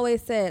 I've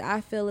always said I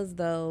feel as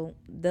though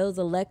those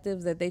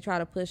electives that they try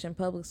to push in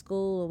public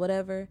school or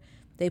whatever,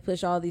 They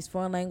push all these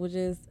foreign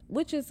languages,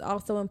 which is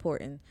also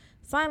important.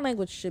 Sign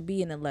language should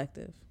be an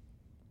elective.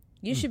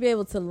 You should be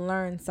able to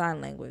learn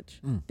sign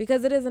language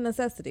because it is a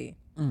necessity.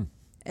 And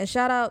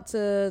shout out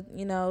to,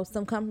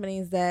 some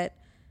companies that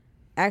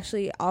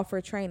actually offer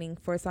training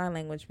for sign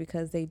language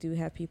because they do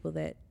have people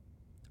that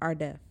are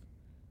deaf.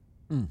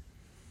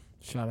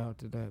 Shout out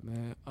to that,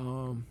 man.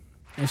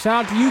 And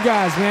shout out to you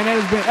guys, man.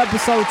 That has been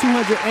episode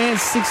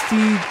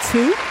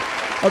 262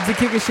 of the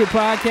Kicking Shit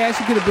Podcast.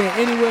 You could have been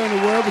anywhere in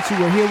the world, but you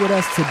were here with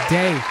us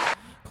today.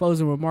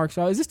 Closing remarks,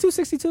 y'all. Is this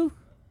 262?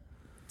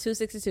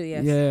 262,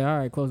 yes. Yeah, all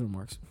right. Closing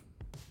remarks.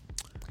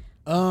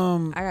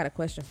 I got a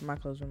question for my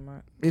closing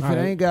remark. If it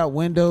ain't got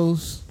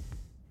windows,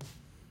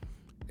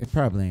 it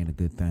probably ain't a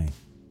good thing.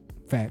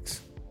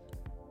 Facts.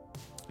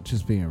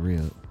 Just being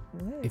real.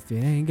 What? If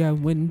it ain't got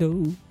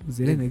windows,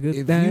 it ain't a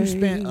good thing. If you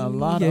spent a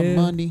lot of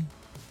money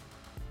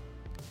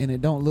and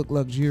it don't look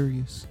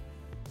luxurious,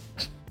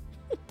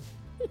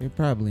 it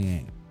probably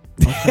ain't.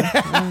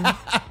 Okay.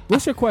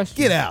 What's your question?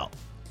 Get out.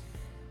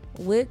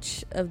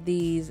 Which of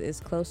these is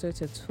closer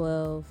to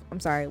 12? I'm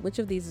sorry. Which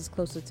of these is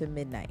closer to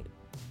midnight?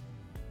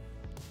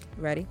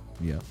 Ready?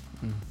 Yeah.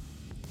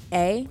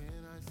 A,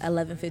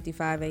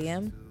 11:55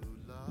 a.m.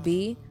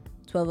 B,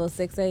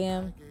 12:06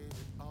 a.m.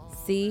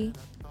 C,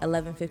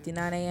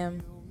 11:59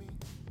 a.m.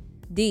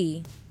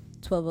 D,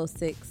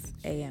 12:06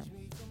 a.m.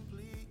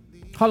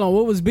 Hold on.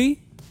 What was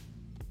B?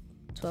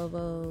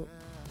 12:06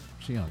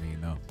 She don't even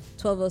know.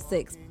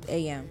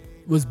 a.m.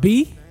 Was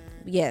B?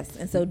 Yes,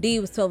 and so D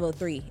was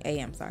 12:03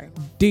 a.m. Sorry.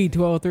 D,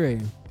 12:03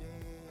 a.m.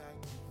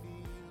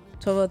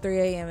 12:03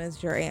 a.m.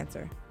 is your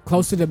answer.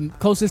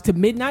 Closest to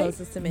midnight?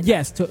 Closest to midnight.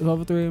 Yes,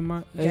 12:03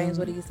 a.m. James,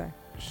 what do you say?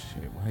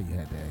 Shit, why you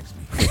had to ask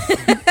me?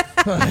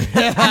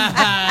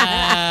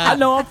 I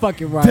know I'm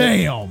fucking right.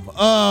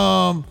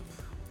 Damn.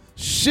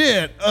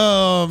 Shit.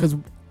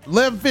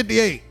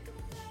 11:58.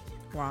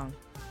 Wrong.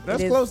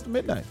 That's close to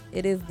midnight.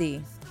 It is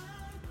D.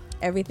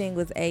 Everything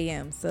was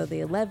a.m., so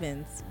the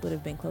 11s would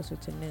have been closer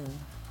to noon.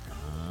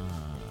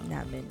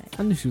 Not midnight.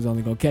 I knew she was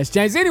only gonna catch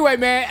James. Anyway,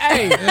 man,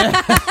 hey,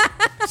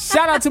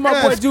 shout out to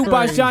my boy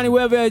Jukebox Johnny,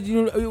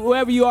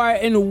 wherever you are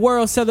in the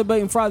world,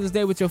 celebrating Father's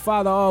Day with your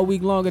father all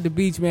week long at the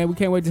beach, man. We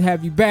can't wait to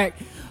have you back.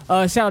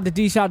 Shout out to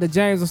D, shout out to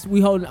James.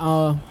 We holding.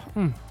 Hold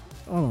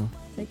on.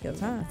 Take your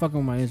time. Fucking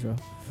with my intro.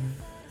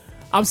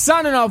 I'm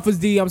signing off for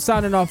D. I'm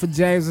signing off for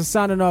James. I'm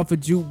signing off for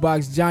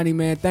Jukebox Johnny,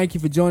 man. Thank you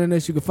for joining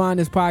us. You can find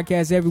this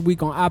podcast every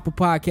week on Apple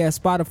Podcasts,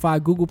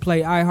 Spotify, Google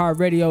Play,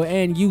 iHeartRadio,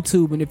 and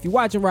YouTube. And if you're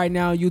watching right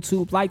now on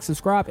YouTube, like,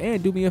 subscribe,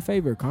 and do me a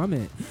favor,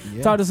 comment.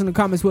 Yeah. Talk to us in the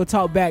comments. We'll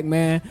talk back,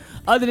 man.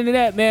 Other than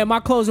that, man, my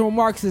closing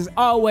remarks is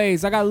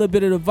always, I got a little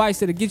bit of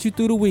advice that'll get you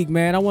through the week,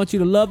 man. I want you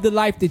to love the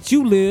life that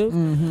you live.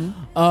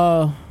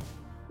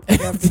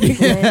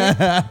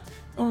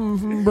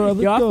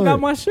 Brother, y'all forgot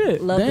my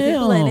shit. Love the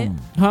people in it.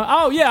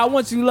 Oh yeah, I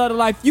want you to love the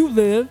life you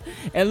live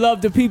and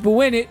love the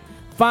people in it.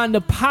 Find the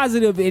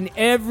positive in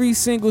every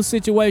single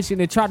situation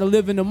and try to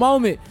live in the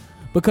moment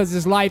because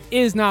this life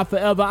is not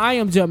forever. I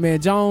am Jumpman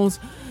Jones.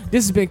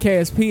 This has been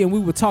KSP, and we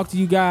will talk to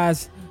you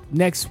guys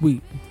next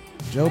week.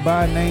 Joe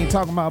Biden ain't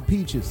talking about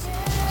peaches.